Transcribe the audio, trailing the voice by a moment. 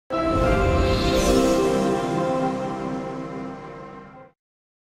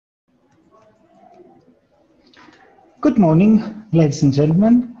Good morning, ladies and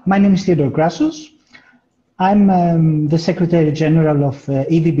gentlemen. My name is Theodore Grasos. I'm the Secretary General of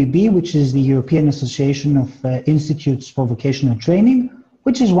EVBB, which is the European Association of Institutes for Vocational Training,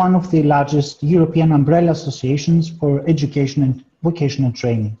 which is one of the largest European umbrella associations for education and vocational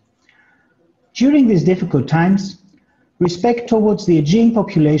training. During these difficult times, respect towards the Aegean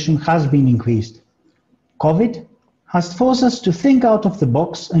population has been increased. COVID has forced us to think out of the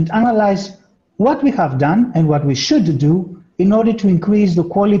box and analyze what we have done and what we should do in order to increase the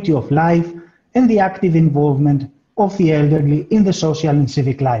quality of life and the active involvement of the elderly in the social and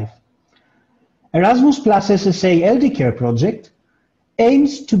civic life. Erasmus Plus SSA Eldicare project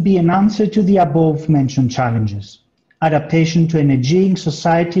aims to be an answer to the above mentioned challenges. Adaptation to an aging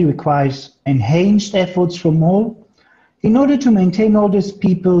society requires enhanced efforts from all in order to maintain older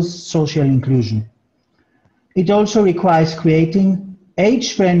people's social inclusion. It also requires creating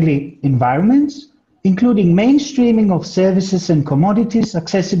age-friendly environments, including mainstreaming of services and commodities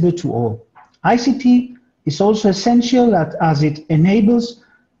accessible to all. ICT is also essential as it enables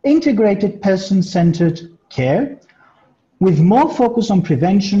integrated person-centered care with more focus on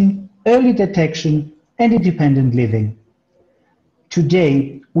prevention, early detection, and independent living.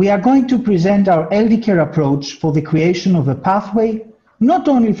 Today, we are going to present our Eldicare approach for the creation of a pathway not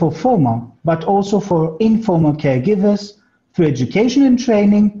only for formal, but also for informal caregivers through education and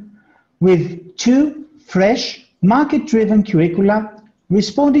training with two fresh, market-driven curricula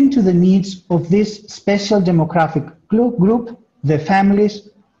responding to the needs of this special demographic group, their families,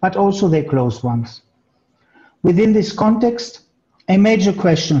 but also their close ones. Within this context, a major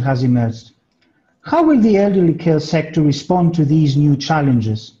question has emerged. How will the elderly care sector respond to these new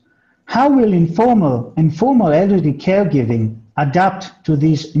challenges? How will informal and formal elderly caregiving adapt to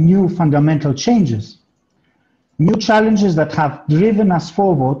these new fundamental changes? New challenges that have driven us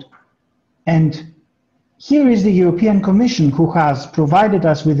forward, and here is the European Commission who has provided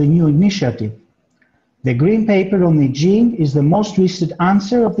us with a new initiative. The Green Paper on the Aegean is the most recent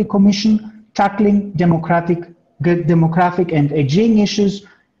answer of the Commission tackling demographic and Aegean issues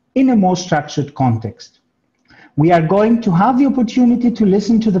in a more structured context. We are going to have the opportunity to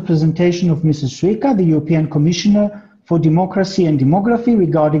listen to the presentation of Mrs. Šuica, the European Commissioner for Democracy and Demography,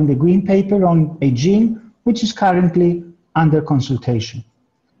 regarding the Green Paper on Aegean, which is currently under consultation.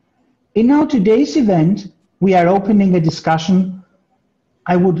 In our today's event, we are opening a discussion.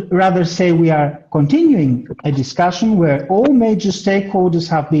 I would rather say we are continuing a discussion where all major stakeholders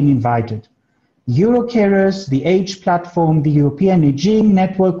have been invited. Eurocarers, the Age Platform, the European Aegean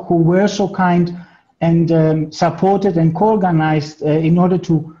Network, who were so kind and supported and co-organized in order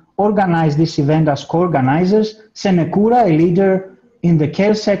to organize this event as co-organizers. SeneCura, a leader in the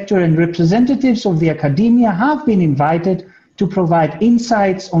care sector, and representatives of the academia have been invited to provide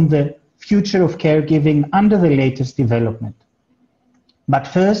insights on the future of caregiving under the latest development. But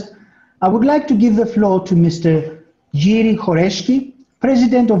first, I would like to give the floor to Mr. Jiří HORECKY,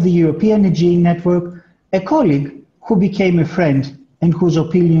 President of the European Aegean Network, a colleague who became a friend and whose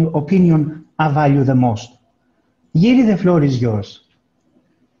opinion I value the most. Jiří, the floor is yours.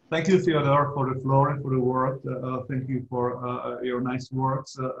 Thank you, Theodore, for the floor and for the word. Thank you for your nice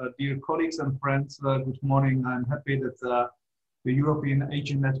words. Dear colleagues and friends, good morning. I'm happy that the European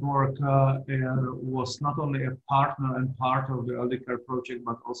Aegean Network was not only a partner and part of the Eldicare project,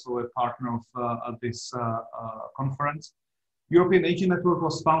 but also a partner of this conference. European Aegean Network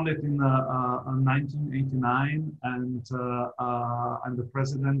was founded in 1989, and I'm the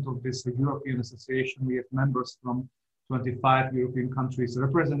president of this European association. We have members from 25 European countries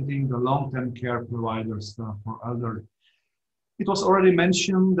representing the long-term care providers for elderly. It was already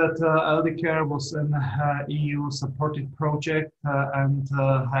mentioned that Eldicare was an EU-supported project and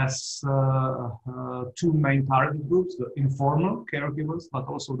has two main target groups, the informal caregivers, but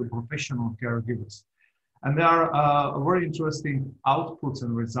also the professional caregivers. And there are very interesting outputs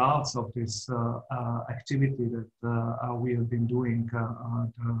and results of this activity that we have been doing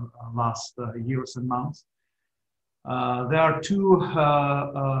the last years and months. There are two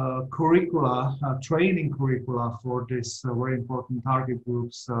training curricula for this very important target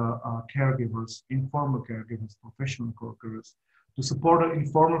groups, caregivers, informal caregivers, professional caregivers, to support the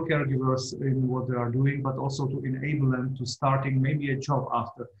informal caregivers in what they are doing, but also to enable them to starting maybe a job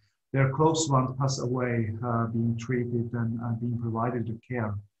after their close one pass away, being treated and being provided the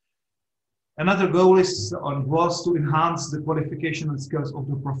care. Another goal was to enhance the qualification and skills of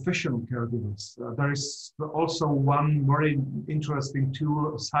the professional caregivers. There is also one very interesting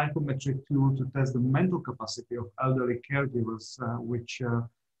tool, a psychometric tool, to test the mental capacity of elderly caregivers, which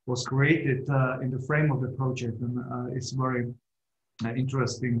was created in the frame of the project, and is very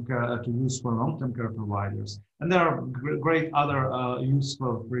interesting to use for long-term care providers. And there are great other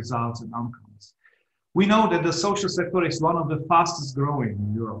useful results and outcomes. We know that the social sector is one of the fastest growing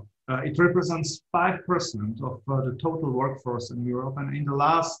in Europe. It represents 5% of the total workforce in Europe. And in the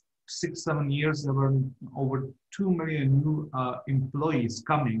last 6-7 years, there were over 2 million new employees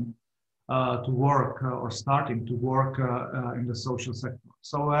coming to work or starting to work in the social sector.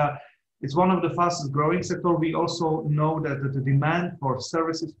 So it's one of the fastest growing sector. We also know that the demand for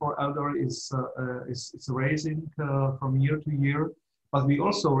services for elderly is rising from year to year. But we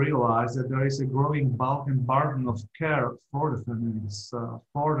also realize that there is a growing bulk and burden of care for the families,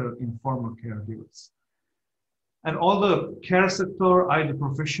 for the informal caregivers. And all the care sector, either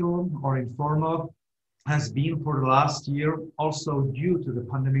professional or informal, has been for the last year also due to the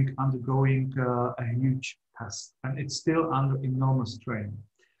pandemic undergoing a huge test, and it's still under enormous strain.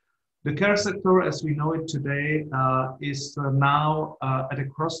 The care sector, as we know it today, is now at a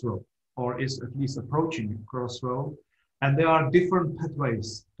crossroad, or is at least approaching a crossroad. And there are different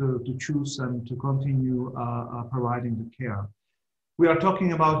pathways to choose and to continue providing the care. We are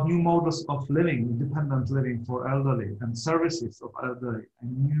talking about new models of living, independent living for elderly, and services of elderly, a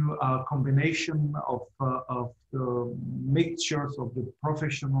new combination of the mixtures of the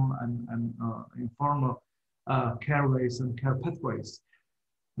professional and informal care ways and care pathways.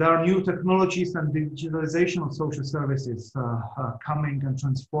 There are new technologies and digitalization of social services coming and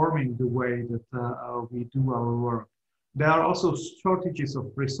transforming the way that we do our work. There are also shortages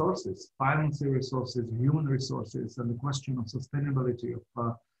of resources, financial resources, human resources, and the question of sustainability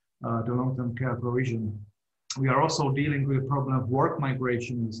of the long-term care provision. We are also dealing with the problem of work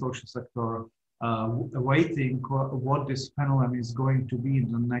migration in the social sector, awaiting what this phenomenon is going to be in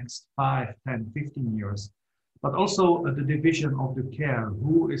the next 5, 10, 15 years. But also the division of the care,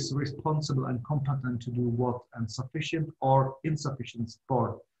 who is responsible and competent to do what, and sufficient or insufficient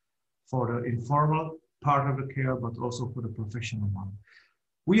support for the informal part of the care, but also for the professional one.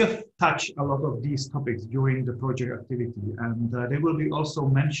 We have touched a lot of these topics during the project activity, and they will be also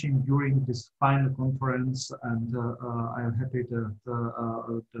mentioned during this final conference, and I am happy that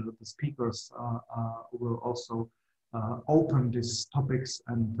the speakers will also open these topics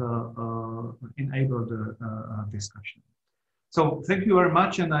and enable the discussion. So thank you very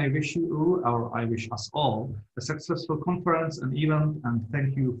much, and I wish you, or I wish us all, a successful conference and event, and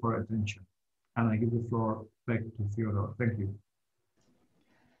thank you for attention. And I give the floor back to Theodore. Thank you.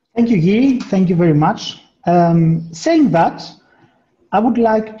 Thank you, Jiří. Thank you very much. Saying that, I would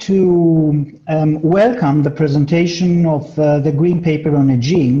like to welcome the presentation of the Green Paper on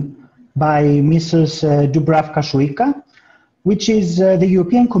Aging by Mrs. Dubravka Šuica, which is the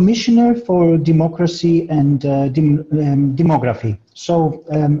European Commissioner for Democracy and Demography. So,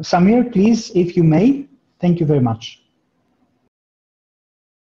 Samir, please, if you may. Thank you very much.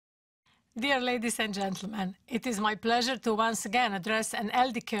 Dear ladies and gentlemen, it is my pleasure to once again address an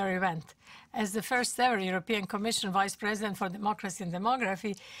Eldicare event. As the first ever European Commission Vice President for Democracy and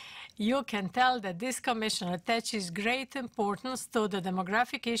Demography, you can tell that this Commission attaches great importance to the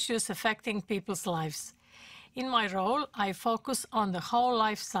demographic issues affecting people's lives. In my role, I focus on the whole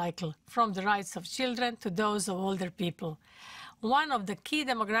life cycle, from the rights of children to those of older people. One of the key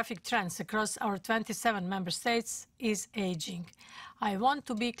demographic trends across our 27 member states is aging. I want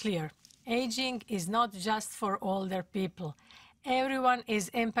to be clear. Aging is not just for older people. Everyone is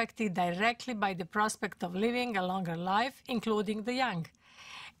impacted directly by the prospect of living a longer life, including the young.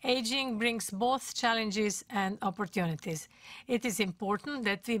 Aging brings both challenges and opportunities. It is important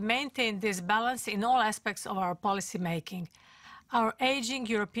that we maintain this balance in all aspects of our policy making. Our aging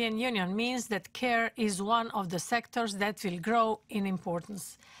European Union means that care is one of the sectors that will grow in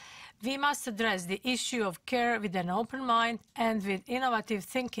importance. We must address the issue of care with an open mind and with innovative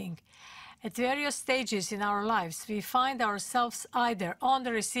thinking. At various stages in our lives, we find ourselves either on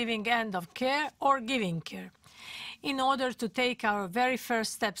the receiving end of care or giving care. In order to take our very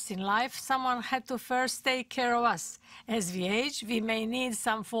first steps in life, someone had to first take care of us. As we age, we may need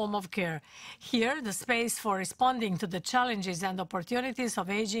some form of care. Here, the space for responding to the challenges and opportunities of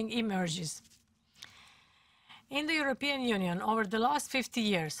aging emerges. In the European Union, over the last 50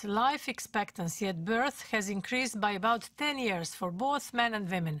 years, life expectancy at birth has increased by about 10 years for both men and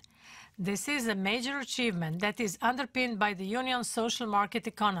women. This is a major achievement that is underpinned by the Union's social market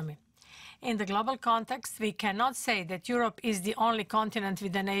economy. In the global context, we cannot say that Europe is the only continent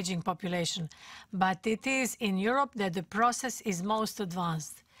with an aging population, but it is in Europe that the process is most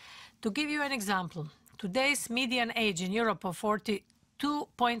advanced. To give you an example, today's median age in Europe of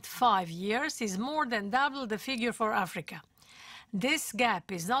 42.5 years is more than double the figure for Africa. This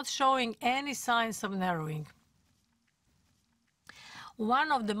gap is not showing any signs of narrowing.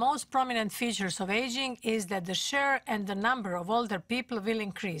 One of the most prominent features of aging is that the share and the number of older people will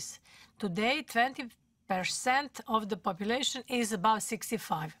increase. Today, 20% of the population is above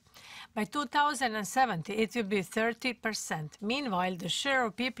 65. By 2070, it will be 30%. Meanwhile, the share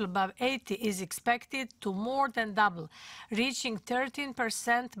of people above 80 is expected to more than double, reaching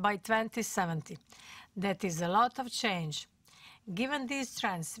 13% by 2070. That is a lot of change. Given these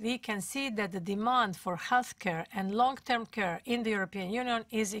trends, we can see that the demand for healthcare and long-term care in the European Union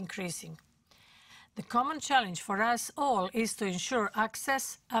is increasing. The common challenge for us all is to ensure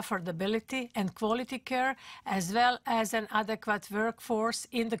access, affordability, and quality care, as well as an adequate workforce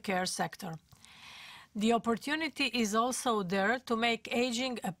in the care sector. The opportunity is also there to make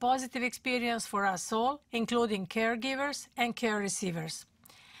aging a positive experience for us all, including caregivers and care receivers.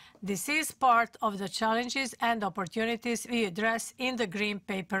 This is part of the challenges and opportunities we address in the Green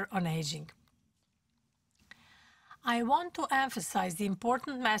Paper on Aging. I want to emphasize the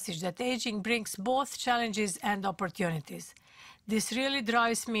important message that aging brings both challenges and opportunities. This really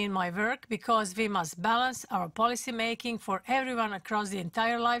drives me in my work because we must balance our policy making for everyone across the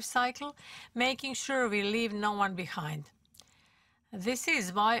entire life cycle, making sure we leave no one behind. This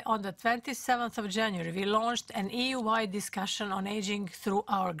is why on the 27th of January we launched an EU-wide discussion on aging through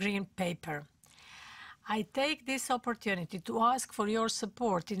our Green Paper. I take this opportunity to ask for your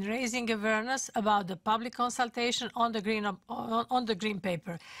support in raising awareness about the public consultation on the Green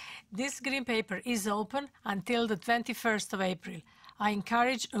Paper. This Green Paper is open until the 21st of April. I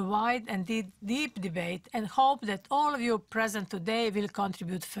encourage a wide and deep debate and hope that all of you present today will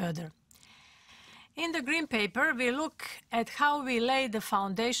contribute further. In the Green Paper, we look at how we lay the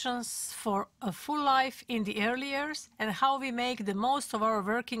foundations for a full life in the early years and how we make the most of our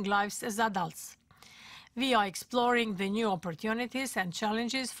working lives as adults. We are exploring the new opportunities and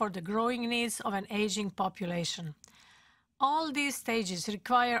challenges for the growing needs of an aging population. All these stages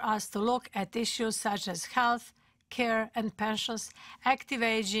require us to look at issues such as health, care and pensions, active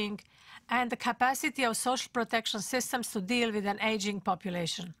aging, and the capacity of social protection systems to deal with an aging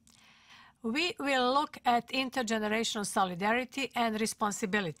population. We will look at intergenerational solidarity and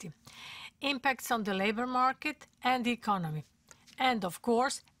responsibility, impacts on the labor market and the economy, and of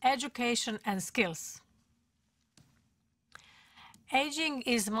course, education and skills. Aging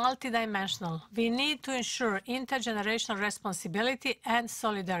is multidimensional. We need to ensure intergenerational responsibility and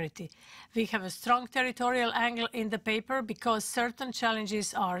solidarity. We have a strong territorial angle in the paper because certain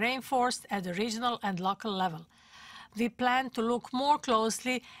challenges are reinforced at the regional and local level. We plan to look more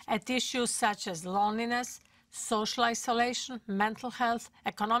closely at issues such as loneliness, social isolation, mental health,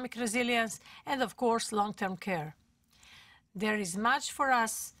 economic resilience, and of course, long-term care. There is much for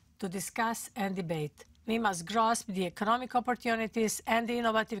us to discuss and debate. We must grasp the economic opportunities and the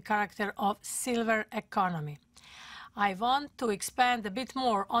innovative character of silver economy. I want to expand a bit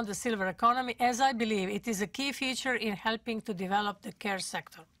more on the silver economy as I believe it is a key feature in helping to develop the care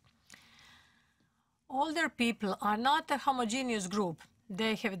sector. Older people are not a homogeneous group.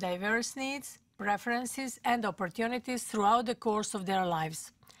 They have diverse needs, preferences, and opportunities throughout the course of their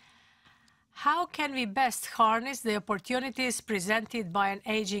lives. How can we best harness the opportunities presented by an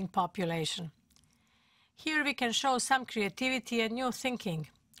aging population? Here we can show some creativity and new thinking.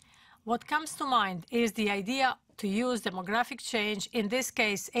 What comes to mind is the idea to use demographic change, in this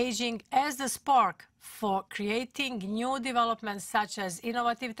case aging, as the spark for creating new developments such as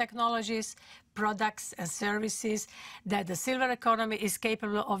innovative technologies, products and services that the silver economy is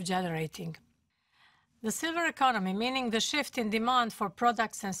capable of generating. The silver economy, meaning the shift in demand for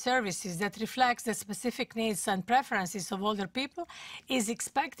products and services that reflects the specific needs and preferences of older people, is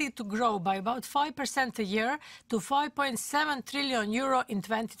expected to grow by about 5% a year to 5.7 trillion euro in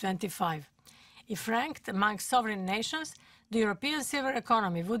 2025. If ranked among sovereign nations, the European silver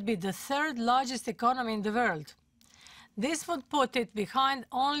economy would be the third largest economy in the world. This would put it behind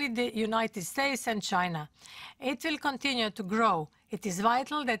only the United States and China. It will continue to grow. It is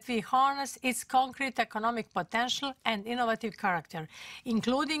vital that we harness its concrete economic potential and innovative character,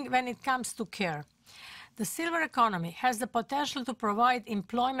 including when it comes to care. The silver economy has the potential to provide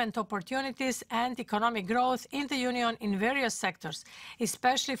employment opportunities and economic growth in the Union in various sectors,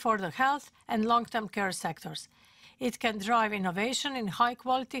 especially for the health and long-term care sectors. It can drive innovation in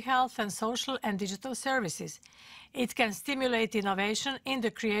high-quality health and social and digital services. It can stimulate innovation in the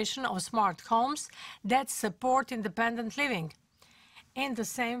creation of smart homes that support independent living. In the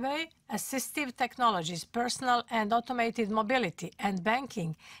same way, assistive technologies, personal and automated mobility, and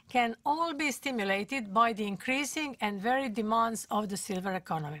banking can all be stimulated by the increasing and varied demands of the silver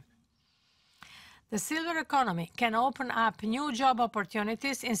economy. The silver economy can open up new job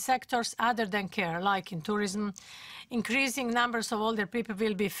opportunities in sectors other than care, like in tourism. Increasing numbers of older people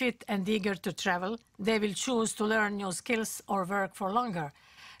will be fit and eager to travel. They will choose to learn new skills or work for longer.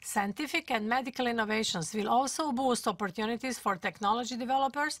 Scientific and medical innovations will also boost opportunities for technology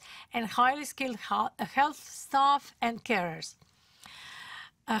developers and highly skilled health staff and carers.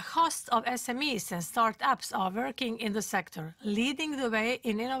 A host of SMEs and startups are working in the sector, leading the way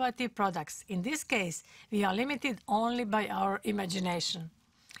in innovative products. In this case, we are limited only by our imagination.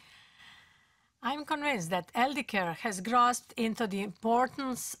 I'm convinced that Eldicare has grasped into the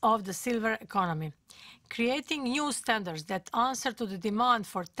importance of the silver economy. Creating new standards that answer to the demand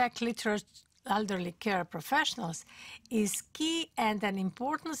for tech-literate elderly care professionals is key and an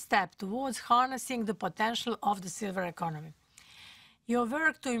important step towards harnessing the potential of the silver economy. Your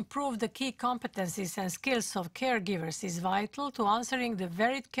work to improve the key competencies and skills of caregivers is vital to answering the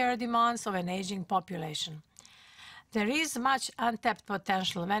varied care demands of an aging population. There is much untapped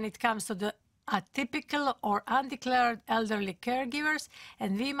potential when it comes to the atypical or undeclared elderly caregivers,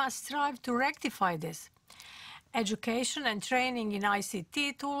 and we must strive to rectify this. Education and training in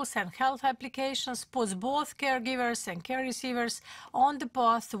ICT tools and health applications puts both caregivers and care receivers on the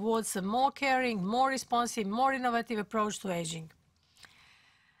path towards a more caring, more responsive, more innovative approach to aging.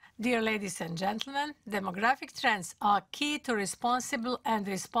 Dear ladies and gentlemen, demographic trends are key to responsible and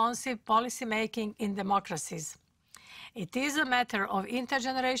responsive policymaking in democracies. It is a matter of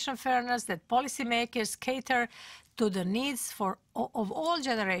intergenerational fairness that policymakers cater to the needs of all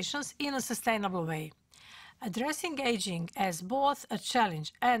generations in a sustainable way. Addressing aging as both a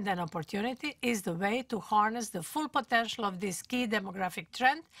challenge and an opportunity is the way to harness the full potential of this key demographic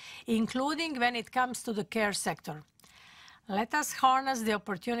trend, including when it comes to the care sector. Let us harness the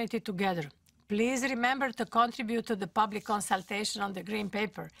opportunity together. Please remember to contribute to the public consultation on the Green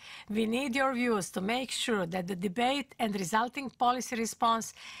Paper. We need your views to make sure that the debate and resulting policy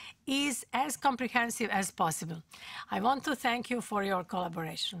response is as comprehensive as possible. I want to thank you for your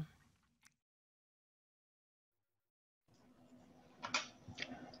collaboration.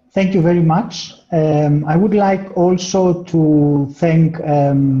 Thank you very much. I would like also to thank,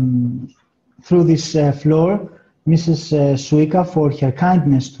 through this floor, Mrs. Šuica for her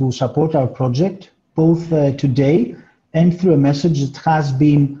kindness to support our project, both today and through a message that has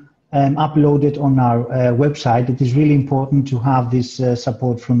been uploaded on our website. It is really important to have this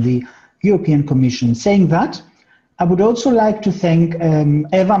support from the European Commission. Saying that, I would also like to thank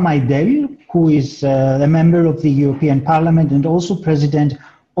Eva Maydell, who is a member of the European Parliament and also president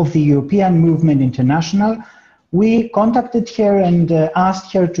of the European Movement International. We contacted her and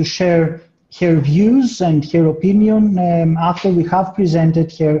asked her to share her views and her opinion after we have presented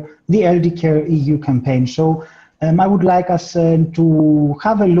her the Eldicare EU campaign. So I would like us to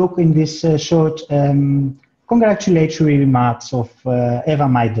have a look in this short congratulatory remarks of Eva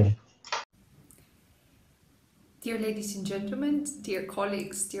Maydell. Dear ladies and gentlemen, dear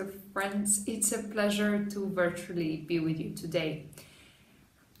colleagues, dear friends, it's a pleasure to virtually be with you today.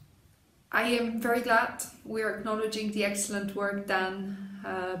 I am very glad we are acknowledging the excellent work done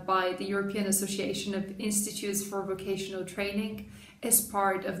by the European Association of Institutes for Vocational Training as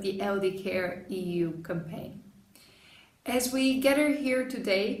part of the Eldicare EU campaign. As we gather here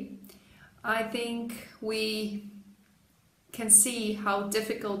today, I think we can see how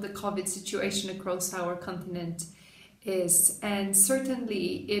difficult the COVID situation across our continent is, and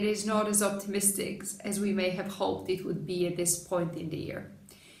certainly it is not as optimistic as we may have hoped it would be at this point in the year.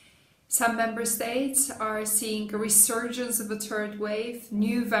 Some member states are seeing a resurgence of a third wave,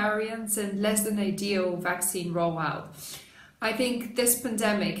 new variants, and less than ideal vaccine rollout. I think this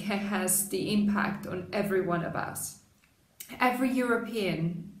pandemic has the impact on every one of us. Every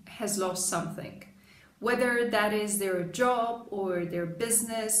European has lost something, whether that is their job or their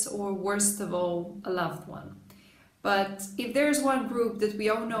business or, worst of all, a loved one. But if there's one group that we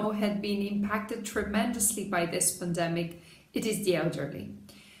all know had been impacted tremendously by this pandemic, it is the elderly.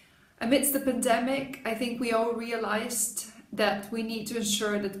 Amidst the pandemic, I think we all realized that we need to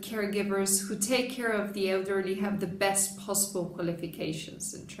ensure that caregivers who take care of the elderly have the best possible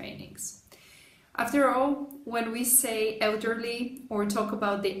qualifications and trainings. After all, when we say elderly or talk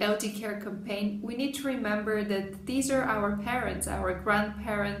about the Eldicare campaign, we need to remember that these are our parents, our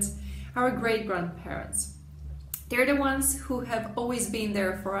grandparents, our great-grandparents. They're the ones who have always been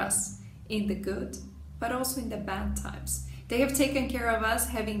there for us in the good, but also in the bad times. They have taken care of us,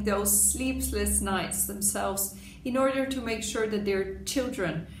 having those sleepless nights themselves in order to make sure that their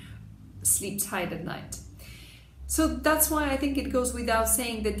children sleep tight at night. So that's why I think it goes without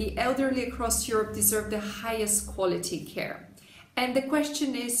saying that the elderly across Europe deserve the highest quality care. And the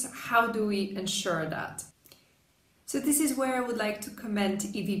question is, how do we ensure that? So this is where I would like to commend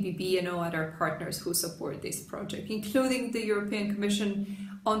EVBB and all other partners who support this project, including the European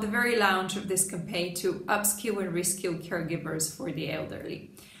Commission on the very launch of this campaign to upskill and reskill caregivers for the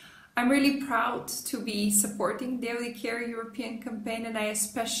elderly. I'm really proud to be supporting the Eldicare European campaign, and I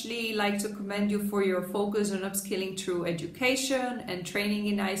especially like to commend you for your focus on upskilling through education and training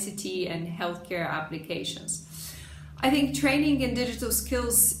in ICT and healthcare applications. I think training in digital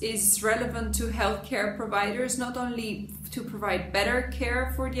skills is relevant to healthcare providers, not only to provide better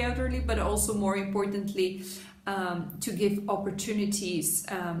care for the elderly, but also more importantly, to give opportunities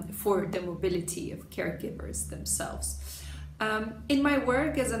for the mobility of caregivers themselves. In my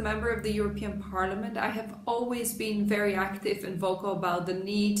work as a member of the European Parliament, I have always been very active and vocal about the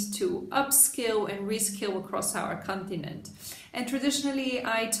need to upskill and reskill across our continent. And traditionally,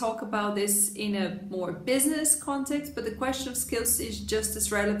 I talk about this in a more business context, but the question of skills is just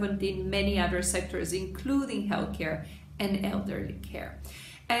as relevant in many other sectors, including healthcare and elderly care.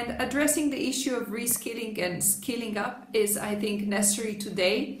 And addressing the issue of reskilling and skilling up is, I think, necessary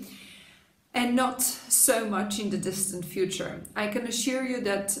today, and not so much in the distant future. I can assure you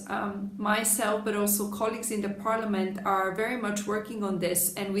that myself, but also colleagues in the Parliament, are very much working on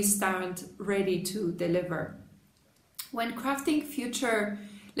this, and we stand ready to deliver. When crafting future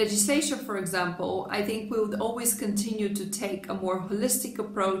legislation, for example, I think we would always continue to take a more holistic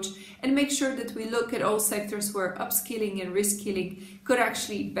approach and make sure that we look at all sectors where upskilling and reskilling could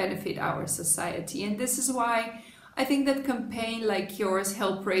actually benefit our society. And this is why I think that campaigns like yours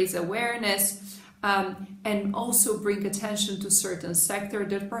help raise awareness and also bring attention to certain sectors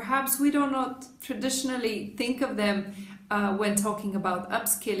that perhaps we do not traditionally think of them when talking about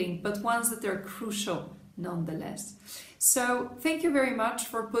upskilling, but ones that are crucial nonetheless. So thank you very much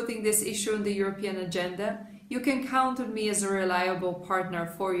for putting this issue on the European agenda. You can count on me as a reliable partner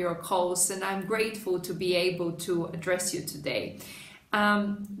for your calls, and I'm grateful to be able to address you today.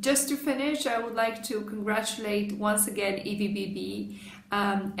 Just to finish, I would like to congratulate once again EVBB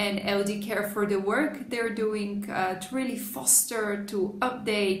and Eldicare for the work they're doing to really foster, to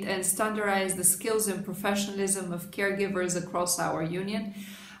update and standardize the skills and professionalism of caregivers across our union.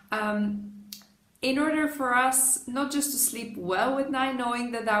 In order for us not just to sleep well at night, knowing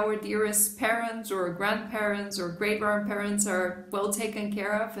that our dearest parents or grandparents or great-grandparents are well taken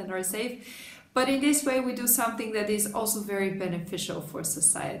care of and are safe, but in this way we do something that is also very beneficial for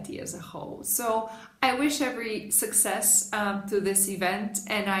society as a whole. So I wish every success to this event,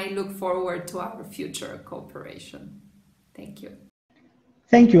 and I look forward to our future cooperation. Thank you.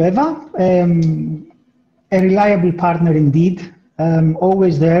 Thank you, Eva. A reliable partner indeed,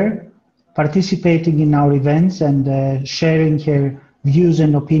 always there, participating in our events and sharing her views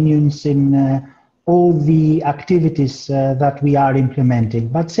and opinions in all the activities that we are implementing.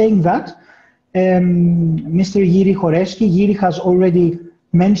 But saying that, Mr. Jiří HORECKY, Jiří has already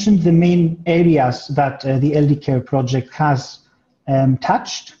mentioned the main areas that the Eldicare project has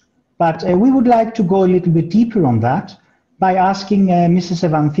touched, but we would like to go a little bit deeper on that by asking Mrs.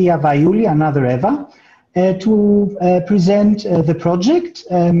 VAIOULI, another Eva, to present the project.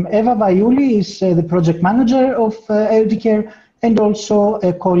 Eva VAIOULI is the project manager of Eldicare and also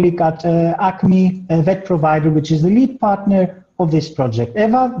a colleague at AKMI, a vet provider, which is the lead partner of this project.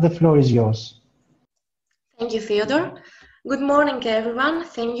 Eva, the floor is yours. Thank you, Theodore. Good morning, everyone.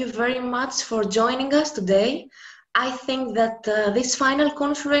 Thank you very much for joining us today. I think that this final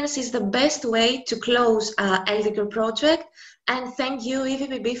conference is the best way to close Eldicare project, and thank you,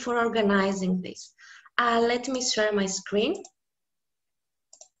 EVBB, for organizing this. Let me share my screen.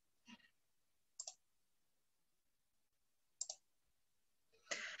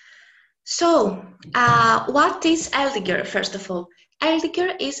 So, what is Eldicare, first of all?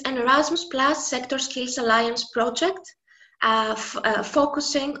 Eldicare is an Erasmus Plus Sector Skills Alliance project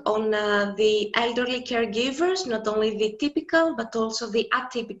focusing on the elderly caregivers, not only the typical, but also the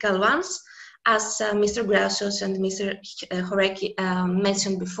atypical ones, as Mr. Grassos and Mr. HORECKY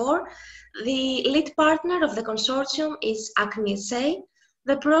mentioned before. The lead partner of the consortium is AKMI SA.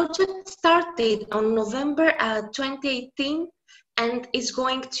 The project started on November 2018 and is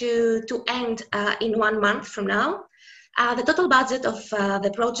going to end in 1 month from now. The total budget of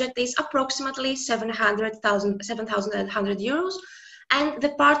the project is approximately 7,800 euros, and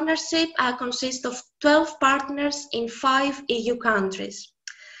the partnership consists of 12 partners in 5 EU countries.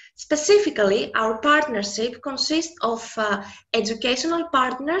 Specifically, our partnership consists of educational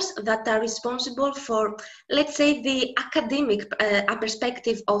partners that are responsible for, let's say, the academic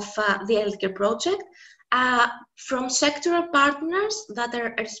perspective of the Eldicare project, from sectoral partners that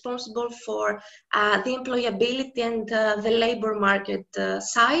are responsible for the employability and the labor market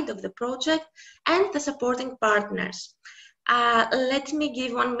side of the project, and the supporting partners. Let me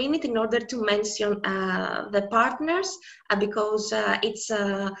give 1 minute in order to mention the partners, because it's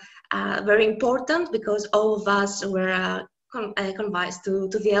very important, because all of us were convinced to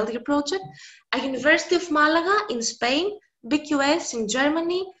the Eldicare project. University of Malaga in Spain, BQS in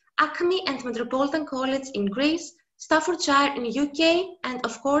Germany, AKMI and Metropolitan College in Greece, Staffordshire in UK, and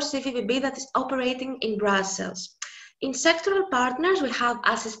of course EVBB that is operating in Brussels. In sectoral partners, we have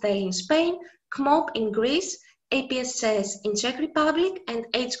Asistel in Spain, CMOP in Greece, APSS in Czech Republic, and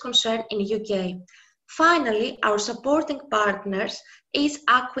AIDS Concern in UK. Finally, our supporting partners is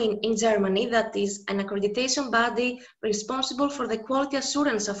AQUIN in Germany, that is an accreditation body responsible for the quality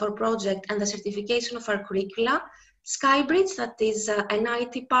assurance of our project and the certification of our curricula. Skybridge, that is an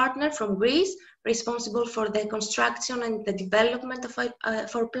IT partner from Greece, responsible for the construction and the development of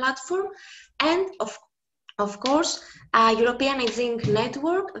our platform. And of course, European Aging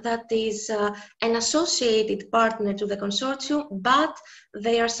Network, that is an associated partner to the consortium, but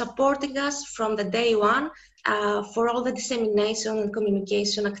they are supporting us from the day one for all the dissemination and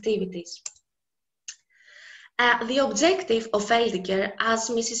communication activities. The objective of Eldicare, as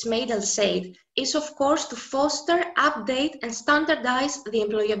Mrs. Maydell said, is of course to foster, update and standardize the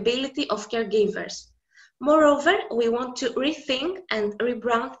employability of caregivers. Moreover, we want to rethink and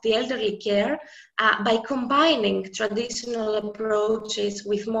rebrand the elderly care by combining traditional approaches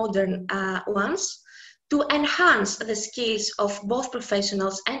with modern ones to enhance the skills of both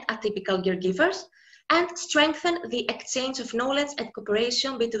professionals and atypical caregivers, and strengthen the exchange of knowledge and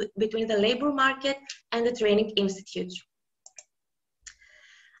cooperation between the labor market and the training institutes.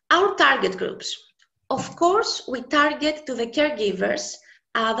 Our target groups. Of course, we target to the caregivers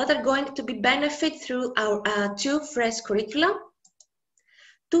that are going to be benefit through our two fresh curricula,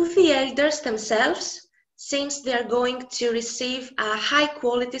 to the elders themselves, since they are going to receive high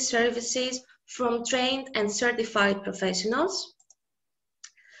quality services from trained and certified professionals.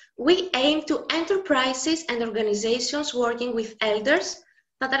 We aim to enterprises and organizations working with elders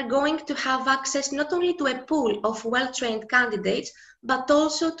that are going to have access not only to a pool of well-trained candidates, but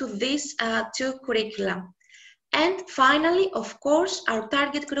also to these two curricula. And finally, of course, our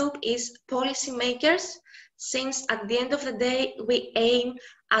target group is policymakers, since at the end of the day, we aim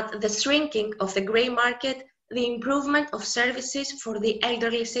at the shrinking of the grey market, the improvement of services for the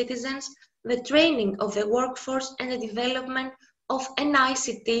elderly citizens, the training of the workforce, and the development of an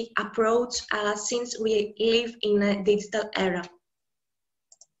ICT approach, since we live in a digital era.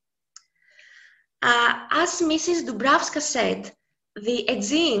 As Mrs. Dubravka said, the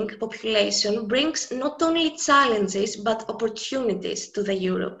aging population brings not only challenges but opportunities to the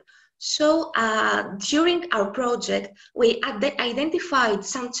Europe. So during our project, we identified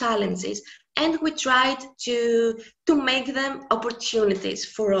some challenges and we tried to make them opportunities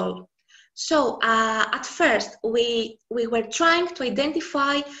for all. So at first, we were trying to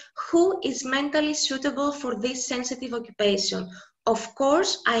identify who is mentally suitable for this sensitive occupation. Of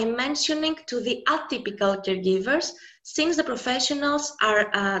course, I'm mentioning to the atypical caregivers, since the professionals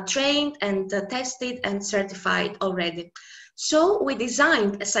are trained and tested and certified already. So we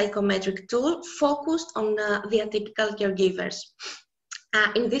designed a psychometric tool focused on the atypical caregivers.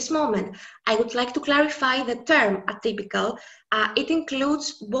 In this moment, I would like to clarify the term atypical. It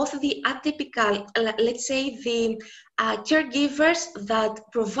includes both the atypical, let's say the caregivers that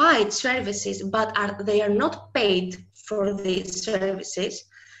provide services, but they are not paid for these services,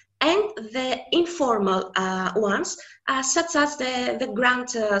 and the informal ones, such as the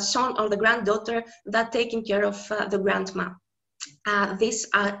grandson or the granddaughter that taking care of the grandma. This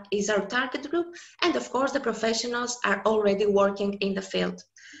is our target group, and of course the professionals are already working in the field.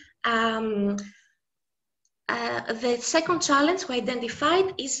 The second challenge we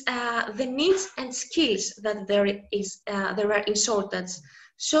identified is the needs and skills that there are in shortage.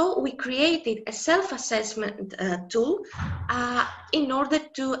 So we created a self-assessment tool in order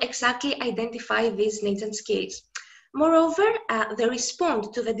to exactly identify these needs and skills. Moreover, the response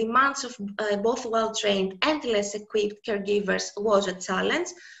to the demands of both well-trained and less equipped caregivers was a challenge.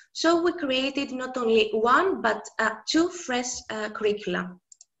 So we created not only one, but two fresh curricula.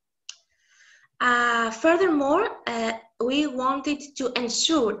 Furthermore, we wanted to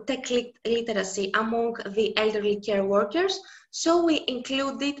ensure tech literacy among the elderly care workers, so we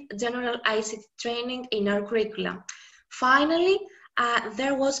included general ICT training in our curricula. Finally,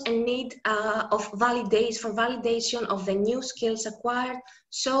 there was a need for validation of the new skills acquired,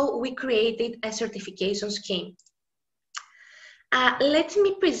 so we created a certification scheme. Let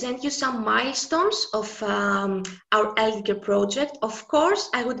me present you some milestones of our Eldicare project. Of course,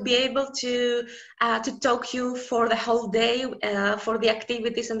 I would be able to talk you for the whole day for the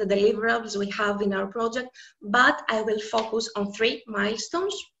activities and the deliverables we have in our project, but I will focus on 3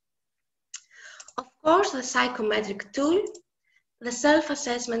 milestones. Of course, the psychometric tool, the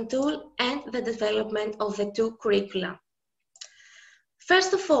self-assessment tool, and the development of the 2 curricula.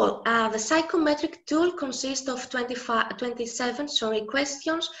 First of all, the psychometric tool consists of 27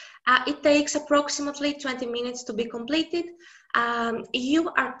 questions. It takes approximately 20 minutes to be completed. You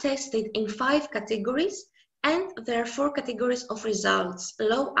are tested in 5 categories, and there are 4 categories of results: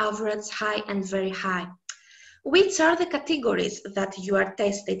 low, average, high, and very high. Which are the categories that you are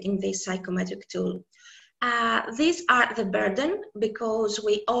tested in this psychometric tool? These are the burden, because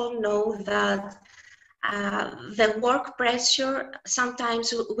we all know that the work pressure,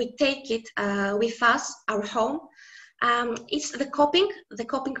 sometimes we take it with us, our home. It's the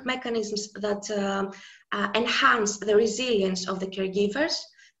coping mechanisms that enhance the resilience of the caregivers,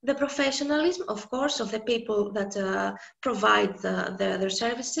 the professionalism, of course, of the people that provide their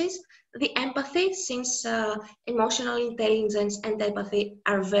services, the empathy, since emotional intelligence and empathy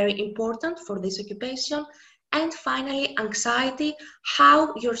are very important for this occupation, and finally, anxiety,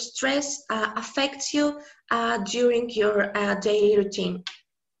 how your stress affects you during your daily routine.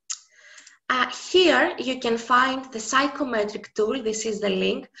 Here you can find the psychometric tool. This is the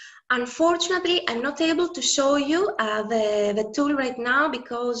link. Unfortunately, I'm not able to show you the tool right now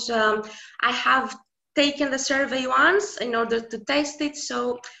because I have taken the survey once in order to test it,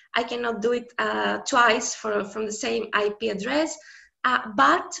 so I cannot do it twice from the same IP address.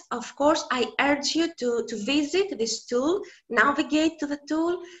 But of course, I urge you to visit this tool, navigate to the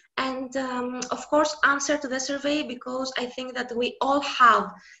tool, and of course answer to the survey, because I think that we all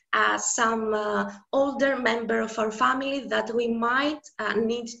have some older member of our family that we might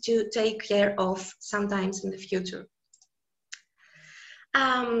need to take care of sometimes in the future.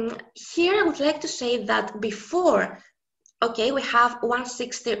 Here I would like to say that before, okay, we have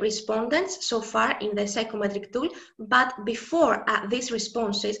 160 respondents so far in the psychometric tool, but before these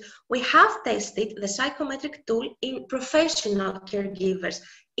responses, we have tested the psychometric tool in professional caregivers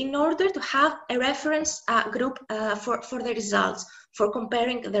in order to have a reference group for the results, for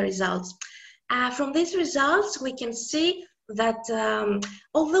comparing the results. From these results, we can see that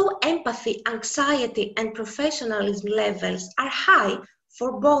although empathy, anxiety, and professionalism levels are high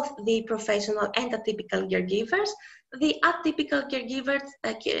for both the professional and atypical caregivers, the atypical caregivers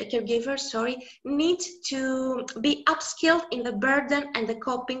need to be upskilled in the burden and the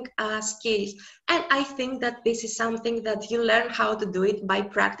coping skills. And I think that this is something that you learn how to do it by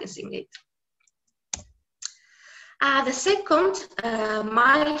practicing it. The second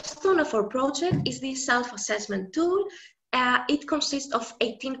milestone of our project is the self-assessment tool. It consists of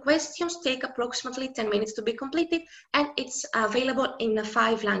 18 questions, take approximately 10 minutes to be completed, and it's available in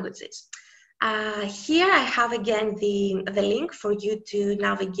 5 languages. Here I have again the link for you to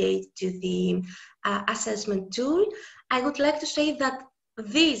navigate to the assessment tool. I would like to say that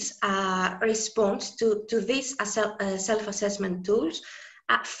this response to these self-assessment tools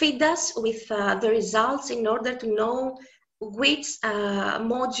feed us with the results in order to know which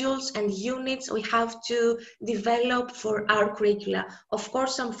modules and units we have to develop for our curricula. Of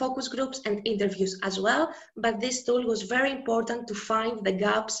course, some focus groups and interviews as well, but this tool was very important to find the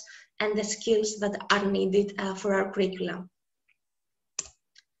gaps and the skills that are needed for our curriculum.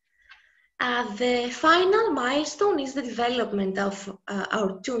 The final milestone is the development of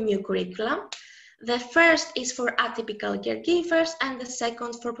our 2 new curricula. The first is for atypical caregivers and the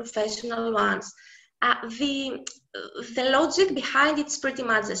second for professional ones. The logic behind it is pretty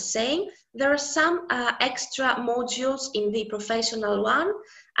much the same. There are some extra modules in the professional one,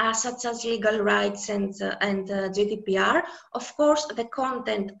 such as legal rights and GDPR. Of course, the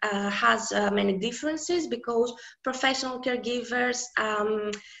content has many differences because professional caregivers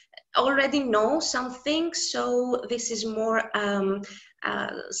already know some things, so this is more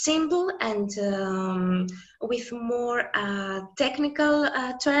simple and with more technical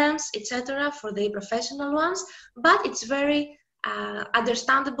terms, etc. for the professional ones, but it's very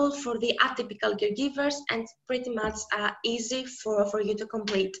understandable for the atypical caregivers and pretty much easy for you to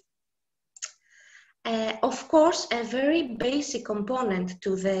complete. Of course, a very basic component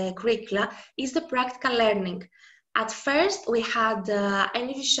to the curricula is the practical learning. At first, we had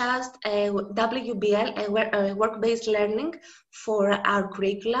envisaged a WBL, a work-based learning for our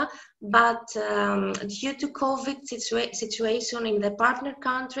curricula, but due to COVID situation in the partner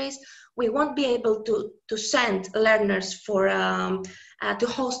countries, we won't be able to send learners for to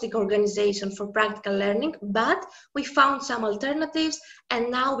hosting organization for practical learning, but we found some alternatives, and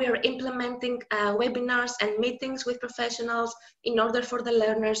now we are implementing webinars and meetings with professionals in order for the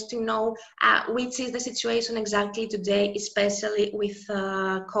learners to know which is the situation exactly today, especially with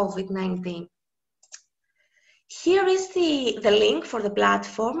COVID-19. Here is the link for the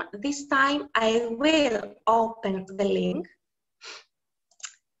platform. This time I will open the link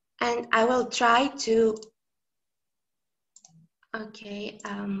and I will try to, okay,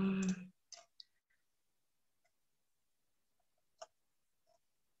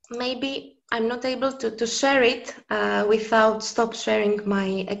 maybe I'm not able to share it without stop sharing my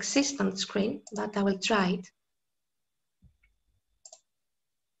existing screen, but I will try it.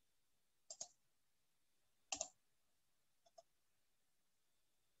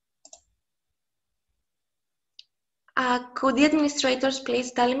 Could the administrators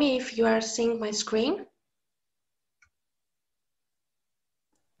please tell me if you are seeing my screen?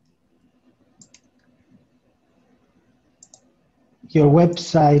 Your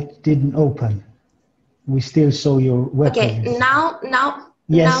website didn't open. We still saw your web Okay, pages. now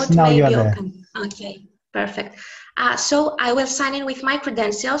Yes, it now may you're be there. open. Okay, perfect. So I will sign in with my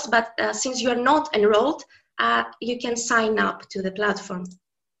credentials, but since you are not enrolled, you can sign up to the platform.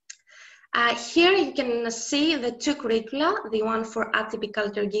 Here you can see the two curricula, the one for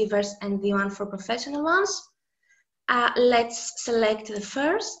atypical caregivers and the one for professional ones. Let's select the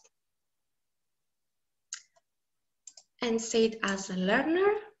first and say it as a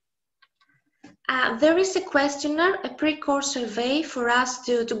learner. There is a questionnaire, a pre-course survey for us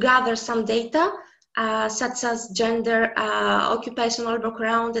to gather some data, such as gender, occupational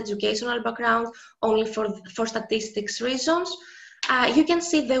background, educational background, only for statistics reasons. You can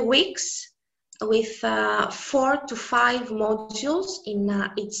see the weeks with 4 to 5 modules in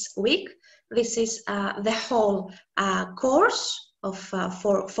each week. This is the whole course of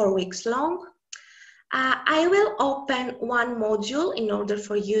 4 weeks long. I will open one module in order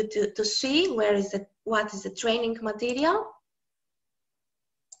for you to see what is the training material.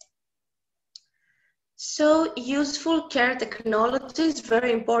 So useful care technology is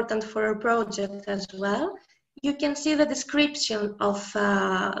very important for our project as well. You can see the description of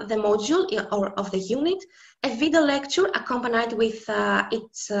the module or of the unit, a video lecture accompanied with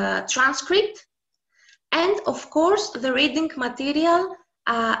its transcript, and of course the reading material,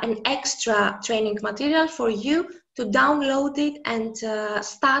 an extra training material for you to download it and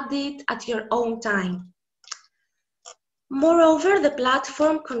study it at your own time. Moreover, the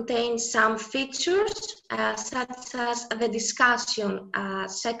platform contains some features such as the discussion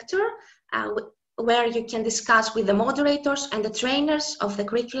sector, where you can discuss with the moderators and the trainers of the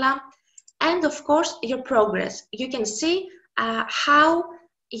curricula, and of course your progress. You can see how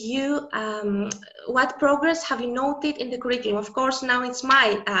you what progress have you noted in the curriculum. Of course, now it's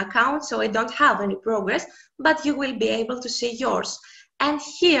my account, so I don't have any progress, but you will be able to see yours. And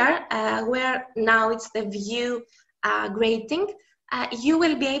here, where now it's the view grading, you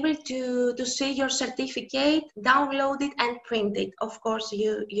will be able to see your certificate, download it and print it. Of course,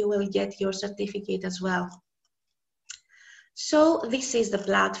 you will get your certificate as well. So this is the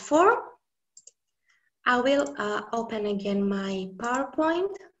platform. I will open again my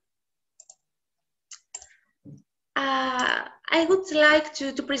PowerPoint. I would like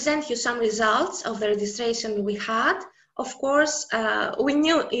to present you some results of the registration we had. Of course, we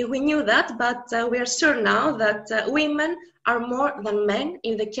knew that, but we are sure now that women are more than men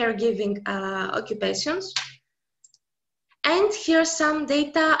in the caregiving occupations. And here's some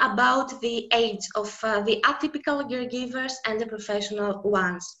data about the age of the atypical caregivers and the professional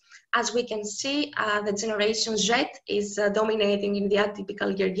ones. As we can see, the generation Z is dominating in the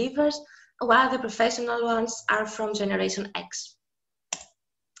atypical caregivers, while the professional ones are from generation X.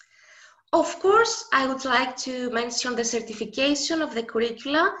 Of course, I would like to mention the certification of the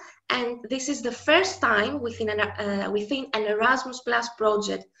curricula, and this is the first time within an Erasmus Plus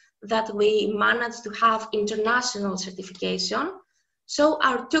project that we managed to have international certification. So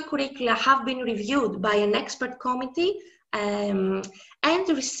our two curricula have been reviewed by an expert committee and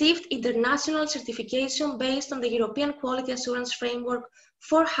received international certification based on the European Quality Assurance Framework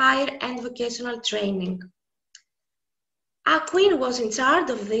for higher and vocational training. AKMI was in charge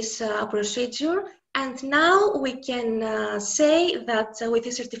of this procedure, and now we can say that with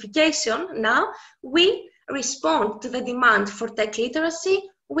the certification, now we respond to the demand for tech literacy,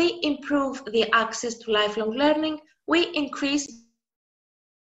 we improve the access to lifelong learning, we increase.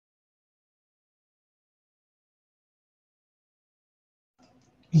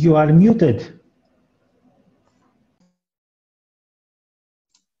 You are muted.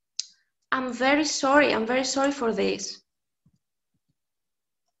 I'm very sorry. I'm very sorry for this.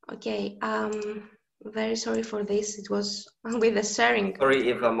 Okay, very sorry for this. It was with the sharing. Sorry,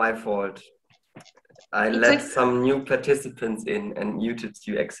 Eva, my fault. I let some new participants in and muted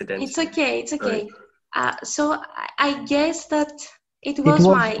you accidentally. It's okay. It's okay. So I guess that it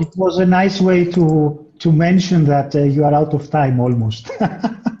was a nice way to mention that you are out of time almost.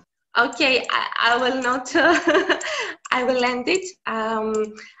 Okay, I will not. I will end it.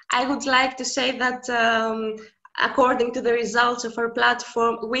 I would like to say that according to the results of our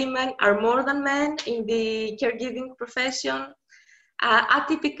platform, women are more than men in the caregiving profession.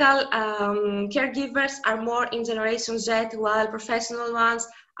 Atypical caregivers are more in Generation Z, while professional ones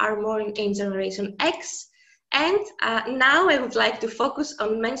are more in Generation X. And now I would like to focus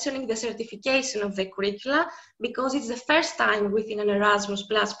on mentioning the certification of the curricula, because it's the first time within an Erasmus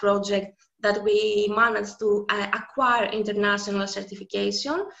Plus project that we managed to acquire international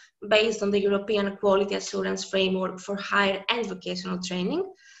certification based on the European Quality Assurance Framework for Higher and Vocational Training.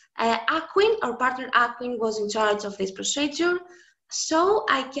 AKMI, our partner AKMI, was in charge of this procedure. So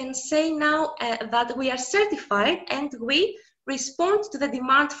I can say now that we are certified and we respond to the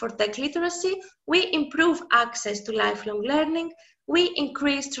demand for tech literacy, we improve access to lifelong learning, we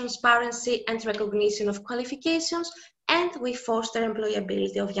increase transparency and recognition of qualifications, and we foster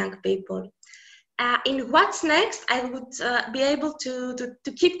employability of young people. In what's next, I would be able to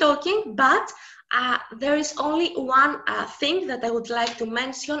keep talking, but there is only one thing that I would like to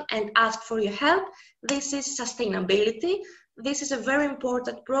mention and ask for your help. This is sustainability. This is a very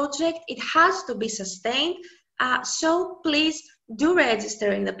important project. It has to be sustained. So please do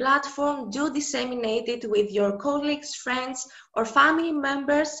register in the platform, do disseminate it with your colleagues, friends, or family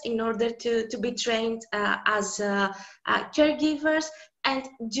members in order to be trained as caregivers, and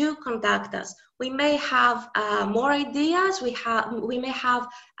do contact us. We may have more ideas, we may have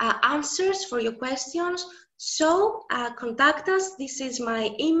answers for your questions. So contact us. This is my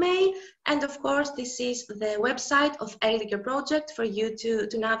email, and of course this is the website of Eldicare project for you to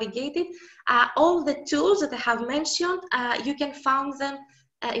navigate it. All the tools that I have mentioned, you can find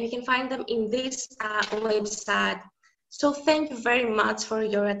them in this website. So thank you very much for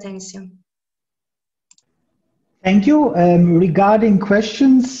your attention. Thank you. Regarding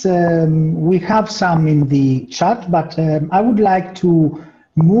questions, we have some in the chat, but I would like to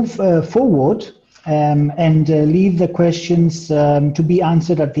move forward and leave the questions to be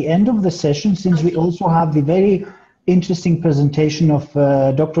answered at the end of the session, since we also have the very interesting presentation of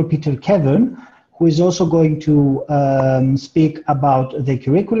Dr. Peter Kevin, who is also going to speak about the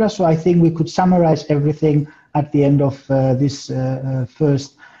curricula. So I think we could summarize everything at the end of this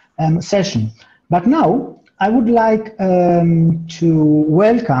first session. But now I would like to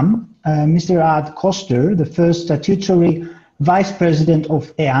welcome Mr. Ad Koster, the first statutory Vice President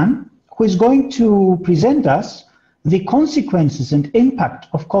of E.A.N, who is going to present us the consequences and impact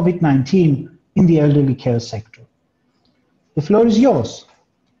of COVID-19 in the elderly care sector. The floor is yours.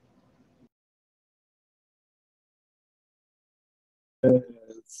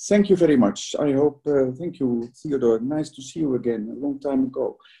 Thank you very much. I hope, thank you, Theodore. Nice to see you again, a long time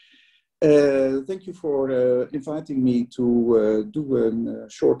ago. Thank you for inviting me to do a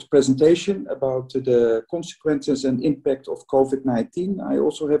short presentation about the consequences and impact of COVID-19. I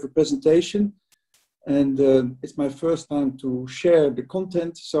also have a presentation, and it's my first time to share the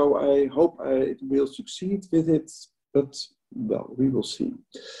content, so I hope I will succeed with it, but well, we will see.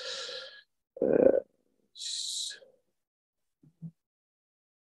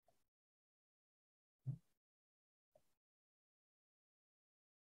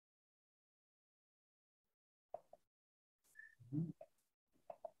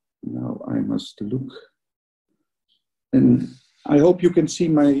 Now I must look, and I hope you can see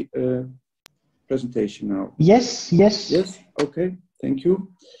my presentation now. Yes, yes. Yes, okay, thank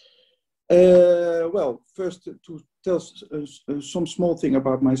you. Well, first to tell some small thing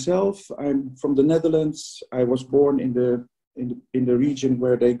about myself. I'm from the Netherlands. I was born in the region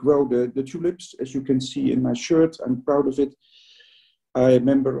where they grow the tulips, as you can see in my shirt. I'm proud of it. I'm a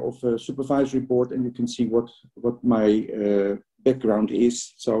member of a supervisory board, and you can see what my background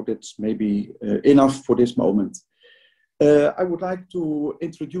is, so that's maybe enough for this moment. I would like to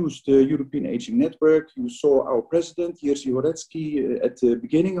introduce the European Aging Network. You saw our president, Jiří, at the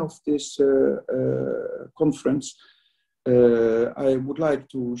beginning of this conference. I would like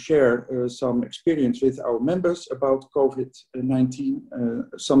to share some experience with our members about COVID-19,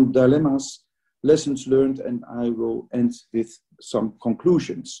 some dilemmas, lessons learned, and I will end with some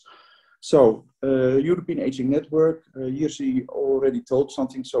conclusions. So, European Aging Network, Jiří already told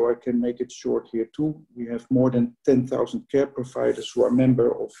something, so I can make it short here too. We have more than 10,000 care providers who are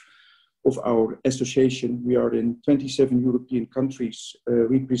member of of our association. We are in 27 European countries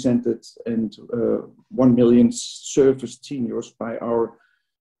represented, and 1 million serviced seniors by our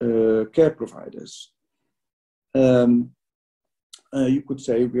care providers. You could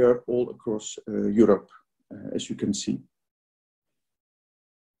say we are all across Europe, as you can see.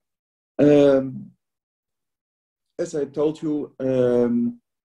 As I told you,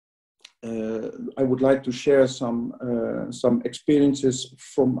 I would like to share some experiences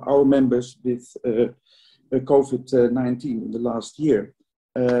from our members with COVID-19 in the last year.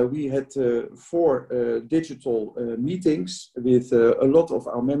 We had 4 digital meetings with a lot of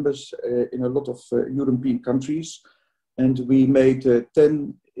our members in a lot of European countries, and we made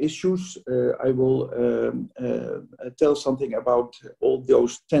 10 issues. I will tell something about all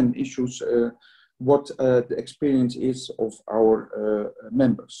those 10 issues, what the experience is of our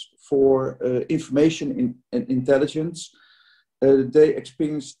members. For information and intelligence, they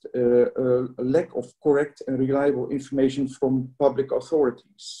experienced a lack of correct and reliable information from public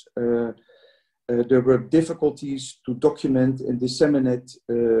authorities. There were difficulties to document and disseminate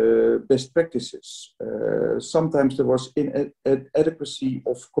best practices. Sometimes there was inadequacy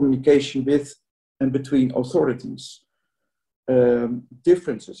of communication with and between authorities.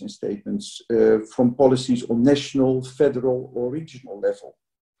 Differences in statements from policies on national, federal or regional level.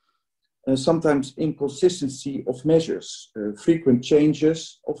 Sometimes inconsistency of measures, frequent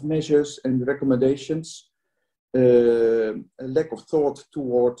changes of measures and recommendations, a lack of thought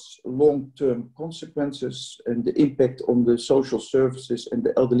towards long-term consequences and the impact on the social services and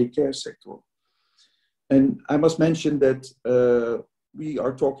the elderly care sector. And I must mention that we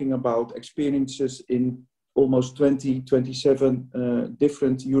are talking about experiences in almost 27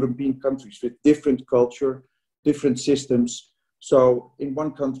 different European countries with different culture, different systems. So in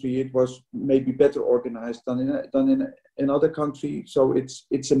one country it was maybe better organized than in another country. So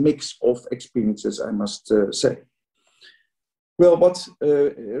it's a mix of experiences, I must say. Well, what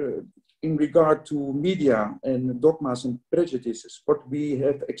in regard to media and dogmas and prejudices, what we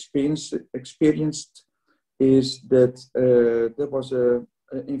have experienced is that there was a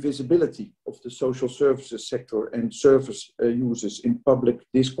invisibility of the social services sector and service users in public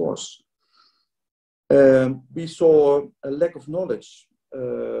discourse. We saw a lack of knowledge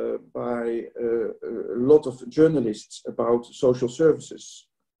by a lot of journalists about social services,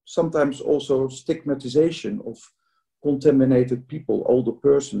 sometimes also stigmatization of contaminated people, older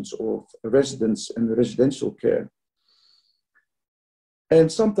persons, or residents and residential care. And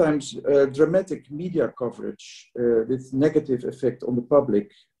sometimes dramatic media coverage with negative effect on the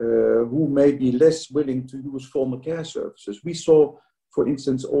public who may be less willing to use formal care services. We saw, for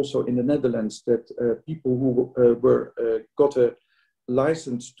instance, also in the Netherlands that people who got a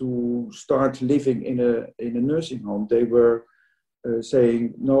license to start living in a nursing home, they were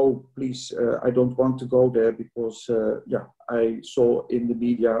saying, no, please, I don't want to go there because, yeah, I saw in the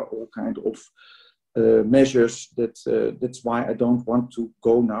media all kind of measures that's why I don't want to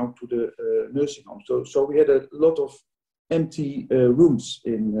go now to the nursing home. So we had a lot of empty rooms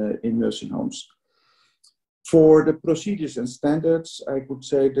in nursing homes. For the procedures and standards, I could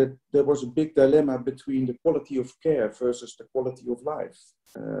say that there was a big dilemma between the quality of care versus the quality of life.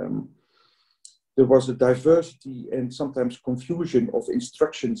 There was a diversity and sometimes confusion of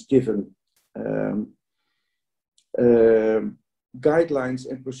instructions given. Guidelines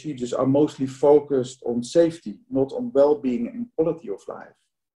and procedures are mostly focused on safety, not on well-being and quality of life.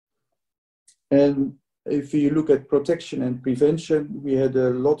 And if you look at protection and prevention, we had a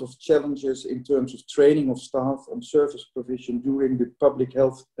lot of challenges in terms of training of staff on service provision during the public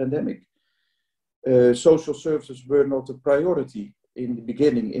health pandemic. Social services were not a priority in the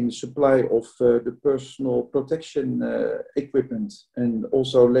beginning in the supply of the personal protection equipment and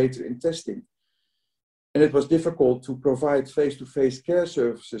also later in testing. And it was difficult to provide face-to-face care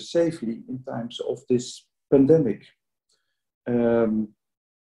services safely in times of this pandemic.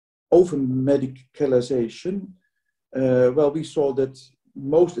 Over-medicalization, well, we saw that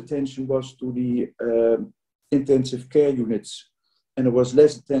most attention was to the intensive care units, and there was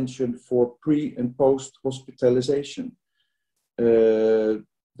less attention for pre- and post-hospitalization.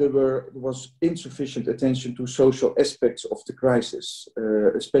 There was insufficient attention to social aspects of the crisis,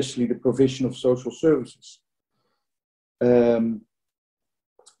 especially the provision of social services. Then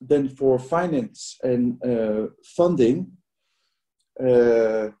for finance and funding,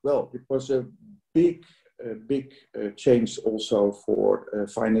 well, it was a big change also for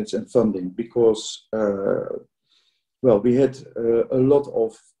finance and funding because, well, we had a lot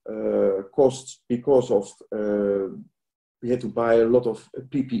of costs because of we had to buy a lot of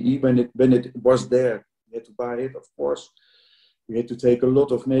PPE when it was there. We had to buy it, of course. We had to take a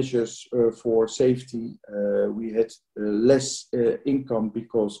lot of measures for safety. We had less income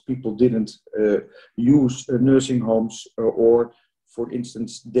because people didn't use nursing homes or, for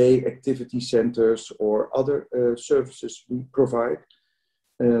instance, day activity centers or other services we provide.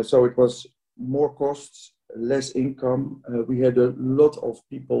 So it was more costs, less income. We had a lot of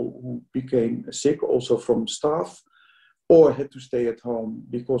people who became sick, also from staff, or had to stay at home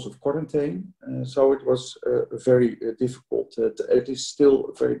because of quarantine. So it was very difficult. It is still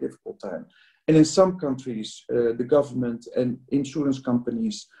a very difficult time. And in some countries, the government and insurance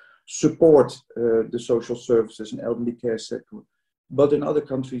companies support the social services and elderly care sector. But in other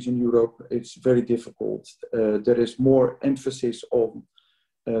countries in Europe, it's very difficult. There is more emphasis on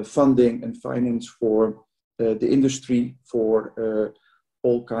funding and finance for the industry, for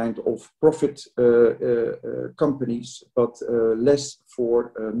all kind of profit companies, but less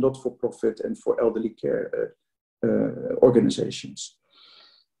for not-for-profit and for elderly care organizations.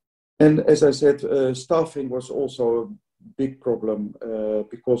 And as I said, staffing was also a big problem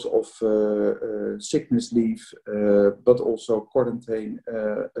because of sickness leave, but also quarantine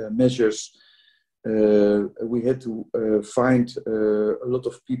measures. We had to find a lot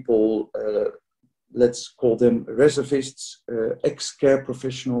of people, let's call them reservists, ex-care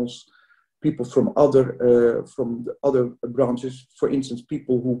professionals, people from the other branches. For instance,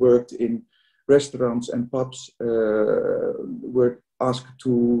 people who worked in restaurants and pubs were asked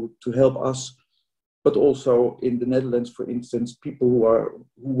to help us. But also in the Netherlands, for instance, people who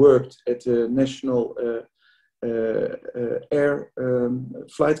worked at a national air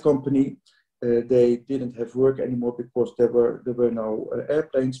flight company. They didn't have work anymore because there were no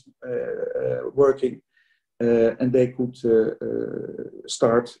airplanes working, and they could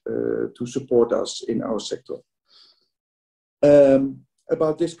start to support us in our sector.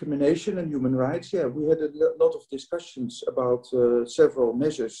 About discrimination and human rights, yeah, we had a lot of discussions about several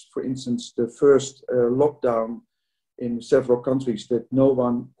measures. For instance, the first lockdown in several countries, that no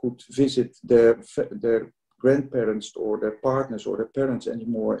one could visit their grandparents or their partners or their parents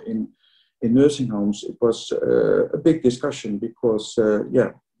anymore in nursing homes. It was a big discussion because,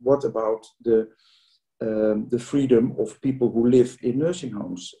 yeah, what about the freedom of people who live in nursing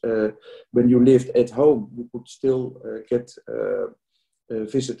homes? When you lived at home, you could still get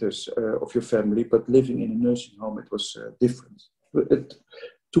visitors of your family, but living in a nursing home, it was different. It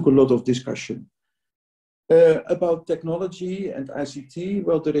took a lot of discussion. About technology and ICT,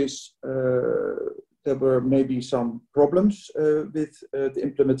 well, there were maybe some problems with the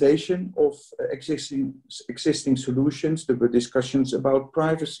implementation of existing solutions. There were discussions about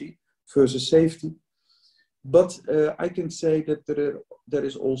privacy versus safety. But I can say that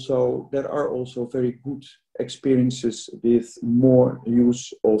there are also very good experiences with more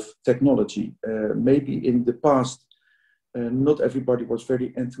use of technology. Maybe in the past, not everybody was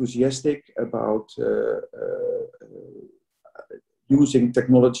very enthusiastic about using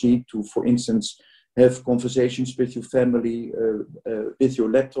technology to, for instance, have conversations with your family with your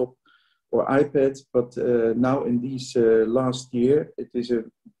laptop or iPad. But now in these last year, it is a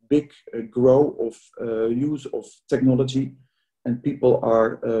big growth of use of technology, and people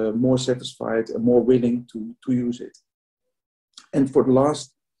are more satisfied and more willing to use it. And for the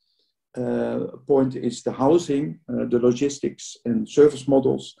last point is the housing, the logistics and service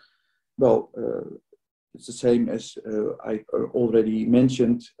models. Well, it's the same as I already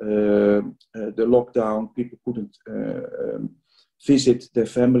mentioned. The lockdown, people couldn't visit their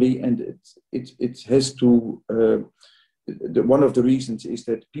family, and it has to. One of the reasons is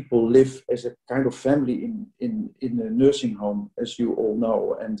that people live as a kind of family in a nursing home, as you all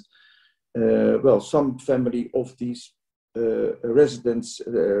know. And well, some family of these residents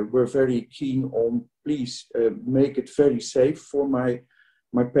were very keen on, please make it very safe for my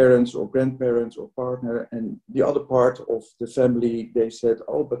parents or grandparents or partner. And the other part of the family, they said,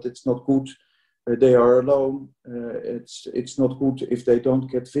 oh, but it's not good. They are alone. It's not good if they don't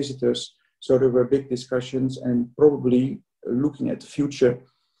get visitors. So there were big discussions, and probably looking at the future,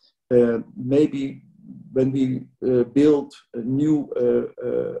 maybe when we build new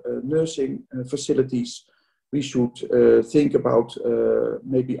nursing facilities, we should think about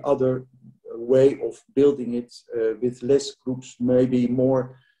maybe other way of building it with less groups, maybe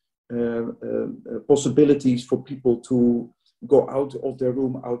more possibilities for people to go out of their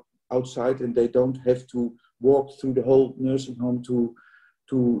room outside, and they don't have to walk through the whole nursing home to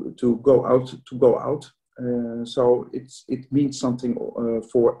go out. So it means something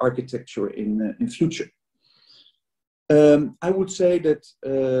for architecture in future. I would say that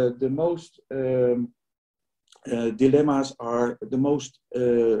the most dilemmas are the most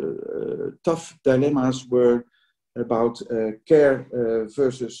tough dilemmas were about care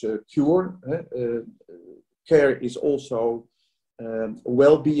versus cure. Care is also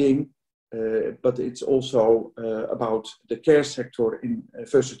well-being, but it's also about the care sector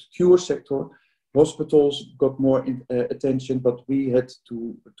versus the cure sector. Hospitals got more attention, but we had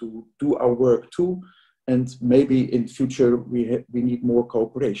to do our work too. And maybe in future we need more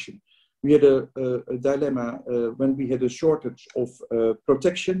cooperation. We had a dilemma when we had a shortage of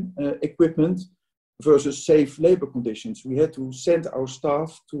protection equipment versus safe labor conditions. We had to send our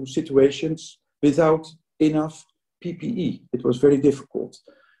staff to situations without enough PPE. It was very difficult.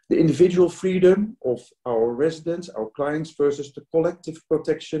 The individual freedom of our residents, our clients, versus the collective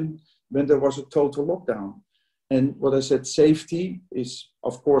protection when there was a total lockdown. And what I said, safety is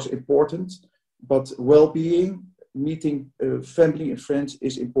of course important, but well-being, meeting family and friends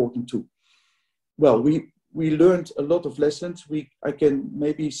is important too. Well, we learned a lot of lessons. I can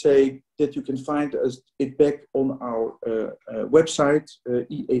maybe say that you can find it back on our website,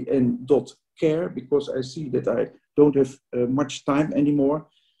 EAN.care, because I see that I don't have much time anymore.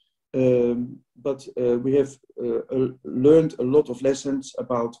 But we have learned a lot of lessons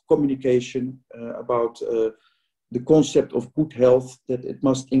about communication, about the concept of good health, that it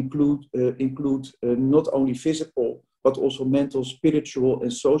must include not only physical, but also mental, spiritual,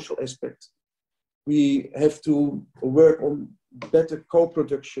 and social aspects. We have to work on better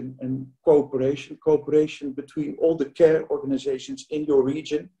co-production and cooperation between all the care organizations in your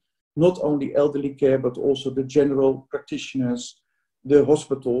region, not only elderly care, but also the general practitioners, the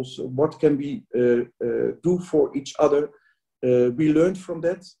hospitals. What can we do for each other? We learned from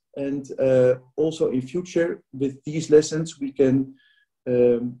that, and also in future with these lessons we can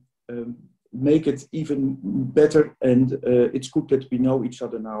make it even better, and it's good that we know each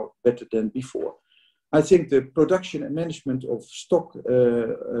other now better than before. I think the production and management of stock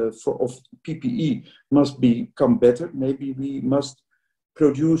of PPE must become better. Maybe we must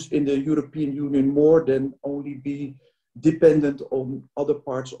produce in the European Union more than only be dependent on other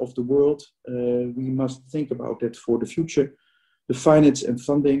parts of the world. We must think about that for the future. The finance and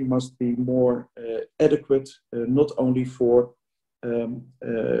funding must be more adequate, not only for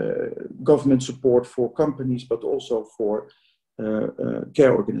government support for companies, but also for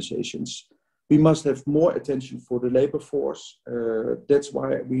care organizations. We must have more attention for the labor force. That's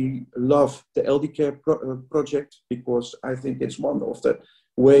why we love the Eldicare project, because I think it's one of the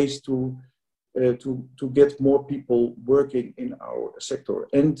ways to get more people working in our sector.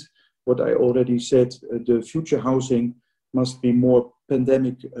 And what I already said, the future housing must be more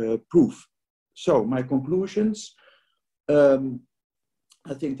pandemic proof. So my conclusions,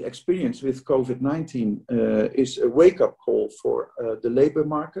 I think the experience with COVID-19 is a wake-up call for the labor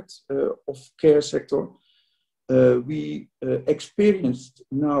market of care sector. We experienced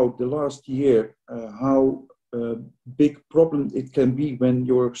now the last year how big problem it can be when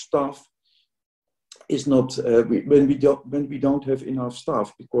your staff is not, when we don't have enough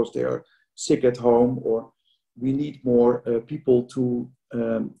staff because they are sick at home, or we need more people to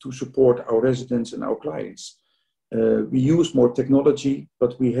support our residents and our clients. We use more technology,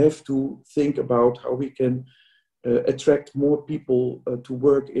 but we have to think about how we can attract more people to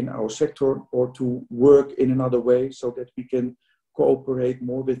work in our sector, or to work in another way, so that we can cooperate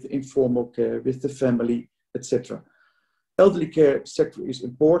more with informal care, with the family, etc. Elderly care sector is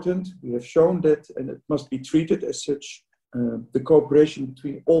important. We have shown that, and it must be treated as such. The cooperation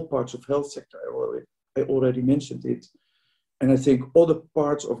between all parts of health sector, I already mentioned it. And I think other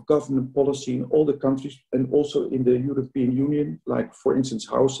parts of government policy in all the countries, and also in the European Union, like for instance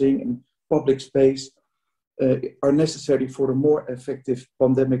housing and public space, are necessary for a more effective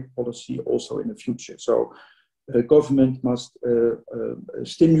pandemic policy also in the future. So the government must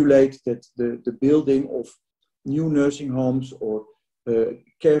stimulate that the building of new nursing homes or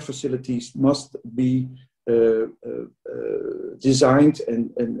care facilities must be designed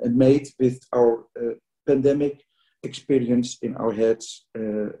and made with our pandemic experience in our heads,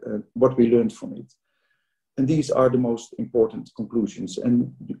 what we learned from it. And these are the most important conclusions.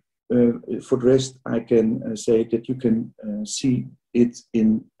 And for the rest, I can say that you can see it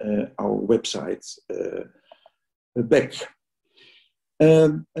in our website back.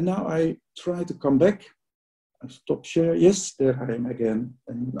 And now I try to come back. I stop share. Yes, there I am again.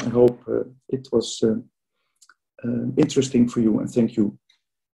 And I hope it was interesting for you, and thank you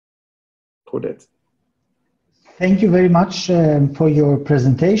for that. Thank you very much for your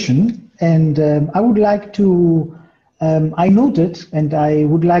presentation. And I would like to, I noted, and I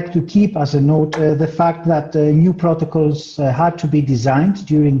would like to keep as a note, the fact that new protocols had to be designed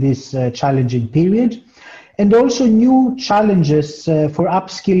during this challenging period, and also new challenges for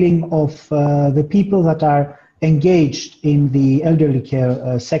upskilling of the people that are engaged in the elderly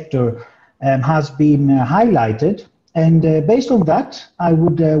care sector has been highlighted. And based on that, I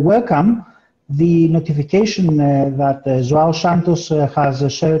would welcome the notification that João Santos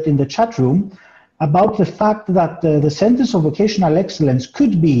has shared in the chat room about the fact that the Centers of Vocational Excellence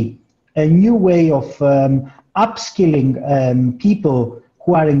could be a new way of upskilling people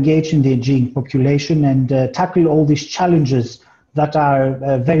who are engaged in the aging population and tackle all these challenges that are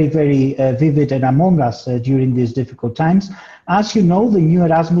very, very vivid and among us during these difficult times. As you know, the new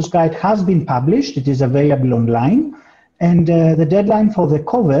Erasmus guide has been published. It is available online. And the deadline for the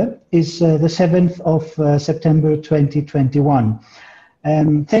cover is the 7th of September 2021.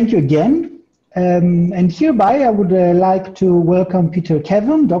 Thank you again. And hereby I would like to welcome Peter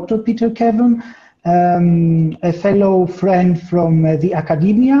Kevin, Dr. Peter Kevin, a fellow friend from the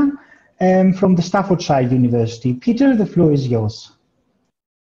academia and from the Staffordshire University. Peter, the floor is yours.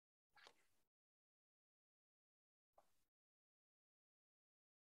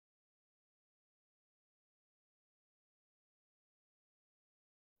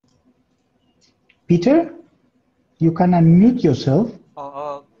 Peter, you can unmute yourself.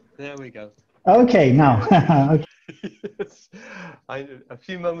 There we go. Okay, now. Okay. Yes. A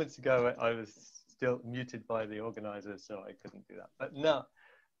few moments ago, I was still muted by the organizers, so I couldn't do that. But now,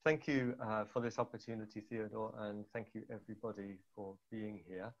 thank you for this opportunity, Theodore, and thank you everybody for being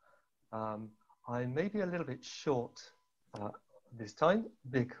here. I may be a little bit short this time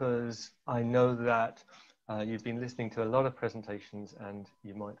because I know that you've been listening to a lot of presentations and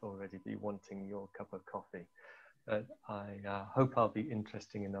you might already be wanting your cup of coffee. But I hope I'll be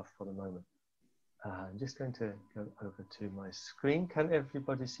interesting enough for the moment. I'm just going to go over to my screen. Can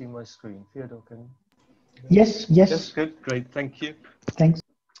everybody see my screen? Theodore, can? Yes, yes. Yes, good, great, thank you. Thanks.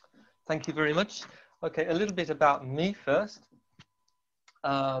 Thank you very much. Okay, a little bit about me first.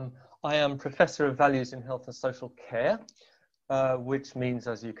 I am Professor of Values in Health and Social Care, which means,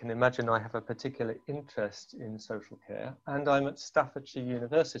 as you can imagine, I have a particular interest in social care, and I'm at Staffordshire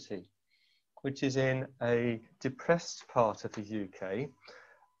University, which is in a depressed part of the UK,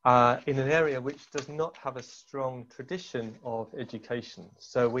 in an area which does not have a strong tradition of education.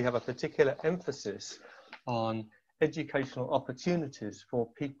 So we have a particular emphasis on educational opportunities for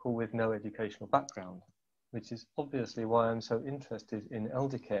people with no educational background, which is obviously why I'm so interested in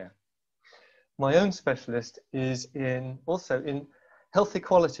Eldicare. My own specialist is also in health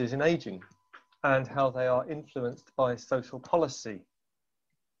equalities in aging and how they are influenced by social policy.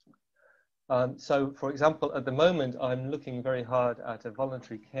 So, for example, at the moment, I'm looking very hard at a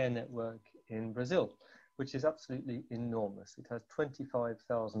voluntary care network in Brazil, which is absolutely enormous. It has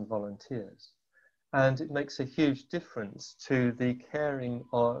 25,000 volunteers, and it makes a huge difference to the care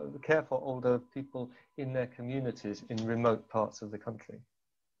for older people in their communities in remote parts of the country.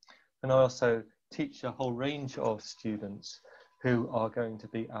 And I also teach a whole range of students who are going to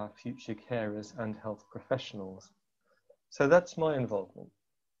be our future carers and health professionals. So that's my involvement.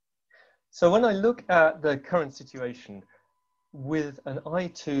 So when I look at the current situation with an eye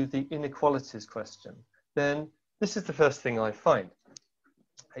to the inequalities question, then this is the first thing I find.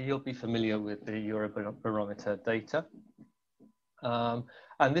 You'll be familiar with the Eurobarometer data.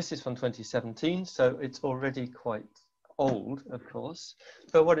 And this is from 2017, so it's already quite old, of course.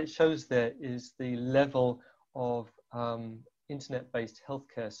 But what it shows there is the level of internet-based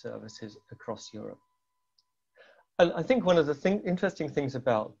healthcare services across Europe. And I think one of the interesting things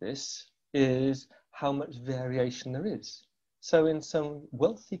about this is how much variation there is. So in some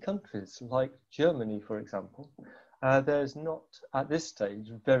wealthy countries like Germany, for example, there's not at this stage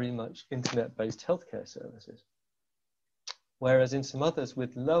very much internet-based healthcare services. Whereas in some others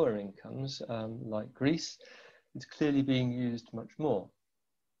with lower incomes, like Greece, it's clearly being used much more.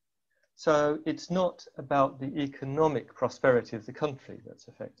 So it's not about the economic prosperity of the country that's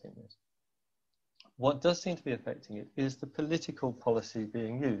affecting this. What does seem to be affecting it is the political policy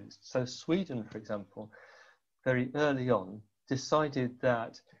being used. So Sweden, for example, very early on decided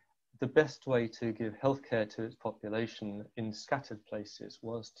that the best way to give healthcare to its population in scattered places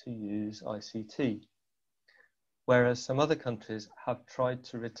was to use ICT, whereas some other countries have tried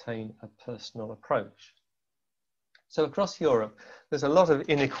to retain a personal approach. So across Europe, there's a lot of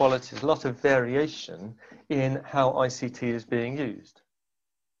inequalities, a lot of variation in how ICT is being used.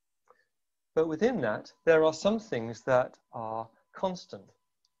 But within that, there are some things that are constant.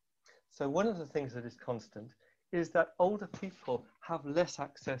 So one of the things that is constant is that older people have less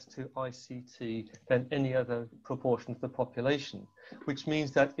access to ICT than any other proportion of the population, which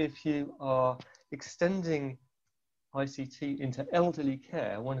means that if you are extending ICT into elderly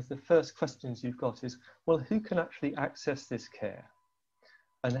care, one of the first questions you've got is, well, who can actually access this care?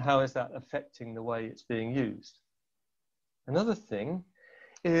 And how is that affecting the way it's being used? Another thing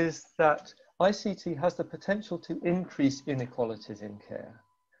is that ICT has the potential to increase inequalities in care,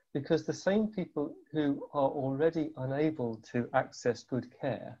 because the same people who are already unable to access good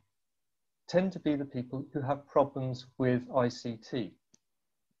care tend to be the people who have problems with ICT.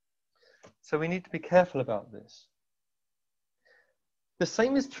 So we need to be careful about this. The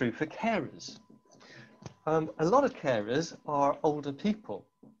same is true for carers. A lot of carers are older people.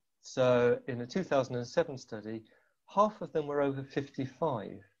 So in a 2007 study, half of them were over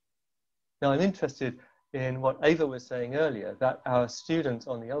 55. Now I'm interested in what Eva was saying earlier, that our students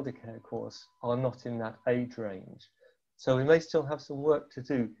on the Eldicare course are not in that age range. So we may still have some work to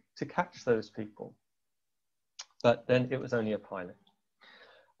do to catch those people. But then it was only a pilot.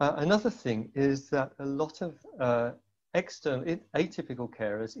 Another thing is that a lot of external, atypical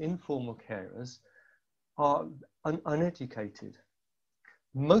carers, informal carers, are uneducated.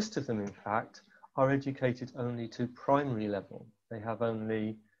 Most of them, in fact, are educated only to primary level. They have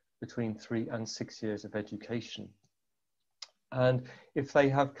only between 3 and 6 years of education. And if they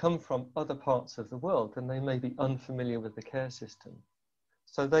have come from other parts of the world, then they may be unfamiliar with the care system.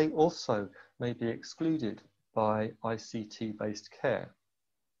 So they also may be excluded by ICT-based care.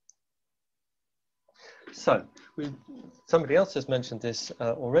 So, somebody else has mentioned this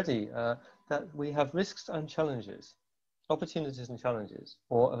already, that we have risks and challenges, opportunities and challenges,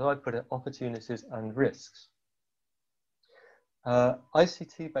 or as I put it, opportunities and risks.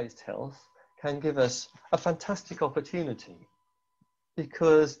 ICT-based health can give us a fantastic opportunity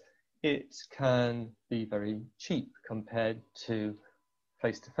because it can be very cheap compared to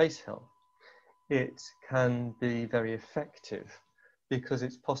face-to-face health. It can be very effective because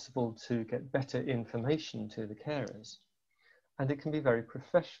it's possible to get better information to the carers. And it can be very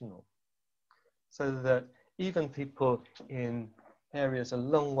professional, so that even people in areas a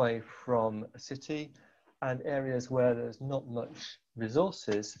long way from a city and areas where there's not much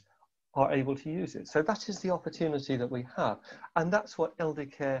resources are able to use it. So that is the opportunity that we have. And that's what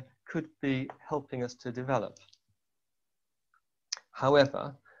Eldicare could be helping us to develop.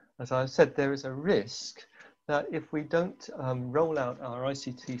 However, as I've said, there is a risk that if we don't roll out our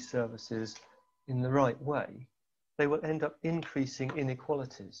ICT services in the right way, they will end up increasing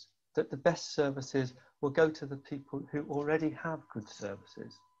inequalities, that the best services will go to the people who already have good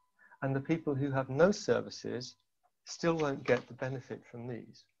services, and the people who have no services still won't get the benefit from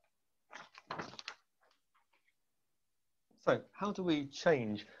these. So how do we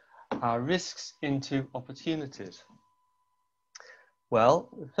change our risks into opportunities? Well,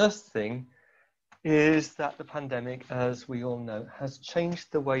 the first thing is that the pandemic, as we all know, has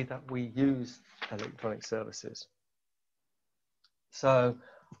changed the way that we use electronic services. So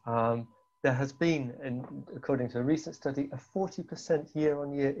there has been, according to a recent study, a 40%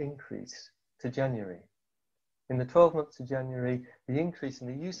 year-on-year increase to January. In the 12 months to January, the increase in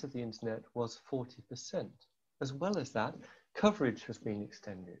the use of the internet was 40%. As well as that, coverage has been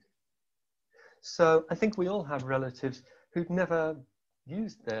extended. So I think we all have relatives who've never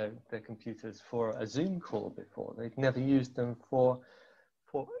used their computers for a Zoom call before. They've never used them for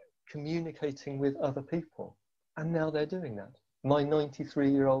communicating with other people. And now they're doing that. My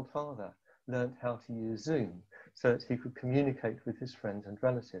 93-year-old father learned how to use Zoom so that he could communicate with his friends and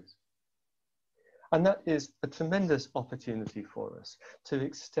relatives. And that is a tremendous opportunity for us to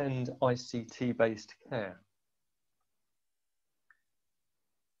extend ICT-based care.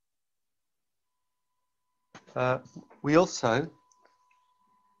 We also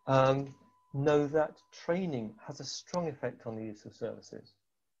know that training has a strong effect on the use of services.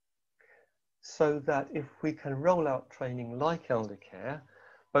 So that if we can roll out training like Eldicare,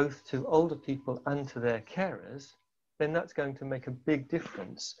 both to older people and to their carers, then that's going to make a big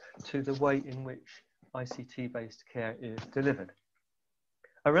difference to the way in which ICT-based care is delivered.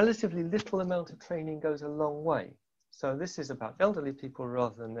 A relatively little amount of training goes a long way. So this is about elderly people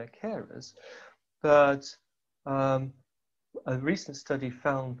rather than their carers, but a recent study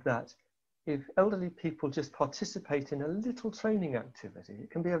found that if elderly people just participate in a little training activity,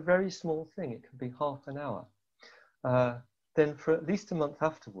 it can be a very small thing, it can be half an hour, then for at least a month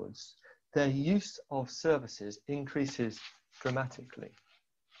afterwards, their use of services increases dramatically.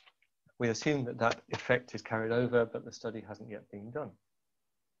 We assume that that effect is carried over, but the study hasn't yet been done.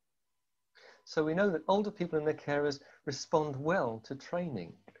 So we know that older people and their carers respond well to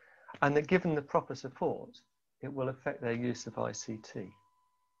training, and that given the proper support, it will affect their use of ICT.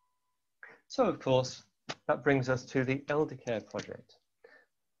 So, of course, that brings us to the Eldicare project.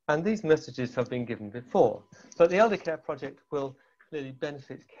 And these messages have been given before, but the Eldicare project will clearly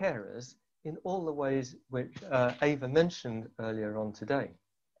benefit carers in all the ways which Eva mentioned earlier on today.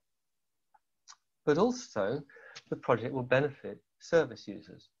 but also the project will benefit service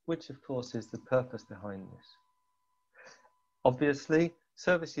users, which of course is the purpose behind this. Obviously,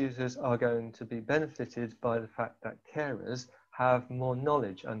 service users are going to be benefited by the fact that carers have more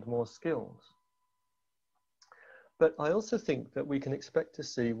knowledge and more skills. But I also think that we can expect to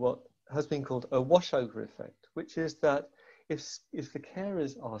see what has been called a washover effect, which is that if the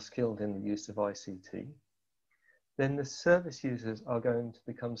carers are skilled in the use of ICT, then the service users are going to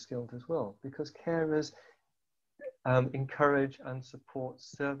become skilled as well, because carers encourage and support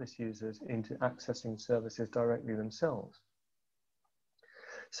service users into accessing services directly themselves.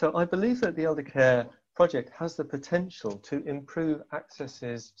 So I believe that the Eldicare project has the potential to improve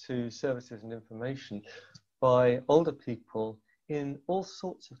accesses to services and information by older people in all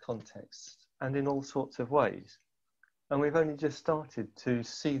sorts of contexts and in all sorts of ways. And we've only just started to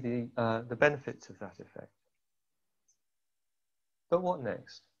see the benefits of that effect. But what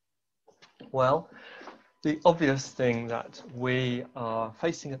next? Well, the obvious thing that we are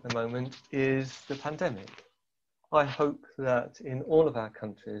facing at the moment is the pandemic. I hope that in all of our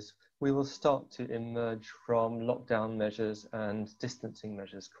countries, we will start to emerge from lockdown measures and distancing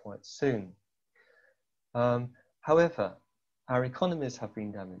measures quite soon. However, our economies have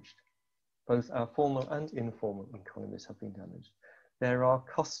been damaged. Both our formal and informal economies have been damaged. There are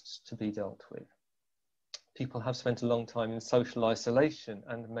costs to be dealt with. People have spent a long time in social isolation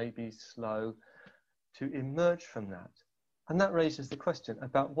and may be slow to emerge from that. And that raises the question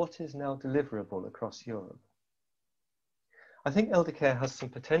about what is now deliverable across Europe. I think Eldicare has some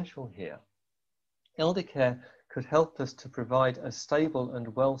potential here. Eldicare could help us to provide a stable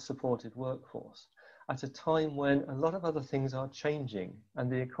and well-supported workforce at a time when a lot of other things are changing and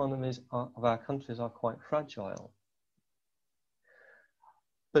the economies of our countries are quite fragile.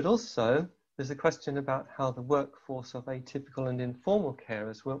 But also, there's a question about how the workforce of atypical and informal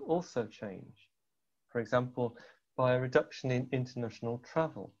carers will also change. For example, by a reduction in international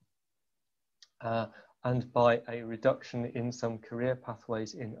travel and by a reduction in some career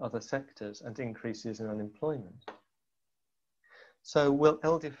pathways in other sectors and increases in unemployment. So will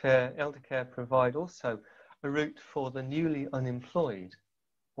Eldicare provide also a route for the newly unemployed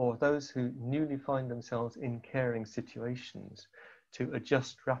or those who newly find themselves in caring situations to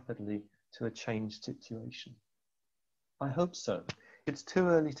adjust rapidly to a changed situation? I hope so. It's too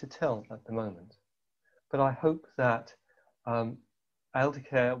early to tell at the moment, but I hope that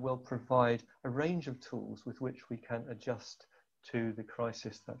Eldicare will provide a range of tools with which we can adjust to the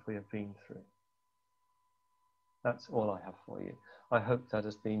crisis that we have been through. That's all I have for you. I hope that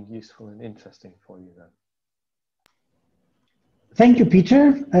has been useful and interesting for you then. Thank you,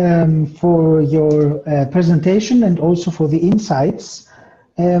 Peter, for your presentation and also for the insights.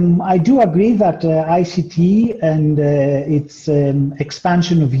 I do agree that ICT and its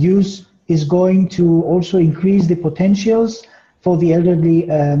expansion of use is going to also increase the potentials for the elderly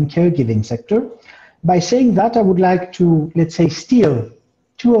caregiving sector. By saying that, I would like to, let's say, steal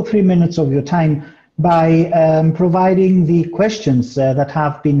 2 or 3 minutes of your time by providing the questions that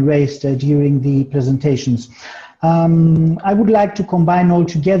have been raised during the presentations. I would like to combine all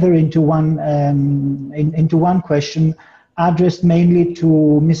together into one question addressed mainly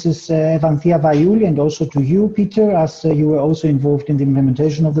to Mrs. Evanthia VAIOULI and also to you, Peter, as you were also involved in the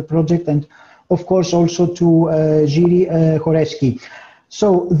implementation of the project, and of course also to Jiří HORECKY.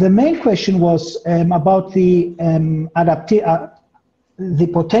 So the main question was about the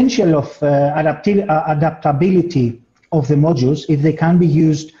potential of adaptability of the modules, if they can be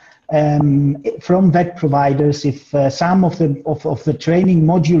used from vet providers, if some of the training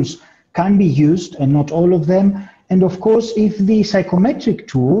modules can be used and not all of them, and of course if the psychometric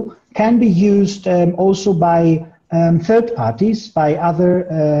tool can be used also by third parties, by other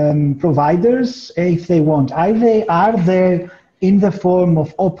providers if they want. Are they in the form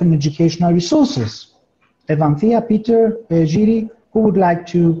of open educational resources? Evanthia, Peter, Jiří, who would like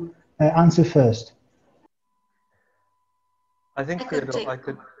to answer first? I think I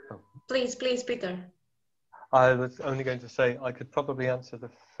could. Oh. Please, Peter. I was only going to say I could probably answer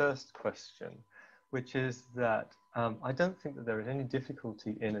the first question, which is that I don't think that there is any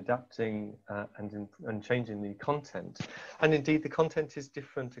difficulty in adapting and changing the content. And indeed, the content is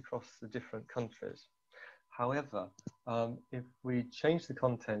different across the different countries. However, if we change the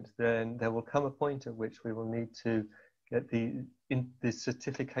content, then there will come a point at which we will need to get the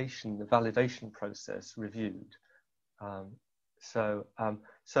certification, the validation process reviewed. So I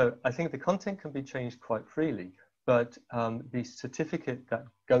think the content can be changed quite freely, but the certificate that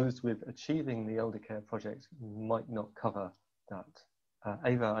goes with achieving the Eldicare project might not cover that.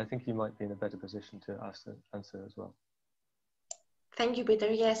 Eva, I think you might be in a better position to answer as well. Thank you,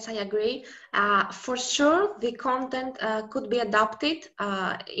 Peter. Yes, I agree. For sure, the content could be adapted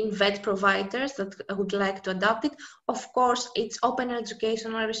in VET providers that would like to adapt it. Of course, it's open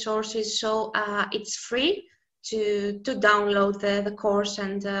educational resources, so it's free to download the course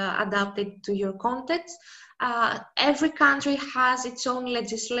and adapt it to your context. Every country has its own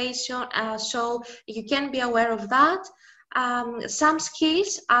legislation, so you can be aware of that. Some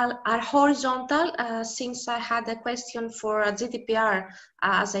skills are horizontal, since I had a question for GDPR,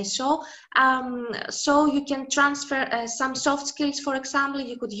 as I saw. So you can transfer some soft skills, for example,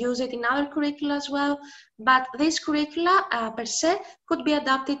 you could use it in other curricula as well. But this curricula per se could be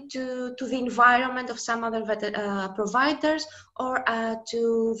adapted to the environment of some other providers or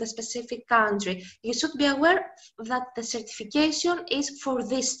to the specific country. You should be aware that the certification is for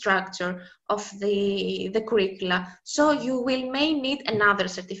this structure of the curricula. So you may need another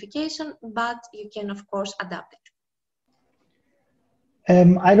certification, but you can of course adapt it.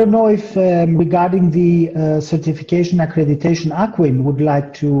 I don't know if regarding the certification accreditation, AKMI would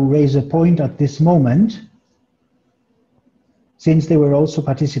like to raise a point at this moment, since they were also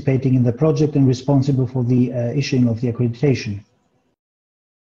participating in the project and responsible for the issuing of the accreditation.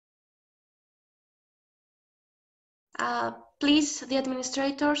 Please, the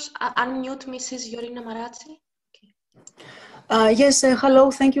administrators, unmute Mrs. Yorina Marazzi. Yes, hello,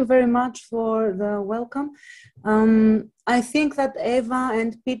 thank you very much for the welcome. I think that Eva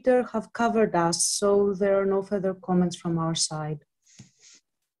and Peter have covered us, so there are no further comments from our side.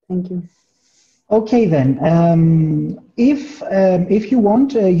 Thank you. Okay then, if you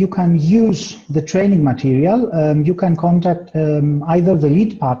want, you can use the training material. You can contact either the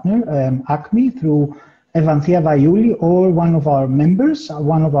lead partner, AKMI, through Evanthea VAIOULI, or one of our members,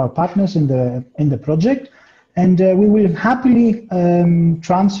 one of our partners in the project, and we will happily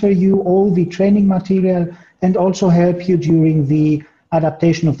transfer you all the training material and also help you during the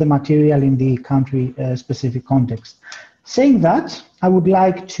adaptation of the material in the country-specific context. Saying that, I would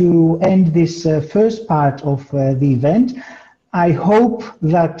like to end this first part of the event. I hope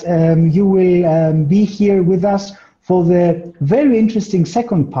that you will be here with us for the very interesting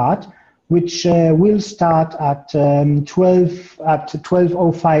second part, which will start at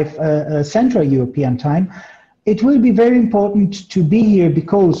 12:05 Central European Time. It will be very important to be here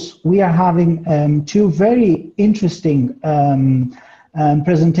because we are having two very interesting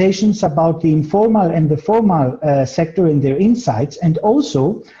presentations about the informal and the formal sector and their insights, and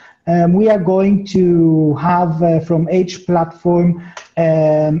also we are going to have from H platform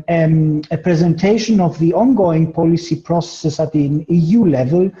a presentation of the ongoing policy processes at the EU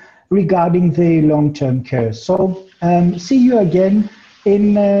level regarding the long-term care. So see you again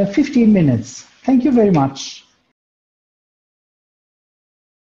in 15 minutes. Thank you very much.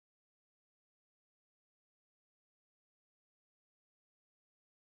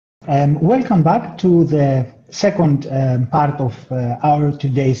 Welcome back to the second part of our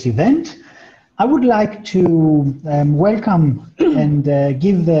today's event. I would like to welcome and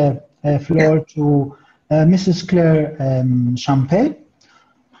give the floor to Mrs. Claire CHAMPEIX,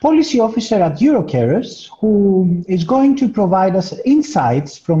 Policy Officer at Eurocarers, who is going to provide us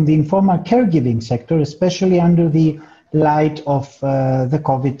insights from the informal caregiving sector, especially under the light of the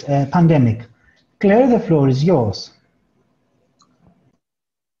COVID pandemic. Claire, the floor is yours.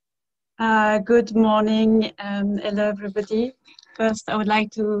 Good morning, hello everybody. First, I would like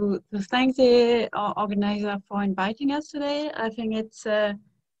to thank the organizer for inviting us today. I think it's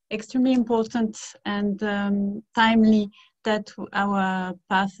extremely important and timely that our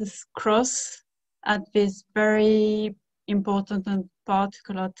paths cross at this very important and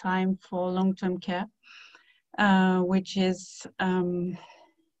particular time for long-term care, which is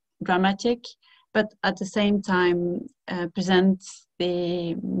dramatic, but at the same time presents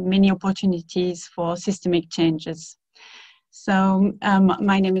the many opportunities for systemic changes. So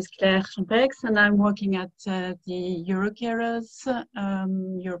my name is Claire CHAMPEIX and I'm working at the Eurocarers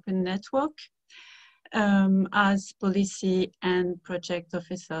European Network as policy and project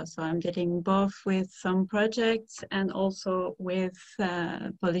officer. So I'm dealing both with some projects and also with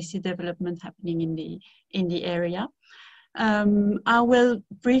policy development happening in the area. I will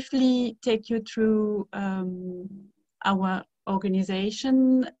briefly take you through our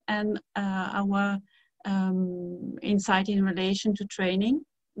organization and our insight in relation to training,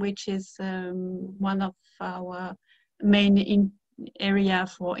 which is one of our main area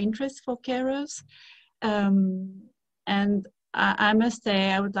for interest for carers. And I must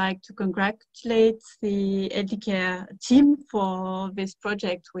say, I would like to congratulate the Eldicare team for this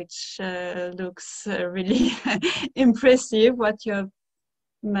project, which looks really impressive what you have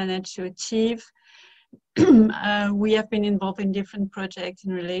managed to achieve. we have been involved in different projects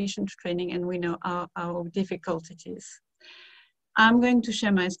in relation to training, and we know how difficult it is. I'm going to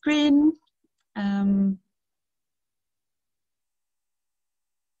share my screen.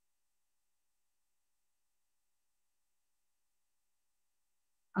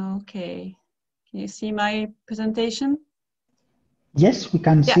 Okay, can you see my presentation? Yes, we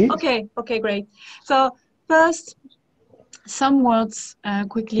can see it. Okay, okay, great. So first, some words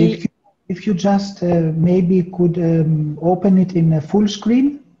quickly. If you just maybe could open it in a full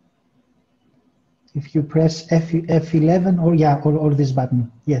screen. If you press F11 or yeah, or this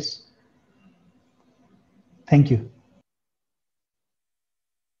button. Yes. Thank you.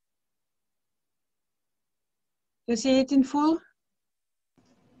 You see it in full?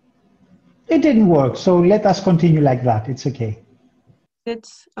 It didn't work, so let us continue like that. It's okay.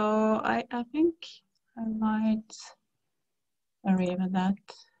 It's I think I might arrive at that.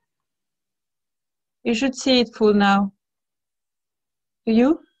 You should see it full now. Do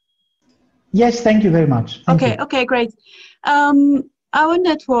you? Yes, thank you very much. Thank you. Okay, great. Our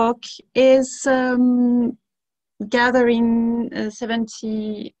network is gathering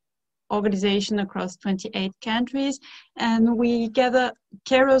 70 organizations across 28 countries, and we gather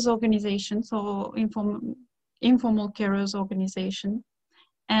carers organizations or informal carers organization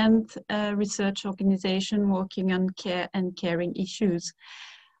and research organization working on care and caring issues.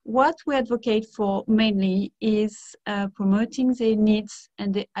 What we advocate for mainly is promoting the needs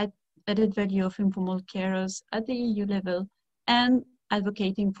and the added value of informal carers at the EU level and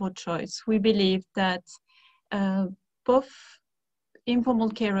advocating for choice. We believe that both informal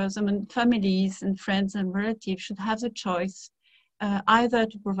carers, I mean families and friends and relatives should have the choice either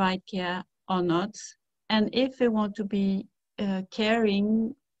to provide care or not. And if they want to be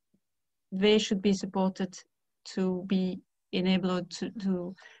caring, they should be supported to be enabled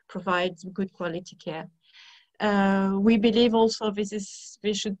to provide good quality care. We believe also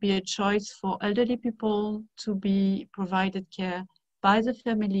there should be a choice for elderly people to be provided care by the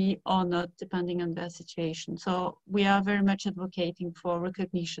family or not, depending on their situation. So we are very much advocating for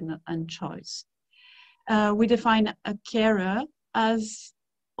recognition and choice. We define a carer as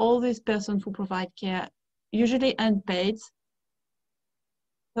all these persons who provide care, usually unpaid.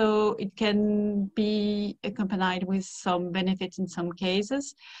 So it can be accompanied with some benefit in some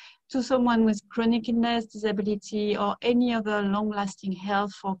cases to someone with chronic illness, disability, or any other long-lasting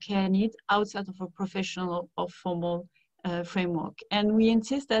health or care need outside of a professional or formal framework. And we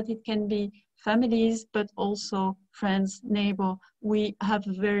insist that it can be families, but also friends, neighbor. We have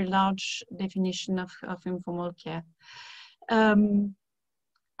a very large definition of informal care.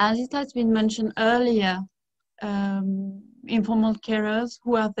 As it has been mentioned earlier, informal carers,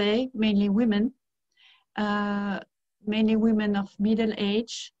 who are they? Mainly women of middle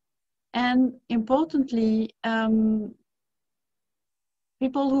age, and importantly,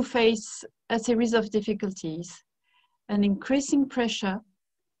 people who face a series of difficulties, an increasing pressure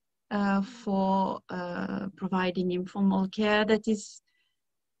for providing informal care that is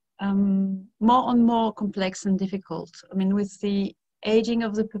more and more complex and difficult. I mean, with the aging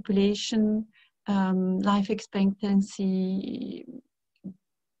of the population, life expectancy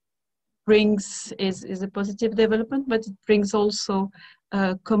is a positive development, but it brings also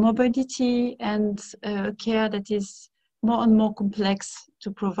comorbidity and care that is more and more complex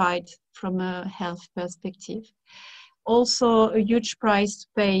to provide from a health perspective. Also a huge price to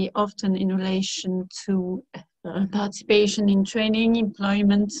pay, often in relation to participation in training,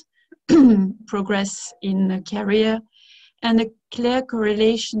 employment, progress in a career, and a clear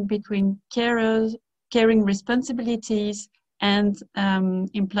correlation between caring responsibilities and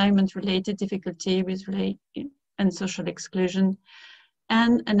employment-related difficulty and social exclusion,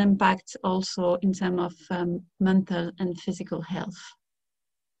 and an impact also in terms of mental and physical health.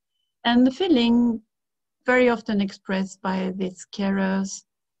 And the feeling very often expressed by these carers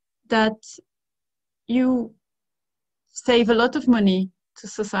that you save a lot of money to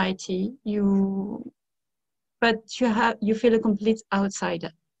society, but you feel a complete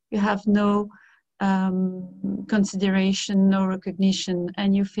outsider. You have no consideration, no recognition,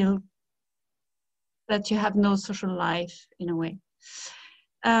 and you feel that you have no social life in a way.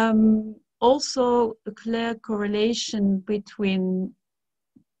 Also, a clear correlation between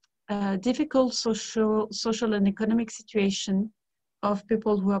difficult social and economic situation of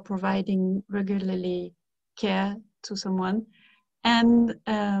people who are providing regularly care to someone, and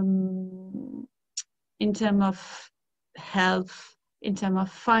in terms of health, in terms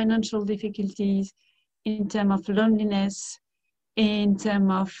of financial difficulties, in terms of loneliness, in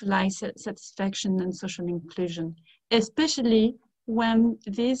terms of life satisfaction and social inclusion, especially when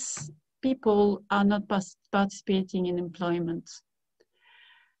these people are not participating in employment.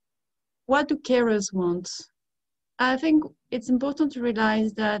 What do carers want? I think it's important to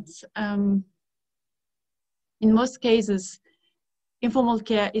realize that in most cases, informal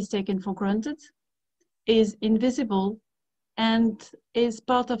care is taken for granted, is invisible, and is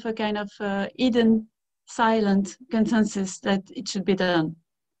part of a kind of hidden, silent consensus that it should be done.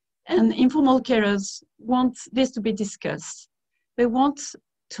 And informal carers want this to be discussed. They want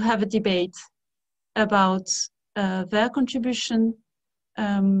to have a debate about their contribution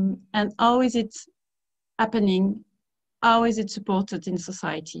and how is it happening, how is it supported in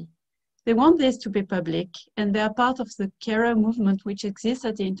society. They want this to be public, and they are part of the carer movement which exists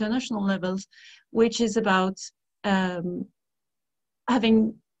at the international levels, which is about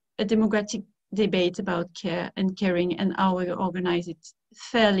having a democratic debate about care and caring and how we organize it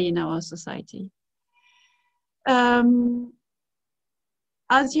fairly in our society.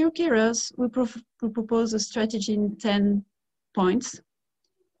 As Eurocarers, we propose a strategy in 10 points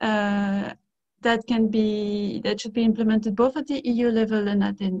that should be implemented both at the EU level and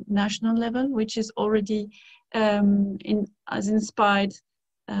at the national level, which is already has inspired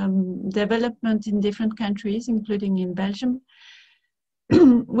development in different countries, including in Belgium,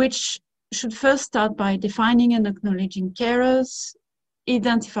 which should first start by defining and acknowledging carers,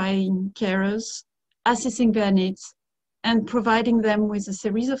 identifying carers, assessing their needs, and providing them with a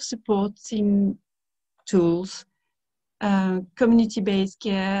series of supporting tools, community-based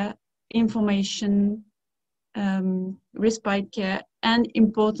care, information, respite care, and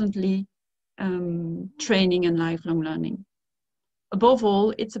importantly, training and lifelong learning. Above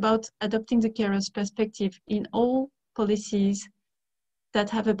all, it's about adopting the carer's perspective in all policies that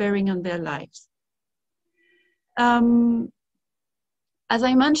have a bearing on their lives. As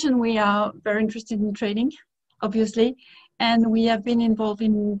I mentioned, we are very interested in training, obviously, and we have been involved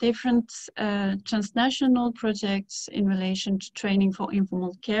in different transnational projects in relation to training for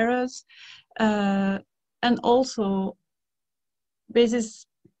informal carers, and also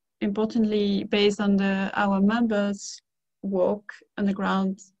importantly based on our members' work on the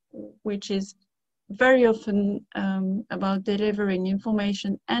ground, which is very often about delivering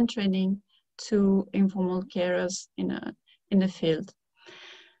information and training to informal carers in the field.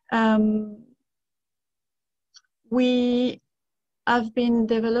 We have been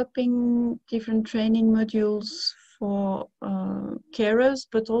developing different training modules for carers,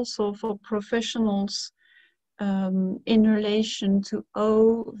 but also for professionals in relation to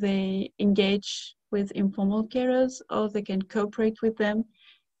how they engage with informal carers, how they can cooperate with them,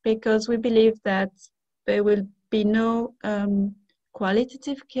 because we believe that there will be no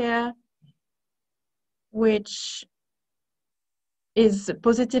qualitative care which is a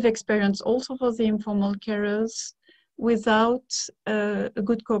positive experience also for the informal carers without a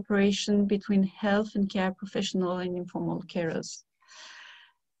good cooperation between health and care professional and informal carers.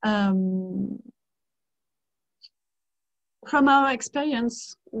 From our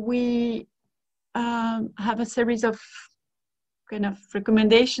experience, we have a series of kind of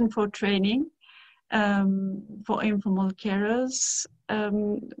recommendation for training for informal carers,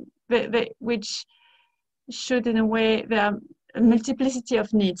 which should, in a way, there are a multiplicity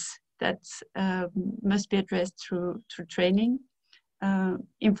of needs that must be addressed through training,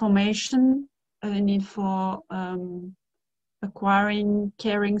 information, the need for acquiring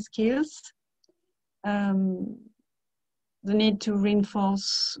caring skills, the need to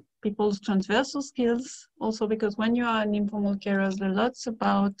reinforce people's transversal skills, also because when you are an informal carer, there are lots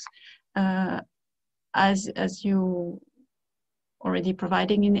about, as you already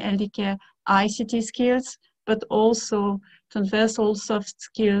providing in Eldicare, ICT skills, but also transversal soft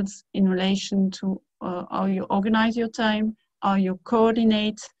skills in relation to how you organize your time, how you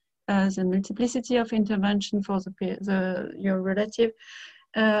coordinate the multiplicity of intervention for your relative,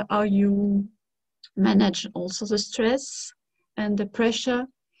 how you manage also the stress and the pressure.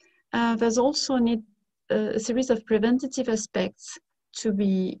 There's also a series of preventative aspects to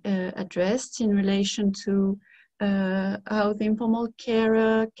be addressed in relation to how the informal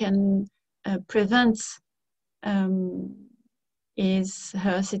carer can prevent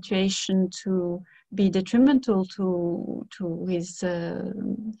her situation to be detrimental to his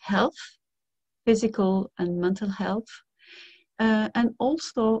health, physical and mental health, and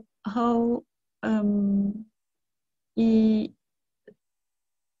also how he,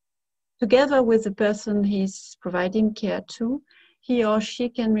 together with the person he's providing care to, he or she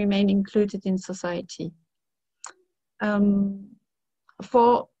can remain included in society.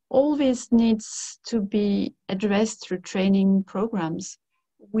 For all this needs to be addressed through training programs,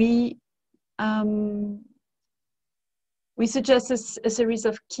 we We suggest a series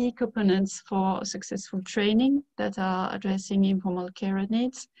of key components for successful training that are addressing informal care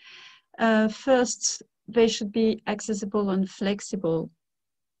needs. First, they should be accessible and flexible.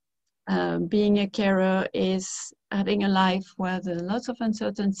 Being a carer is having a life where there's lots of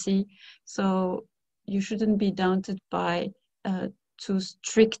uncertainty, so you shouldn't be daunted by too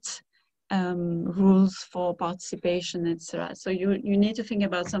strict rules for participation, etc. So you need to think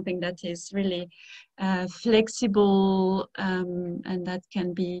about something that is really flexible and that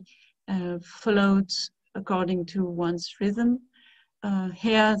can be followed according to one's rhythm.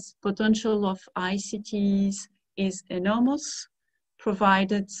 Here, the potential of ICTs is enormous,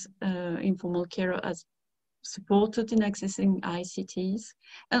 provided informal care as supported in accessing ICTs,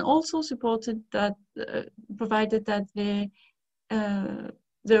 and also supported that provided that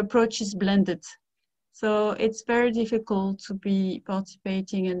the approach is blended. So it's very difficult to be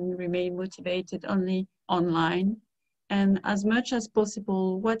participating and remain motivated only online. And as much as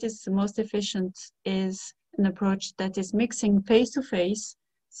possible, what is the most efficient is an approach that is mixing face-to-face.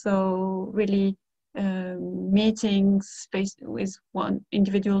 So really meetings with one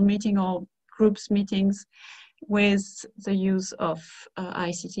individual meeting or groups meetings with the use of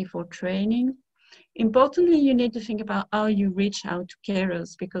ICT for training. Importantly, you need to think about how you reach out to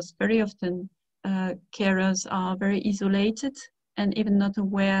carers, because very often carers are very isolated and even not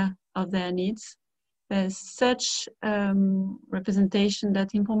aware of their needs. There's such representation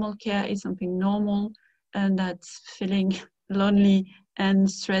that informal care is something normal and that feeling lonely and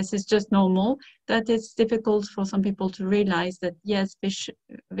stress is just normal, that it's difficult for some people to realize that yes,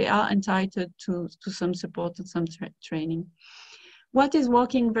 they are entitled to some support and some training. What is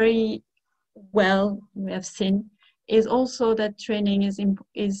working very well, we have seen, is also that training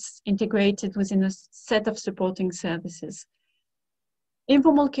is integrated within a set of supporting services.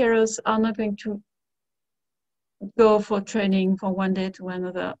 Informal carers are not going to go for training from one day to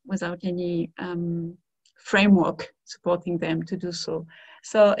another without any framework supporting them to do so.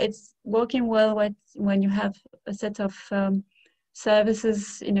 So it's working well when you have a set of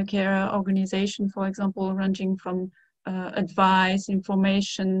services in a care organization, for example, ranging from advice,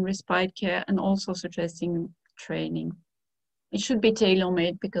 information, respite care, and also suggesting training. It should be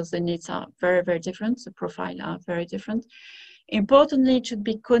tailor-made because the needs are very, very different. The profile are very different. Importantly, it should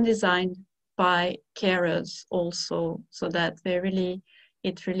be co-designed by carers also, so that it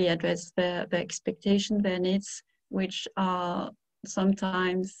really addresses their expectation, their needs, which are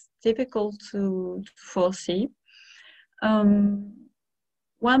sometimes difficult to foresee.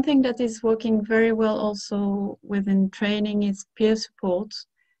 One thing that is working very well also within training is peer support.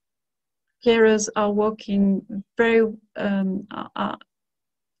 Carers are working very,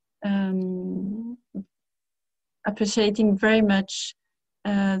 appreciating very much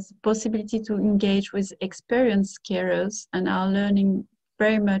the possibility to engage with experienced carers and are learning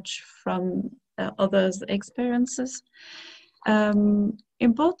very much from others' experiences.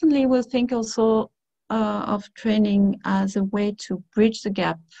 Importantly, we'll think also of training as a way to bridge the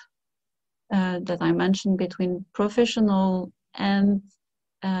gap that I mentioned between professional and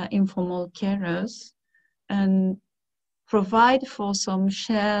informal carers, and provide for some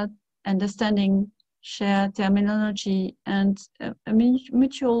shared understanding, shared terminology, and a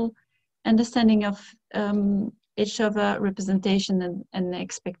mutual understanding of each other representation and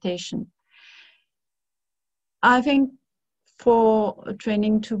expectation. I think for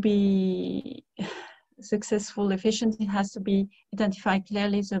training to be successful, efficient, it has to be identified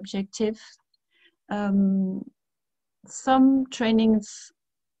clearly the objective. Some trainings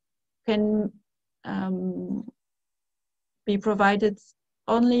can be provided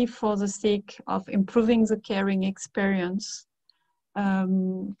only for the sake of improving the caring experience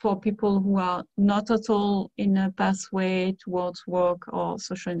for people who are not at all in a pathway towards work or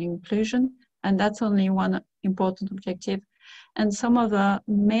social inclusion, and that's only one important objective. And some other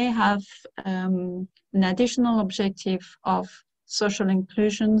may have an additional objective of social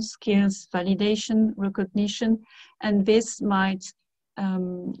inclusion, skills, validation, recognition, and this might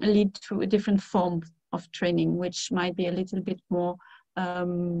lead to a different form of training, which might be a little bit more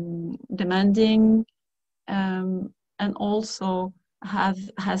demanding, and also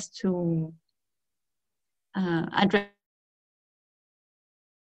has to address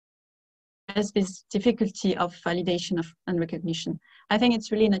this difficulty of validation and recognition. I think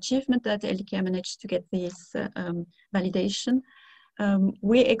it's really an achievement that Eldicare managed to get this validation.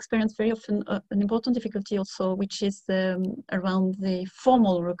 We experience very often an important difficulty also, which is around the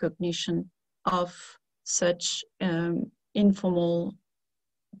formal recognition of such informal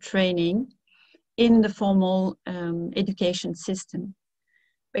training in the formal education system.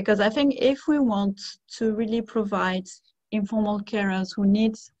 Because I think if we want to really provide informal carers who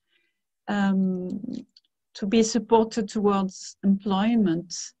need to be supported towards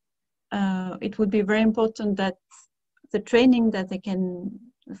employment, it would be very important that the training that they can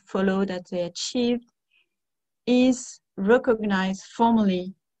follow, that they achieved, is recognized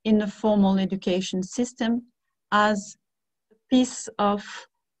formally in the formal education system as a piece of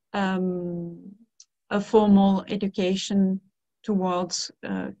a formal education towards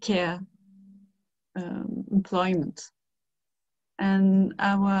care employment. And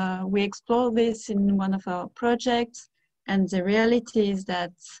we explore this in one of our projects, and the reality is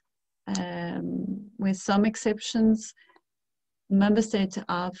that with some exceptions, member states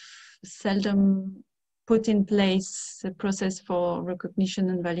have seldom put in place a process for recognition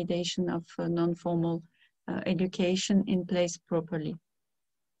and validation of non-formal education in place properly.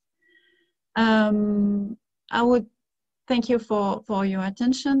 I would thank you for your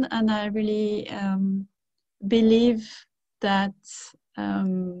attention, and I really believe that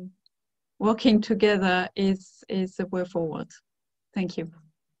working together is the way forward. Thank you.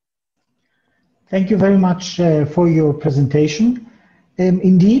 Thank you very much for your presentation.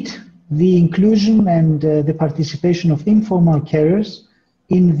 Indeed, the inclusion and the participation of informal carers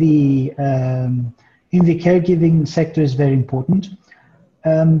in the caregiving sector is very important.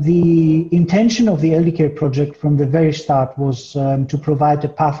 The intention of the Eldicare project from the very start was to provide a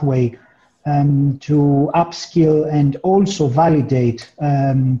pathway to upskill and also validate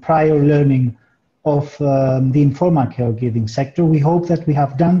prior learning of the informal caregiving sector. We hope that we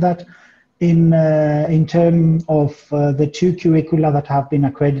have done that in terms of the 2 curricula that have been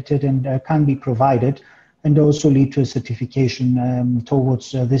accredited and can be provided, and also lead to a certification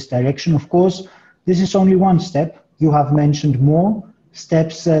towards this direction. Of course, this is only one step. You have mentioned more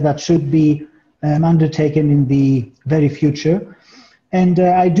steps that should be undertaken in the very future. And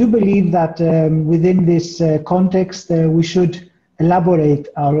I do believe that within this context, we should elaborate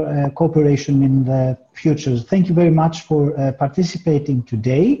our cooperation in the future. Thank you very much for participating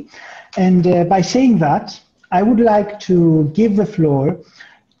today. And by saying that, I would like to give the floor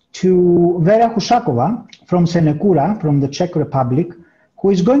to Věra HUSÁKOVÁ from SeneCura, from the Czech Republic, who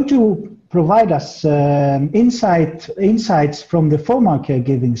is going to provide us insights from the formal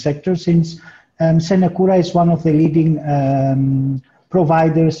caregiving sector, since SeneCura is one of the leading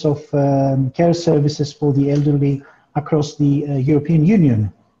providers of care services for the elderly across the European Union.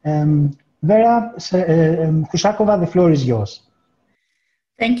 Věra HUSÁKOVÁ, the floor is yours.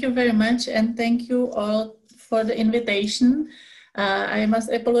 Thank you very much, and thank you all for the invitation. I must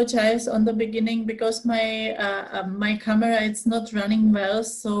apologize on the beginning because my camera is not running well,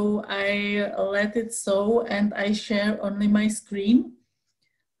 so I let it so, and I share only my screen.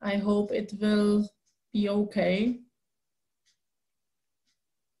 I hope it will be okay.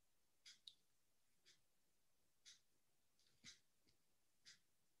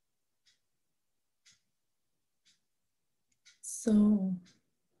 So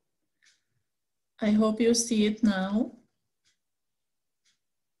I hope you see it now.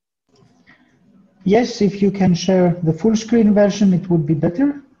 Yes, if you can share the full screen version, it would be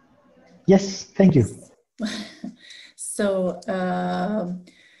better. Yes, thank you. So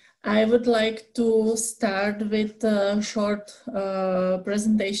I would like to start with a short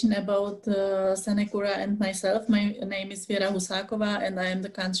presentation about SeneCura and myself. My name is Věra HUSÁKOVÁ, and I am the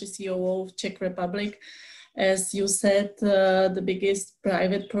country COO of Czech Republic. As you said, the biggest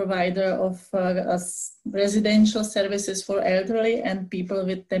private provider of residential services for elderly and people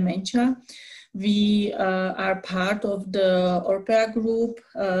with dementia. We are part of the ORPEA group,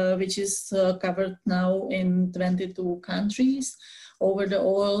 which is covered now in 22 countries over the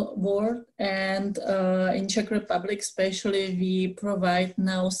whole world. And in Czech Republic especially, we provide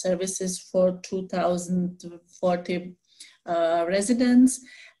now services for 2,040 residents,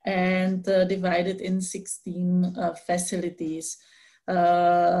 and divided in 16 facilities.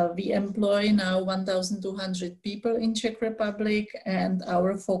 We employ now 1,200 people in Czech Republic, and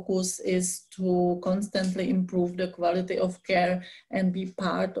our focus is to constantly improve the quality of care and be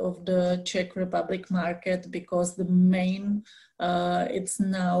part of the Czech Republic market, because the main, it's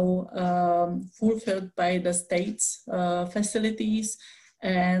now fulfilled by the state's facilities.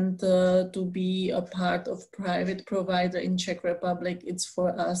 And to be a part of private provider in Czech Republic, it's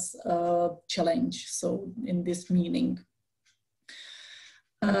for us a challenge. So in this meaning,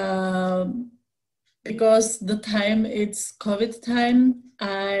 because the time it's COVID time,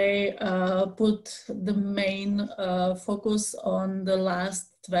 I put the main focus on the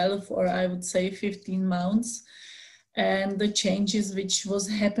last 12, or I would say 15 months, and the changes which was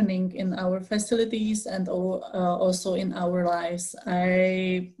happening in our facilities and also in our lives.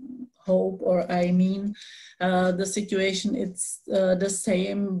 I hope, or I mean, the situation it's the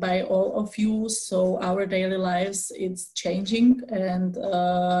same by all of you. So our daily lives, it's changing, and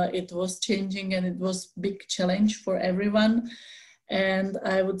it was changing, and it was big challenge for everyone. And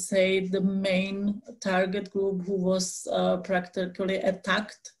I would say the main target group who was practically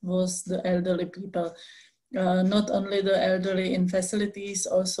attacked was the elderly people. Not only the elderly in facilities,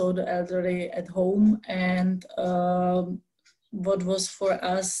 also the elderly at home. And what was for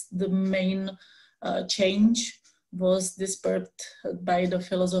us the main change was dispelled by the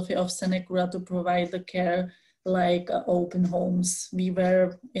philosophy of SeneCura to provide the care like open homes. We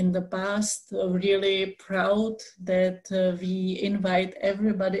were in the past really proud that we invite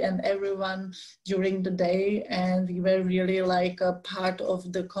everybody and everyone during the day, and we were really like a part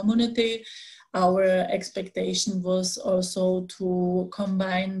of the community. Our expectation was also to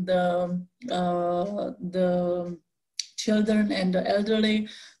combine the children and the elderly,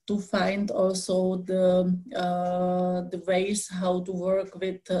 to find also the ways how to work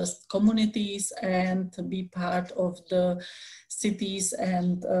with communities and to be part of the cities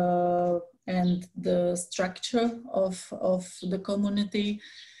and the structure of the community.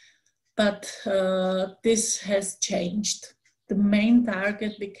 But this has changed. The main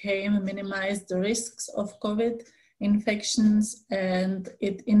target became minimize the risks of COVID infections, and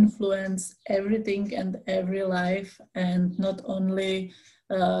it influenced everything and every life, and not only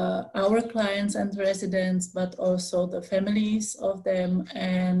our clients and residents, but also the families of them,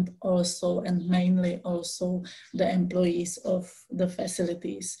 and also and mainly also the employees of the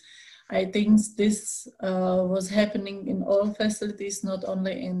facilities. I think this was happening in all facilities, not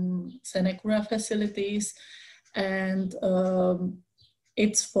only in SeneCura facilities. And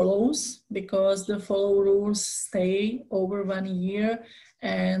it follows, because the follow rules stay over 1 year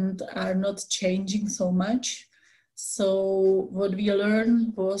and are not changing so much. So what we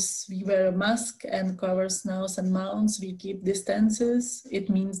learned was we wear a mask and covers nose and mouths. We keep distances. It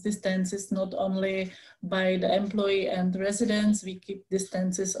means distances not only by the employee and residents, we keep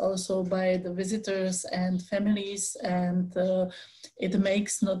distances also by the visitors and families, and it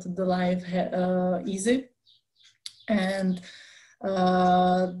makes not the life easy. And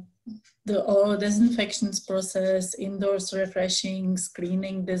the all disinfections process, indoors refreshing,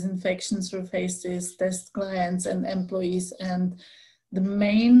 screening, disinfection surfaces, test clients and employees. And the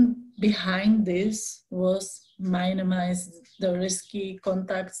main behind this was minimize the risky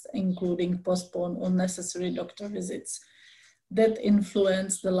contacts, including postpone unnecessary doctor visits. That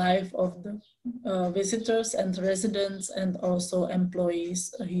influenced the life of the visitors and residents and also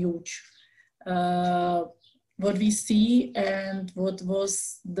employees huge. What we see and what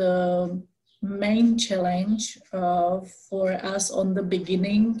was the main challenge for us on the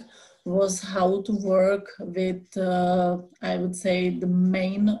beginning was how to work with, I would say, the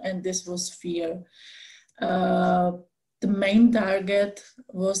main, and this was fear. The main target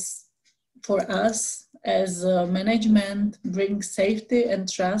was for us as management, bring safety and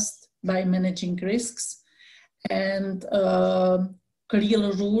trust by managing risks, and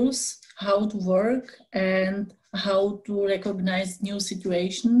clear rules how to work and how to recognize new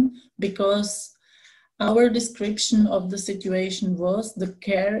situation, because our description of the situation was the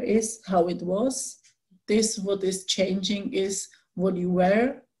care is how it was. This what is changing is what you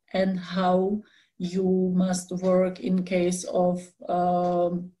were and how you must work in case of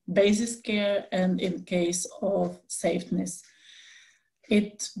basis care and in case of safeness.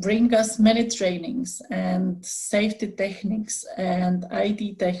 It brings us many trainings and safety techniques and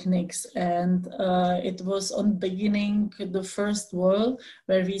IT techniques, and it was on beginning the first wall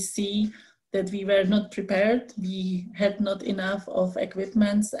where we see that we were not prepared. We had not enough of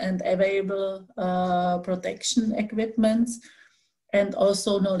equipments and available protection equipments, and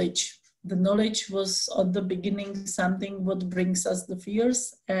also knowledge. The knowledge was at the beginning something what brings us the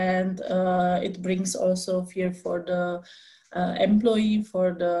fears, and it brings also fear for the employee,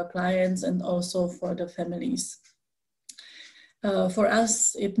 for the clients, and also for the families. For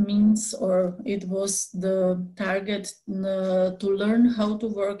us, it means, or it was the target to learn how to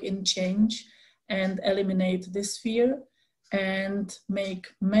work in change and eliminate this fear, and make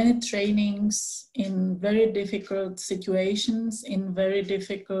many trainings in very difficult situations, in very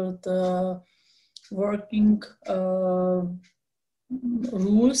difficult working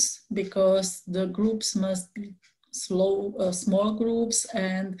rules, because the groups must be small groups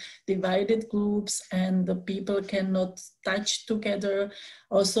and divided groups, and the people cannot touch together.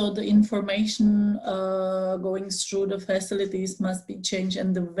 Also, the information going through the facilities must be changed,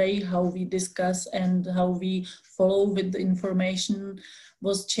 and the way how we discuss and how we follow with the information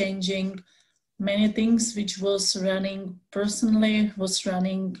was changing. many things which was running personally was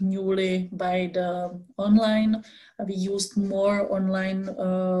running newly by the online. We used more online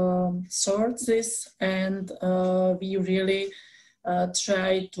sources, and we really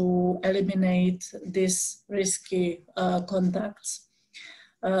try to eliminate these risky contacts.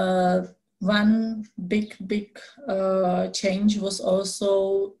 One big change was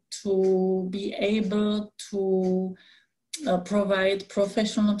also to be able to provide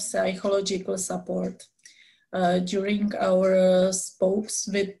professional psychological support. During our spokes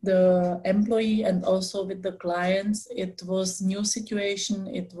with the employee and also with the clients, it was new situation,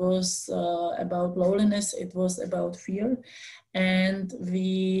 it was about loneliness, it was about fear, and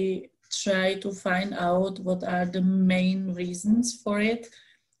we try to find out what are the main reasons for it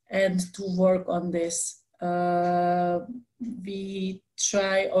and to work on this. We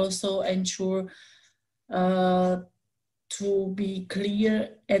try also ensure to be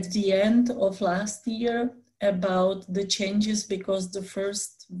clear at the end of last year about the changes, because the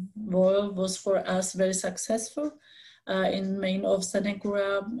first VAIOL was for us very successful in main of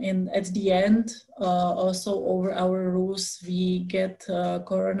SeneCura. And at the end, also over our rules, we get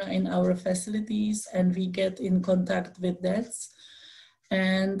corona in our facilities and we get in contact with deaths.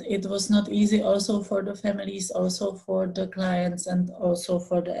 And it was not easy also for the families, also for the clients, and also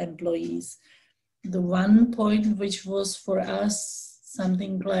for the employees. The one point which was for us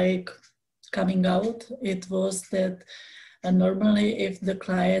something like coming out, it was that normally if the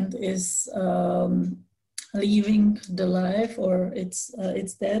client is leaving the life or it's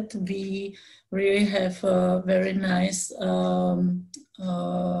dead, we really have a very nice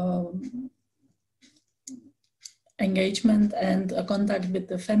engagement and contact with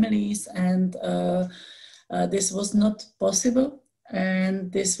the families, and this was not possible.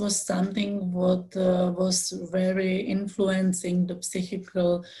 And this was something what was very influencing the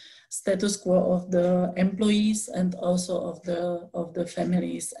psychical status quo of the employees and also of the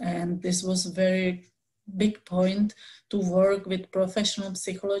families. And this was a very big point to work with professional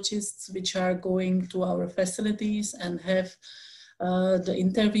psychologists which are going to our facilities and have the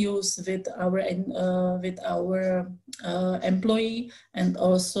interviews with our employee, and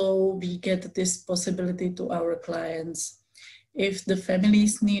also we get this possibility to our clients. If the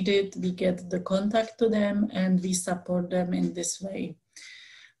families need it, we get the contact to them and we support them in this way.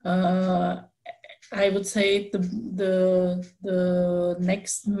 I would say the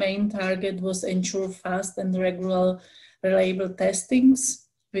next main target was ensure fast and regular reliable testings,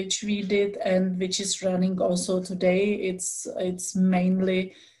 which we did and which is running also today. It's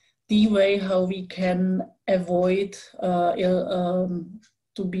mainly the way how we can avoid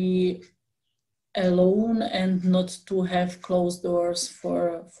to be alone and not to have closed doors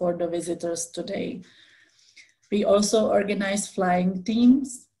for the visitors today. We also organize flying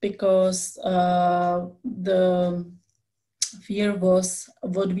teams because the fear was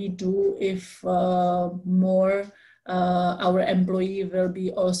what we do if more our employee will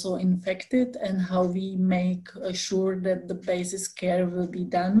be also infected, and how we make sure that the basis care will be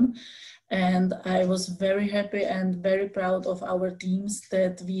done. And I was very happy and very proud of our teams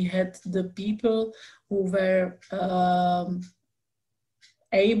that we had the people who were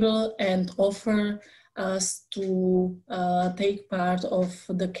able and offer us to take part of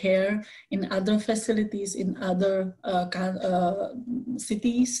the care in other facilities, in other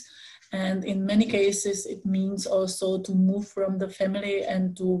cities. And in many cases, it means also to move from the family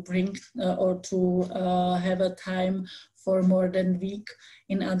and to bring or to have a time for more than a week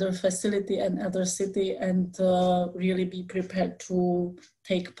in other facility and other city, and really be prepared to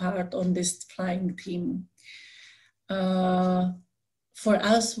take part on this flying team. For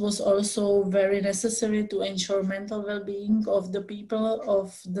us was also very necessary to ensure mental well-being of the people,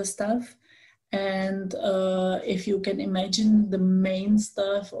 of the staff. And if you can imagine, the main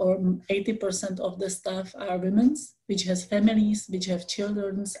staff, or 80% of the staff are women, which has families, which have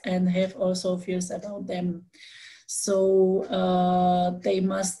children, and have also fears about them. So they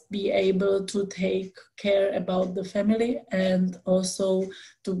must be able to take care about the family and also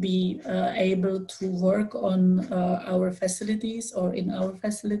to be able to work on our facilities or in our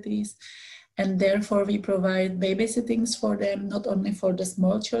facilities. And therefore we provide babysittings for them, not only for the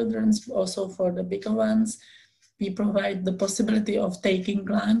small children, also for the bigger ones. We provide the possibility of taking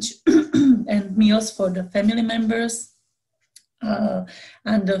lunch and meals for the family members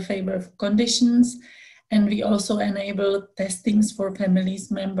under favorable conditions. And we also enable testings for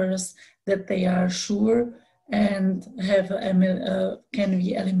families members that they are sure and have can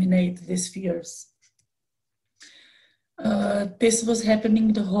we eliminate these fears. This was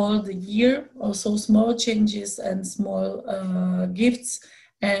happening the whole year, also small changes and small gifts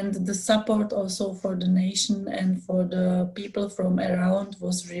And the support also for the nation and for the people from around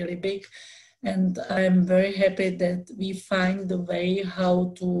was really big. And I'm very happy that we find the way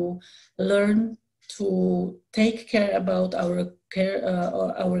how to learn to take care about our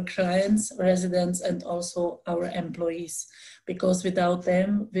clients, residents, and also our employees, because without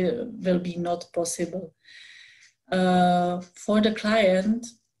them will be not possible. For the client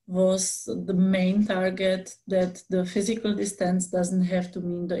was the main target that the physical distance doesn't have to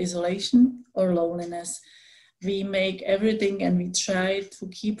mean the isolation or loneliness. We make everything and we try to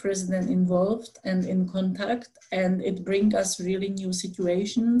keep residents involved and in contact, and it brings us really new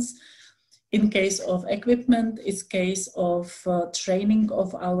situations. In case of equipment, it's case of training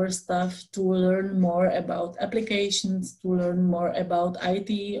of our staff to learn more about applications, to learn more about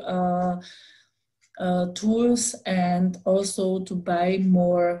IT tools, and also to buy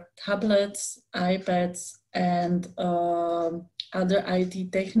more tablets, iPads, and other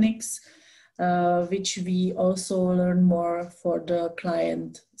IT techniques, which we also learn more for the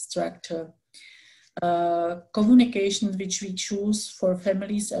client structure. Communication which we choose for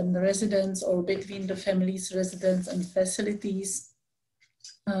families and residents, or between the families, residents, and facilities,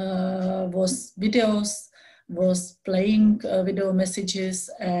 was videos, was playing video messages,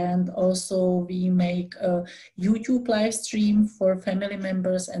 and also we make a YouTube live stream for family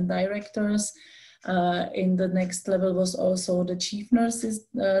members and directors. In the next level was also the chief nurses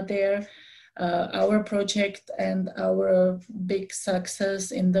there. Our project and our big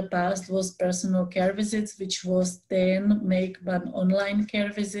success in the past was personal care visits, which was then made by online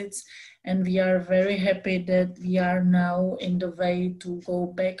care visits. And we are very happy that we are now in the way to go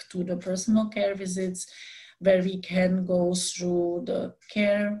back to the personal care visits, where we can go through the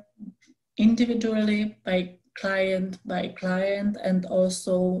care individually by client, and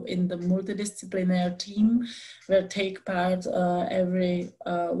also in the multidisciplinary team, where take part every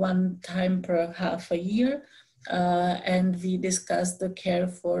one time per half a year. And we discuss the care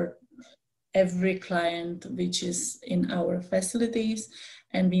for every client which is in our facilities,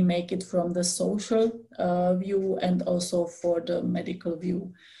 and we make it from the social view and also for the medical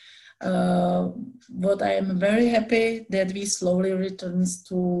view. What I am very happy that we slowly returns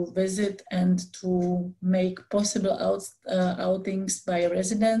to visit and to make possible outings by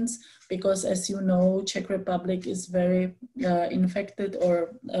residents, because as you know, Czech Republic is very infected,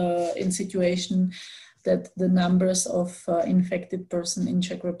 or in situation that the numbers of infected persons in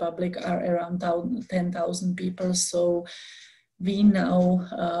Czech Republic are around 10,000 people. So we now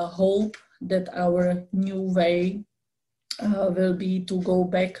hope that our new way will be to go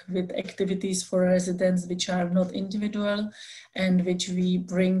back with activities for residents which are not individual, and which we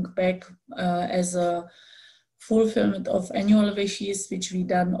bring back as a fulfillment of annual wishes, which we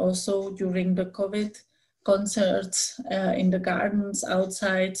done also during the COVID, concerts in the gardens,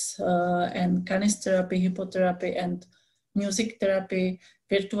 outside, and kinesiotherapy, hypotherapy, and music therapy,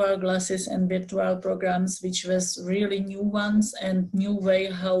 virtual classes and virtual programs, which was really new ones and new way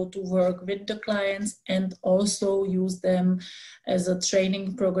how to work with the clients, and also use them as a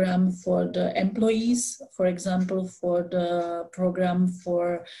training program for the employees. For example, for the program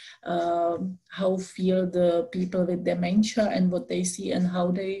for how feel the people with dementia and what they see and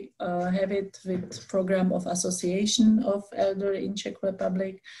how they have it, with program of Association of Elderly in Czech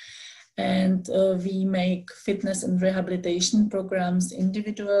Republic. And we make fitness and rehabilitation programs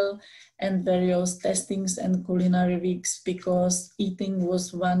individual, and various testings and culinary weeks, because eating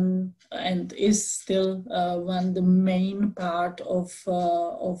was one and is still one the main part of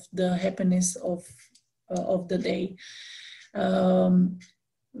the happiness of the day.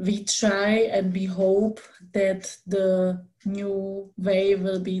 We try and we hope that the new way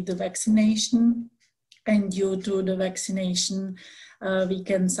will be the vaccination, and due to the vaccination we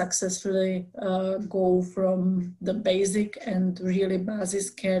can successfully go from the basic and really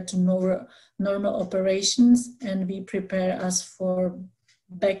basis care to normal operations, and we prepare us for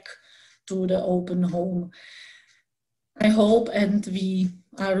back to the open home. I hope, and we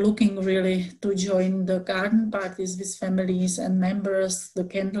are looking really to join the garden parties with families and members, the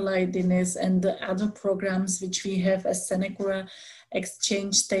candlelight dinners, and the other programs which we have as SeneCura,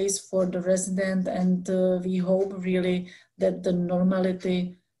 exchange stays for the resident, and we hope really that the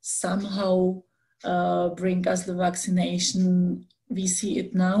normality somehow bring us the vaccination. We see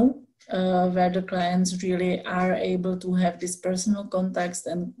it now, where the clients really are able to have these personal contacts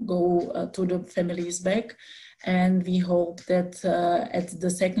and go to the families back. And we hope that at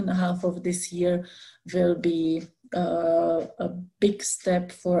the second half of this year will be a big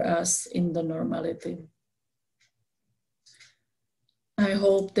step for us in the normality. I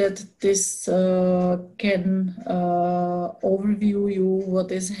hope that this can overview you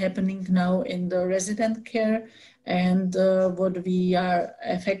what is happening now in the resident care and what we are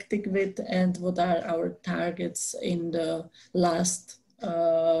affected with and what are our targets in the last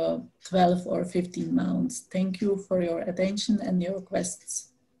 12 or 15 months. Thank you for your attention and your questions.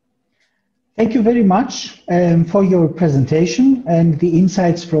 Thank you very much for your presentation and the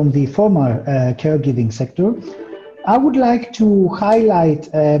insights from the former caregiving sector. I would like to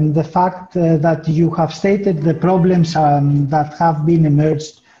highlight the fact that you have stated the problems that have been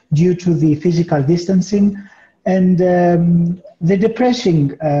emerged due to the physical distancing and the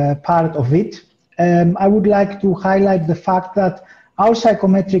depressing part of it. I would like to highlight the fact that our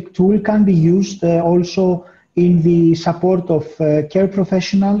psychometric tool can be used also in the support of care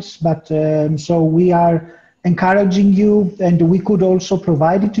professionals, but so we are encouraging you, and we could also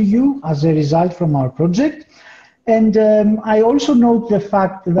provide it to you as a result from our project. And I also note the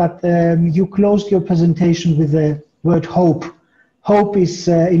fact that you closed your presentation with the word hope. Hope is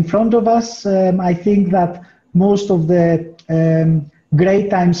in front of us. I think that most of the great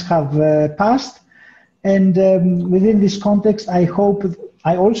times have passed. And within this context, I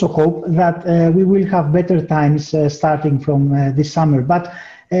also hope that we will have better times starting from this summer. But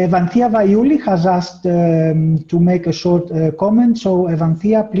Evanthea VAIOULI has asked to make a short comment. So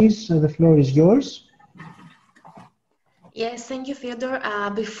Evanthea, please, the floor is yours. Yes, thank you, Theodore.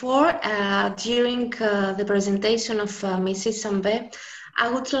 During the presentation of Mrs. Sambe, I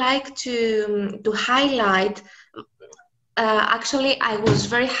would like to highlight. Actually, I was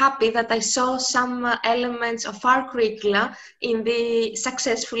very happy that I saw some elements of our curricula in the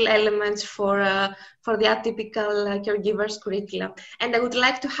successful elements for the atypical caregivers curricula. And I would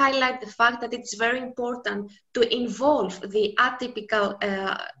like to highlight the fact that it's very important to involve the atypical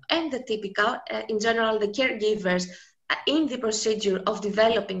and the typical, in general, the caregivers, in the procedure of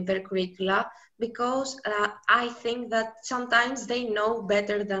developing their curricula, because I think that sometimes they know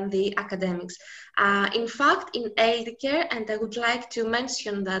better than the academics. In fact, in Eldicare, and I would like to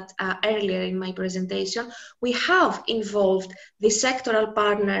mention that earlier in my presentation, we have involved the sectoral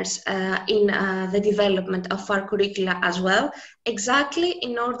partners in the development of our curricula as well, exactly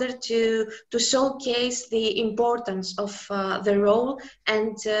in order to showcase the importance of their role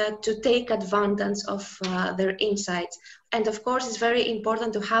and to take advantage of their insights. And of course, it's very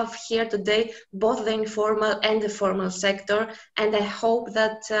important to have here today both the informal and the formal sector. And I hope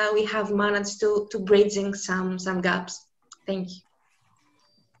that we have managed to bridging some gaps. Thank you.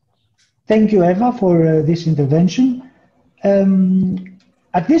 Thank you, Eva, for this intervention.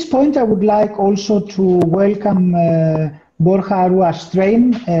 At this point, I would like also to welcome Borja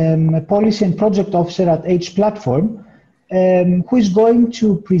ARRUE-ASTRAIN, a Policy and Project Officer at H Platform, who is going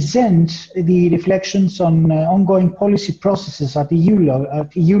to present the reflections on ongoing policy processes at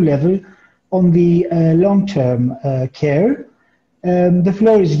EU level on the long-term care. The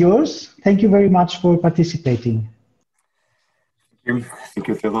floor is yours. Thank you very much for participating. Thank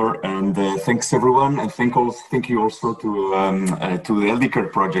you, Theodore, and thanks everyone, and thank you also to the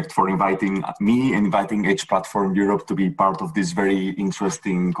Eldicare project for inviting me and inviting H Platform Europe to be part of this very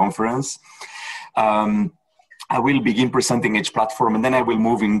interesting conference. I will begin presenting H Platform, and then I will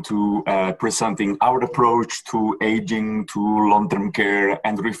move into presenting our approach to aging, to long-term care,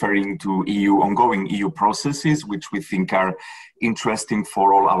 and referring to ongoing EU processes, which we think are interesting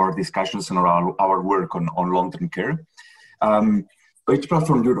for all our discussions and our work on long-term care. H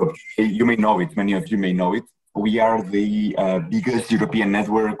Platform Europe, you may know it, many of you may know it. We are the biggest European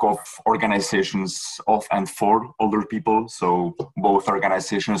network of organizations of and for older people. So both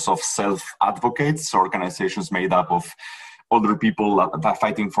organizations of self-advocates, organizations made up of older people that are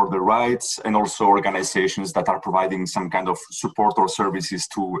fighting for their rights, and also organizations that are providing some kind of support or services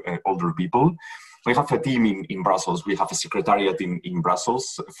to older people. We have a team in Brussels. We have a secretariat in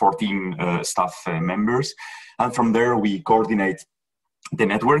Brussels, 14 staff members. And from there, we coordinate the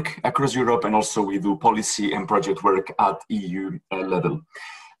network across Europe, and also we do policy and project work at EU level.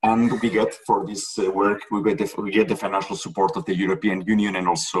 And we get, for this work, we get the financial support of the European Union and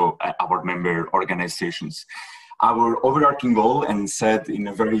also our member organizations. Our overarching goal, and said in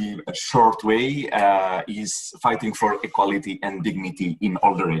a very short way, is fighting for equality and dignity in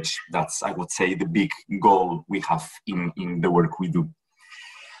older age. That's, I would say, the big goal we have in the work we do.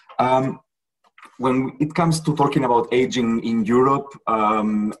 When it comes to talking about aging in Europe,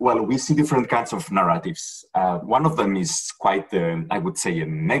 well, we see different kinds of narratives. One of them is quite, I would say, a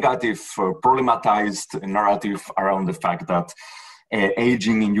negative, problematized narrative around the fact that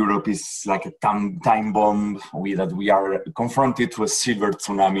aging in Europe is like a time bomb, that we are confronted to a silver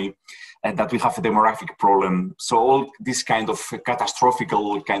tsunami, and that we have a demographic problem. So all these kind of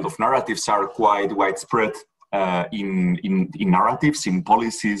catastrophical kind of narratives are quite widespread in narratives, in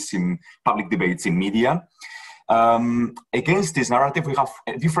policies, in public debates, in media. Against this narrative, we have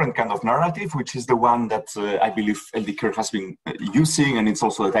a different kind of narrative, which is the one that I believe Eldicare has been using, and it's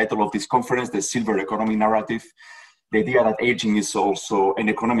also the title of this conference, the silver economy narrative, the idea that aging is also an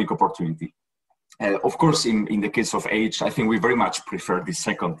economic opportunity. Of course, in the case of age, I think we very much prefer the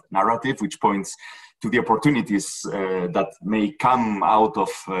second narrative, which points to the opportunities that may come out of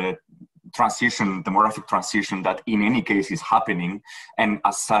demographic transition that in any case is happening, and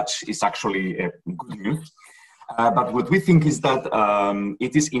as such is actually good news. But what we think is that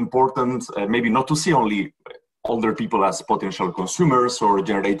it is important maybe not to see only older people as potential consumers or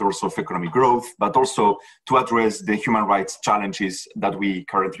generators of economic growth, but also to address the human rights challenges that we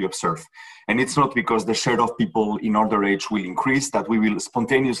currently observe. And it's not because the share of people in older age will increase that we will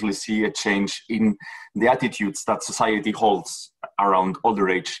spontaneously see a change in the attitudes that society holds around older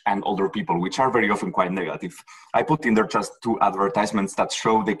age and older people, which are very often quite negative. I put in there just 2 advertisements that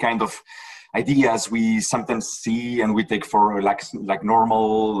show the kind of ideas we sometimes see and we take for like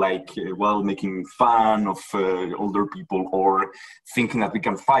normal, like, well, making fun of older people or thinking that we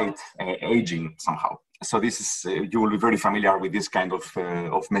can fight aging somehow. So this is, you will be very familiar with this kind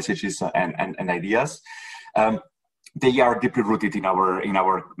of messages and ideas. They are deeply rooted in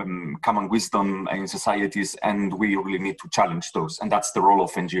our common wisdom in societies, and we really need to challenge those. And that's the role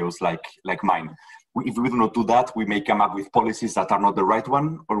of NGOs like mine. If we do not do that, we may come up with policies that are not the right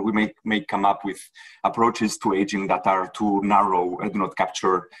one, or we may come up with approaches to aging that are too narrow and do not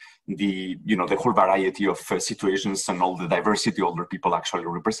capture the whole variety of situations and all the diversity older people actually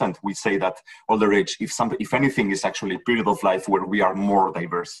represent. We say that older age, if anything, is actually a period of life where we are more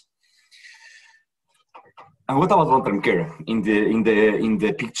diverse. And what about long-term care in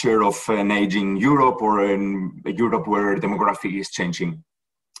the picture of an aging Europe, or in a Europe where demography is changing?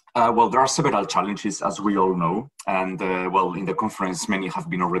 Well, there are several challenges, as we all know, and well, in the conference, many have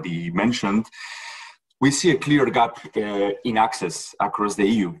been already mentioned. We see a clear gap in access across the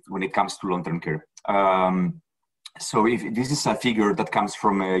EU when it comes to long-term care. So if this is a figure that comes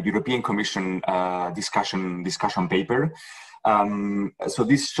from a European Commission discussion paper. So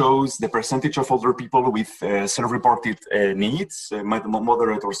this shows the percentage of older people with self-reported needs,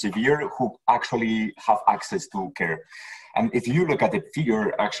 moderate or severe, who actually have access to care. And if you look at the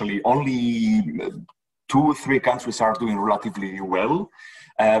figure, actually only 2 or 3 countries are doing relatively well,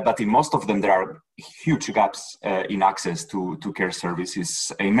 but in most of them there are huge gaps in access to care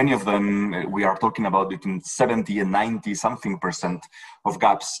services. In many of them, we are talking about between 70 and 90% of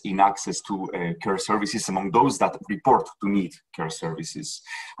gaps in access to care services among those that report to need care services.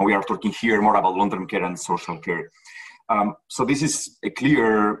 And we are talking here more about long-term care and social care. So this is a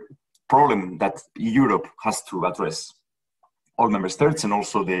clear problem that Europe has to address. All member states and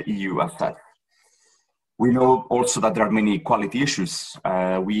also the EU as such. We know also that there are many quality issues.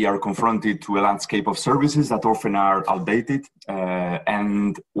 We are confronted to a landscape of services that often are outdated,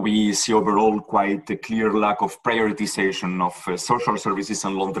 and we see overall quite a clear lack of prioritization of social services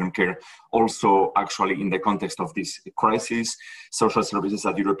and long-term care. Also, actually, in the context of this crisis, social services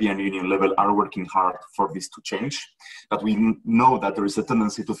at European Union level are working hard for this to change. But we know that there is a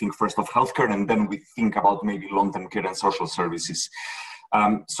tendency to think first of healthcare, and then we think about maybe long-term care and social services.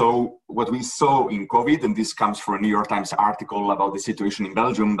 So what we saw in COVID, and this comes from a New York Times article about the situation in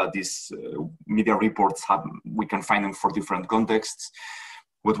Belgium, but these media reports we can find them for different contexts.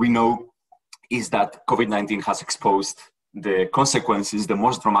 What we know is that COVID-19 has exposed the consequences, the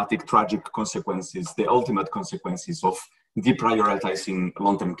most dramatic, tragic consequences, the ultimate consequences of deprioritizing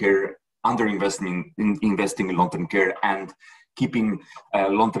long-term care, investing in long-term care, and keeping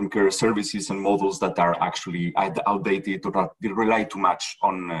long-term care services and models that are actually outdated or that rely too much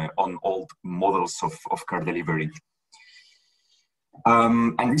on old models of care delivery.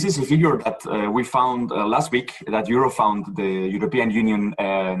 And this is a figure that we found last week, that Eurofound, the European Union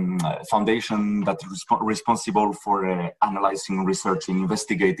foundation that is responsible for analyzing, researching,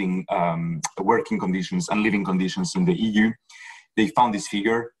 investigating working conditions and living conditions in the EU. They found this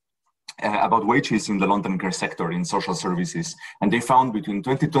figure about wages in the long-term care sector in social services, and they found between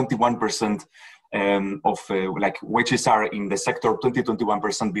 20-21% of wages are in the sector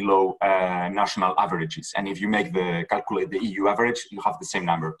 20-21% below national averages. And if you calculate the EU average, you have the same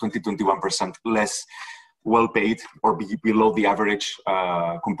number, 20-21% less well paid or below the average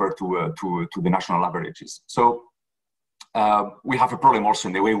compared to the national averages. So we have a problem also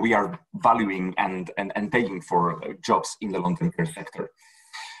in the way we are valuing and paying for jobs in the long-term care sector.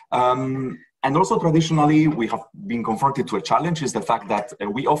 And also traditionally, we have been confronted to a challenge, is the fact that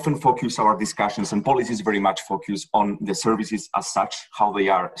we often focus our discussions and policies very much focus on the services as such, how they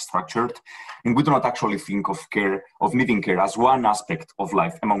are structured. And we do not actually think of care, of needing care as one aspect of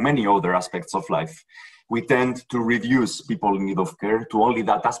life among many other aspects of life. We tend to reduce people in need of care to only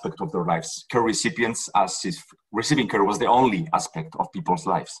that aspect of their lives. Care recipients, as if receiving care was the only aspect of people's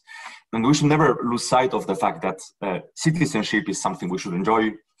lives. And we should never lose sight of the fact that citizenship is something we should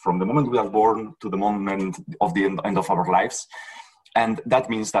enjoy from the moment we are born to the moment of the end of our lives. And that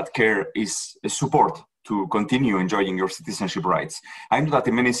means that care is a support to continue enjoying your citizenship rights. I know that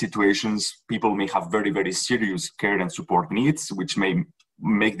in many situations, people may have very, very serious care and support needs, which may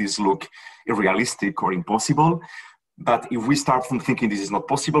make this look unrealistic or impossible. But if we start from thinking this is not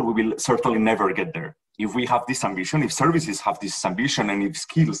possible, we will certainly never get there. If we have this ambition, if services have this ambition, and if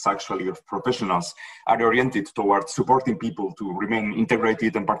skills actually of professionals are oriented towards supporting people to remain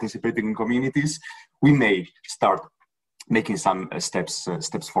integrated and participating in communities, we may start making some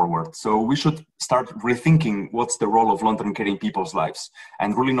steps forward. So we should start rethinking what's the role of long-term care in people's lives,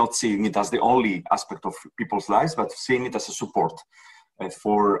 and really not seeing it as the only aspect of people's lives, but seeing it as a support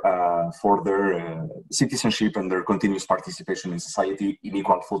for their citizenship and their continuous participation in society in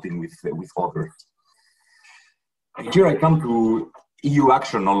equal footing with others. Here I come to EU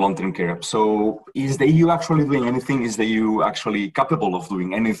action on long-term care. So is the EU actually doing anything? Is the EU actually capable of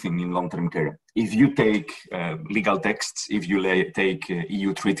doing anything in long-term care? If you take legal texts, if you take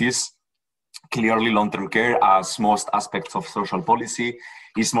EU treaties, clearly long-term care, as most aspects of social policy,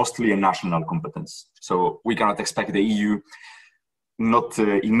 is mostly a national competence. So we cannot expect the EU not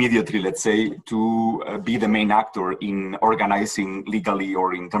immediately, let's say, to be the main actor in organizing legally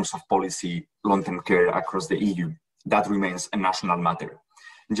or in terms of policy long-term care across the EU. That remains a national matter.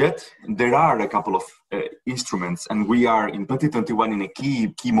 Yet, there are a couple of instruments, and we are in 2021 in a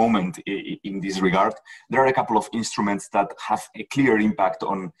key moment in this regard. There are a couple of instruments that have a clear impact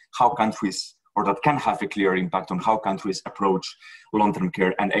on how countries, or that can have a clear impact on how countries approach long-term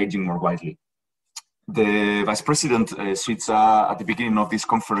care and aging more widely. The Vice President Šuica at the beginning of this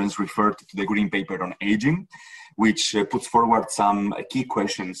conference referred to the Green Paper on Aging, which puts forward some key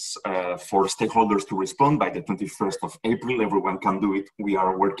questions for stakeholders to respond by the 21st of April. Everyone can do it. We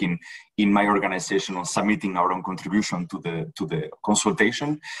are working in my organization on submitting our own contribution to the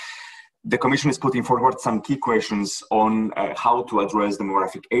consultation. The Commission is putting forward some key questions on how to address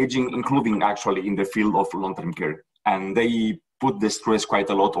demographic aging, including actually in the field of long-term care. And they put the stress quite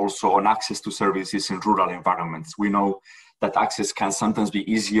a lot also on access to services in rural environments. We know that access can sometimes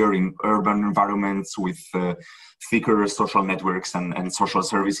be easier in urban environments with thicker social networks and social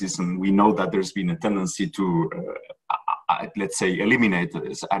services. And we know that there's been a tendency to, let's say, eliminate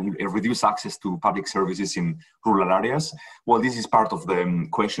and reduce access to public services in rural areas. Well, this is part of the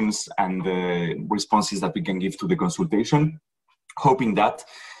questions and the responses that we can give to the consultation, hoping that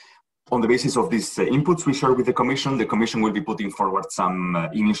on the basis of these inputs we share with the Commission will be putting forward some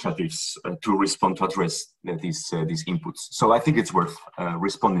initiatives to respond to address these inputs. So I think it's worth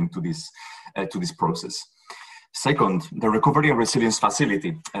responding to this process. Second, the Recovery and Resilience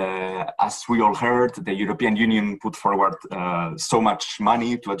Facility. As we all heard, the European Union put forward so much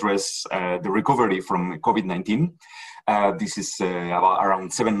money to address the recovery from COVID-19. This is about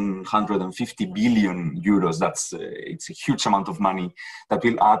around 750 billion euros. It's a huge amount of money that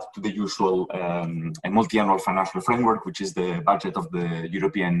will add to the usual multi-annual financial framework, which is the budget of the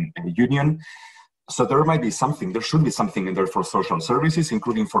European Union. So there should be something in there for social services,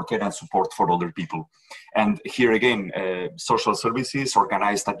 including for care and support for older people. And here again, social services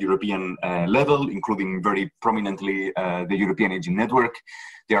organized at European level, including very prominently the European Aging Network,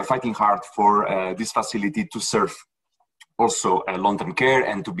 they are fighting hard for this facility to serve also long-term care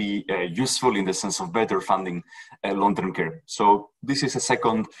and to be useful in the sense of better funding long-term care. So this is a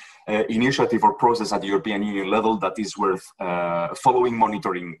second initiative or process at the European Union level that is worth following,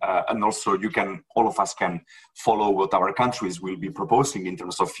 monitoring, and also all of us can follow what our countries will be proposing in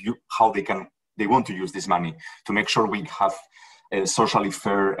terms of how they want to use this money to make sure we have a socially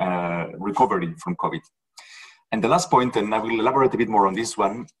fair recovery from COVID. And the last point, and I will elaborate a bit more on this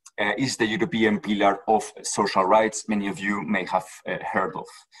one, is the European Pillar of Social Rights. Many of you may have heard of.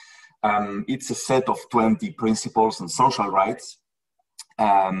 It's a set of 20 principles on social rights,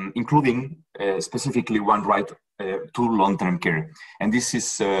 including specifically one right to long-term care. And this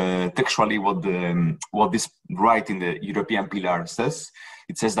is textually what this right in the European Pillar says.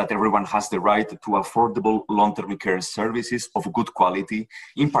 It says that everyone has the right to affordable long-term care services of good quality,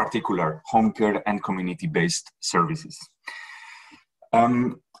 in particular home care and community-based services.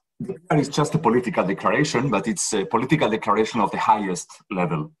 The pillar is just a political declaration, but it's a political declaration of the highest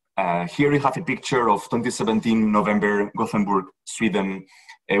level. Here you have a picture of 2017 November, Gothenburg, Sweden,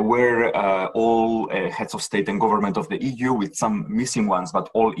 where all heads of state and government of the EU, with some missing ones, but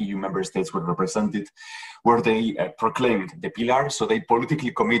all EU member states were represented, where they proclaimed the pillar. So they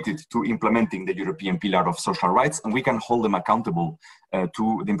politically committed to implementing the European pillar of social rights, and we can hold them accountable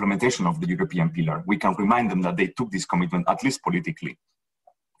to the implementation of the European pillar. We can remind them that they took this commitment, at least politically.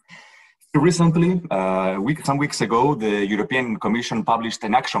 Recently, some weeks ago, the European Commission published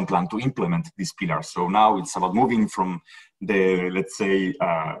an action plan to implement this pillar. So now it's about moving from the, let's say,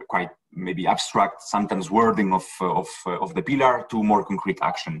 quite maybe abstract, sometimes wording of the pillar to more concrete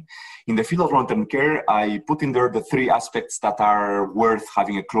action. In the field of long-term care, I put in there the 3 aspects that are worth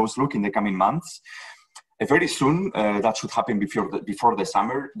having a close look in the coming months. Very soon, that should happen before the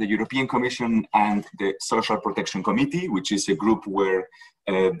summer, the European Commission and the Social Protection Committee, which is a group where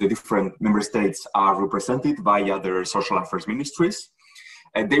the different member states are represented via their social affairs ministries.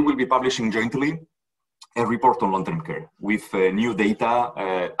 They will be publishing jointly a report on long-term care with new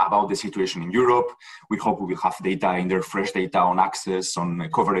data about the situation in Europe. We hope we will have data in there, fresh data on access, on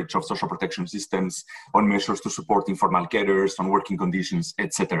coverage of social protection systems, on measures to support informal carers, on working conditions,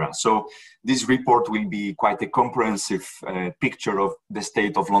 etc. So this report will be quite a comprehensive picture of the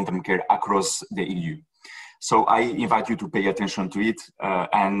state of long-term care across the EU. So I invite you to pay attention to it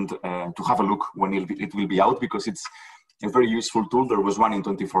and to have a look when it will be out, because it's a very useful tool. There was one in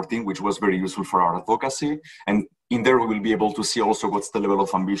 2014, which was very useful for our advocacy. And in there, we will be able to see also what's the level of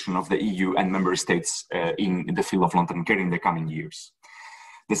ambition of the EU and member states in the field of long-term care in the coming years.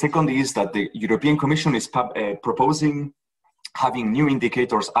 The second is that the European Commission is proposing having new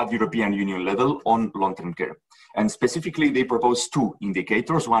indicators at European Union level on long-term care. And specifically, they propose 2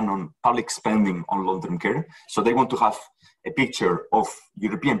 indicators, one on public spending on long-term care. So they want to have a picture of,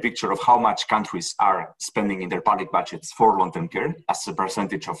 European picture of how much countries are spending in their public budgets for long-term care as a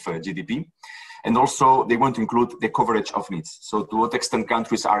percentage of GDP. And also they want to include the coverage of needs. So to what extent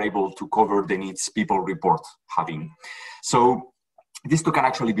countries are able to cover the needs people report having. So these 2 can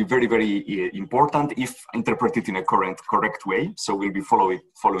actually be very, very important if interpreted in a correct way. So we'll be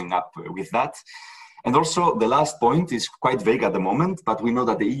following up with that. And also the last point is quite vague at the moment, but we know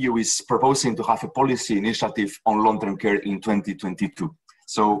that the EU is proposing to have a policy initiative on long-term care in 2022.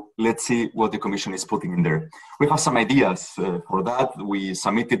 So let's see what the Commission is putting in there. We have some ideas for that. We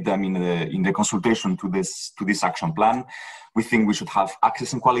submitted them in the consultation to this action plan. We think we should have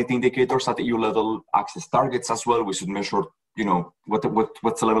access and quality indicators at the EU level, access targets as well. We should measure, you know,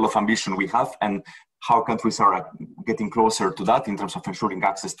 what's the level of ambition we have and how countries are getting closer to that in terms of ensuring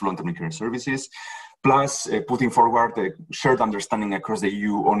access to long-term care services. Plus putting forward a shared understanding across the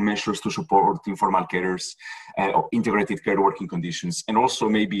EU on measures to support informal carers, integrated care working conditions, and also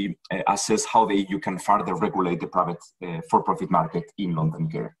maybe assess how the EU can further regulate the private for-profit market in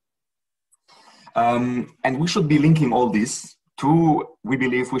long-term care. And we should be linking all this to, we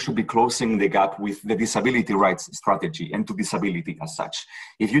believe we should be closing the gap with the disability rights strategy and to disability as such.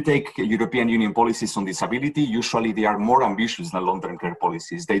 If you take European Union policies on disability, usually they are more ambitious than long-term care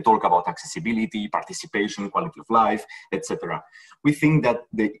policies. They talk about accessibility, participation, quality of life, etc. We think that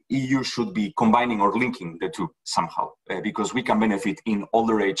the EU should be combining or linking the 2 somehow, because we can benefit in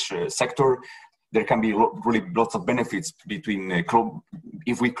older age sector. There can be really lots of benefits between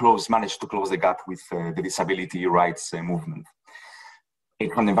if we manage to close the gap with the disability rights movement.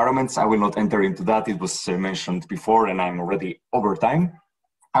 On environments, I will not enter into that. It was mentioned before, and I'm already over time.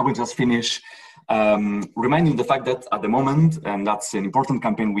 I will just finish reminding the fact that at the moment, and that's an important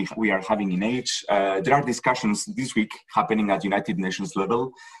campaign we are having in age, there are discussions this week happening at United Nations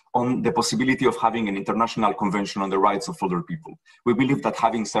level on the possibility of having an international convention on the rights of older people. We believe that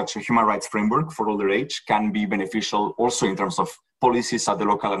having such a human rights framework for older age can be beneficial also in terms of policies at the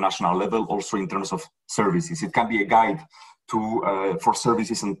local and national level, also in terms of services. It can be a guide for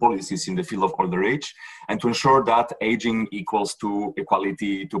services and policies in the field of older age, and to ensure that aging equals to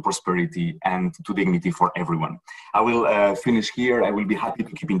equality, to prosperity, and to dignity for everyone. I will finish here. I will be happy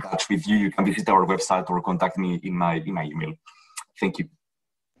to keep in touch with you. You can visit our website or contact me in my email. Thank you.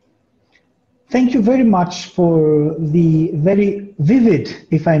 Thank you very much for the very vivid,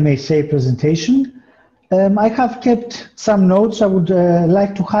 if I may say, presentation. I have kept some notes. I would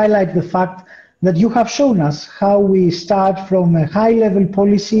like to highlight the fact that you have shown us how we start from a high-level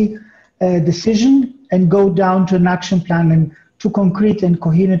policy decision and go down to an action plan and to concrete and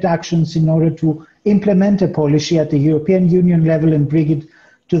coherent actions in order to implement a policy at the European Union level and bring it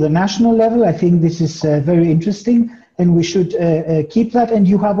to the national level. I think this is very interesting, and we should keep that. And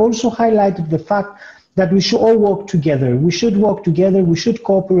you have also highlighted the fact that we should all work together. We should work together, we should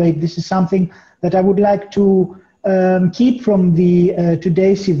cooperate. This is something that I would like to keep from the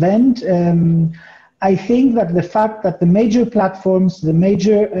today's event. I think that the fact that the major platforms, the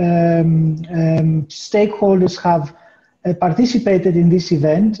major stakeholders have participated in this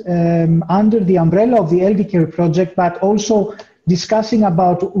event under the umbrella of the Eldicare project, but also discussing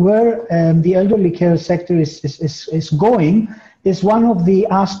about where the elderly care sector is going, is one of the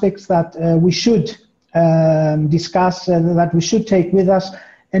aspects that we should discuss, that we should take with us,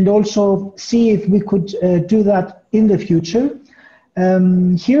 and also see if we could do that in the future.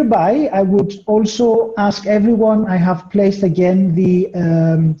 Hereby, I would also ask everyone, I have placed again the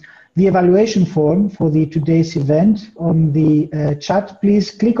evaluation form for today's event on the chat.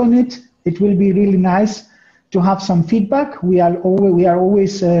 Please click on it. It will be really nice to have some feedback. We are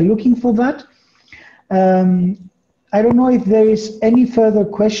always looking for that. I don't know if there is any further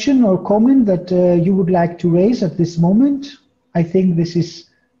question or comment that you would like to raise at this moment. I think this is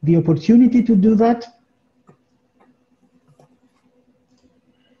the opportunity to do that.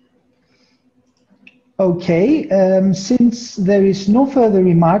 Okay, since there is no further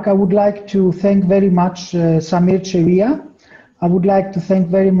remark, I would like to thank very much Samir Cheria. I would like to thank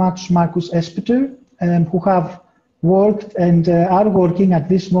very much Markus Espeter, who have worked and are working at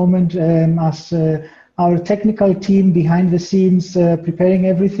this moment as our technical team behind the scenes, preparing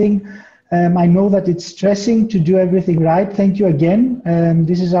everything. I know that it's stressing to do everything right. Thank you again.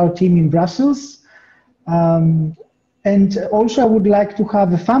 This is our team in Brussels. And also I would like to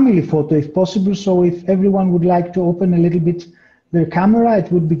have a family photo if possible. So if everyone would like to open a little bit their camera,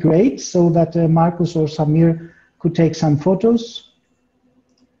 it would be great, so that Markus or Samir could take some photos.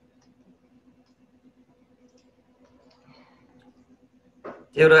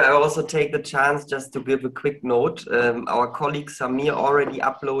 Theodor, I also take the chance just to give a quick note. Our colleague Samir already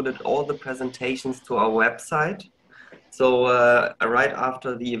uploaded all the presentations to our website. So right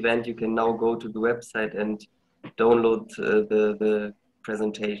after the event, you can now go to the website and download the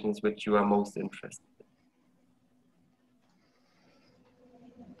presentations which you are most interested in.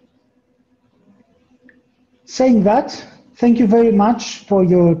 Saying that, thank you very much for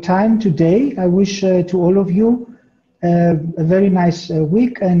your time today. I wish to all of you a very nice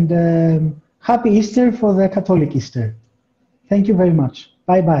week, and happy Easter for the Catholic Easter. Thank you very much.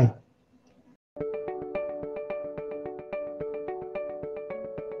 Bye-bye.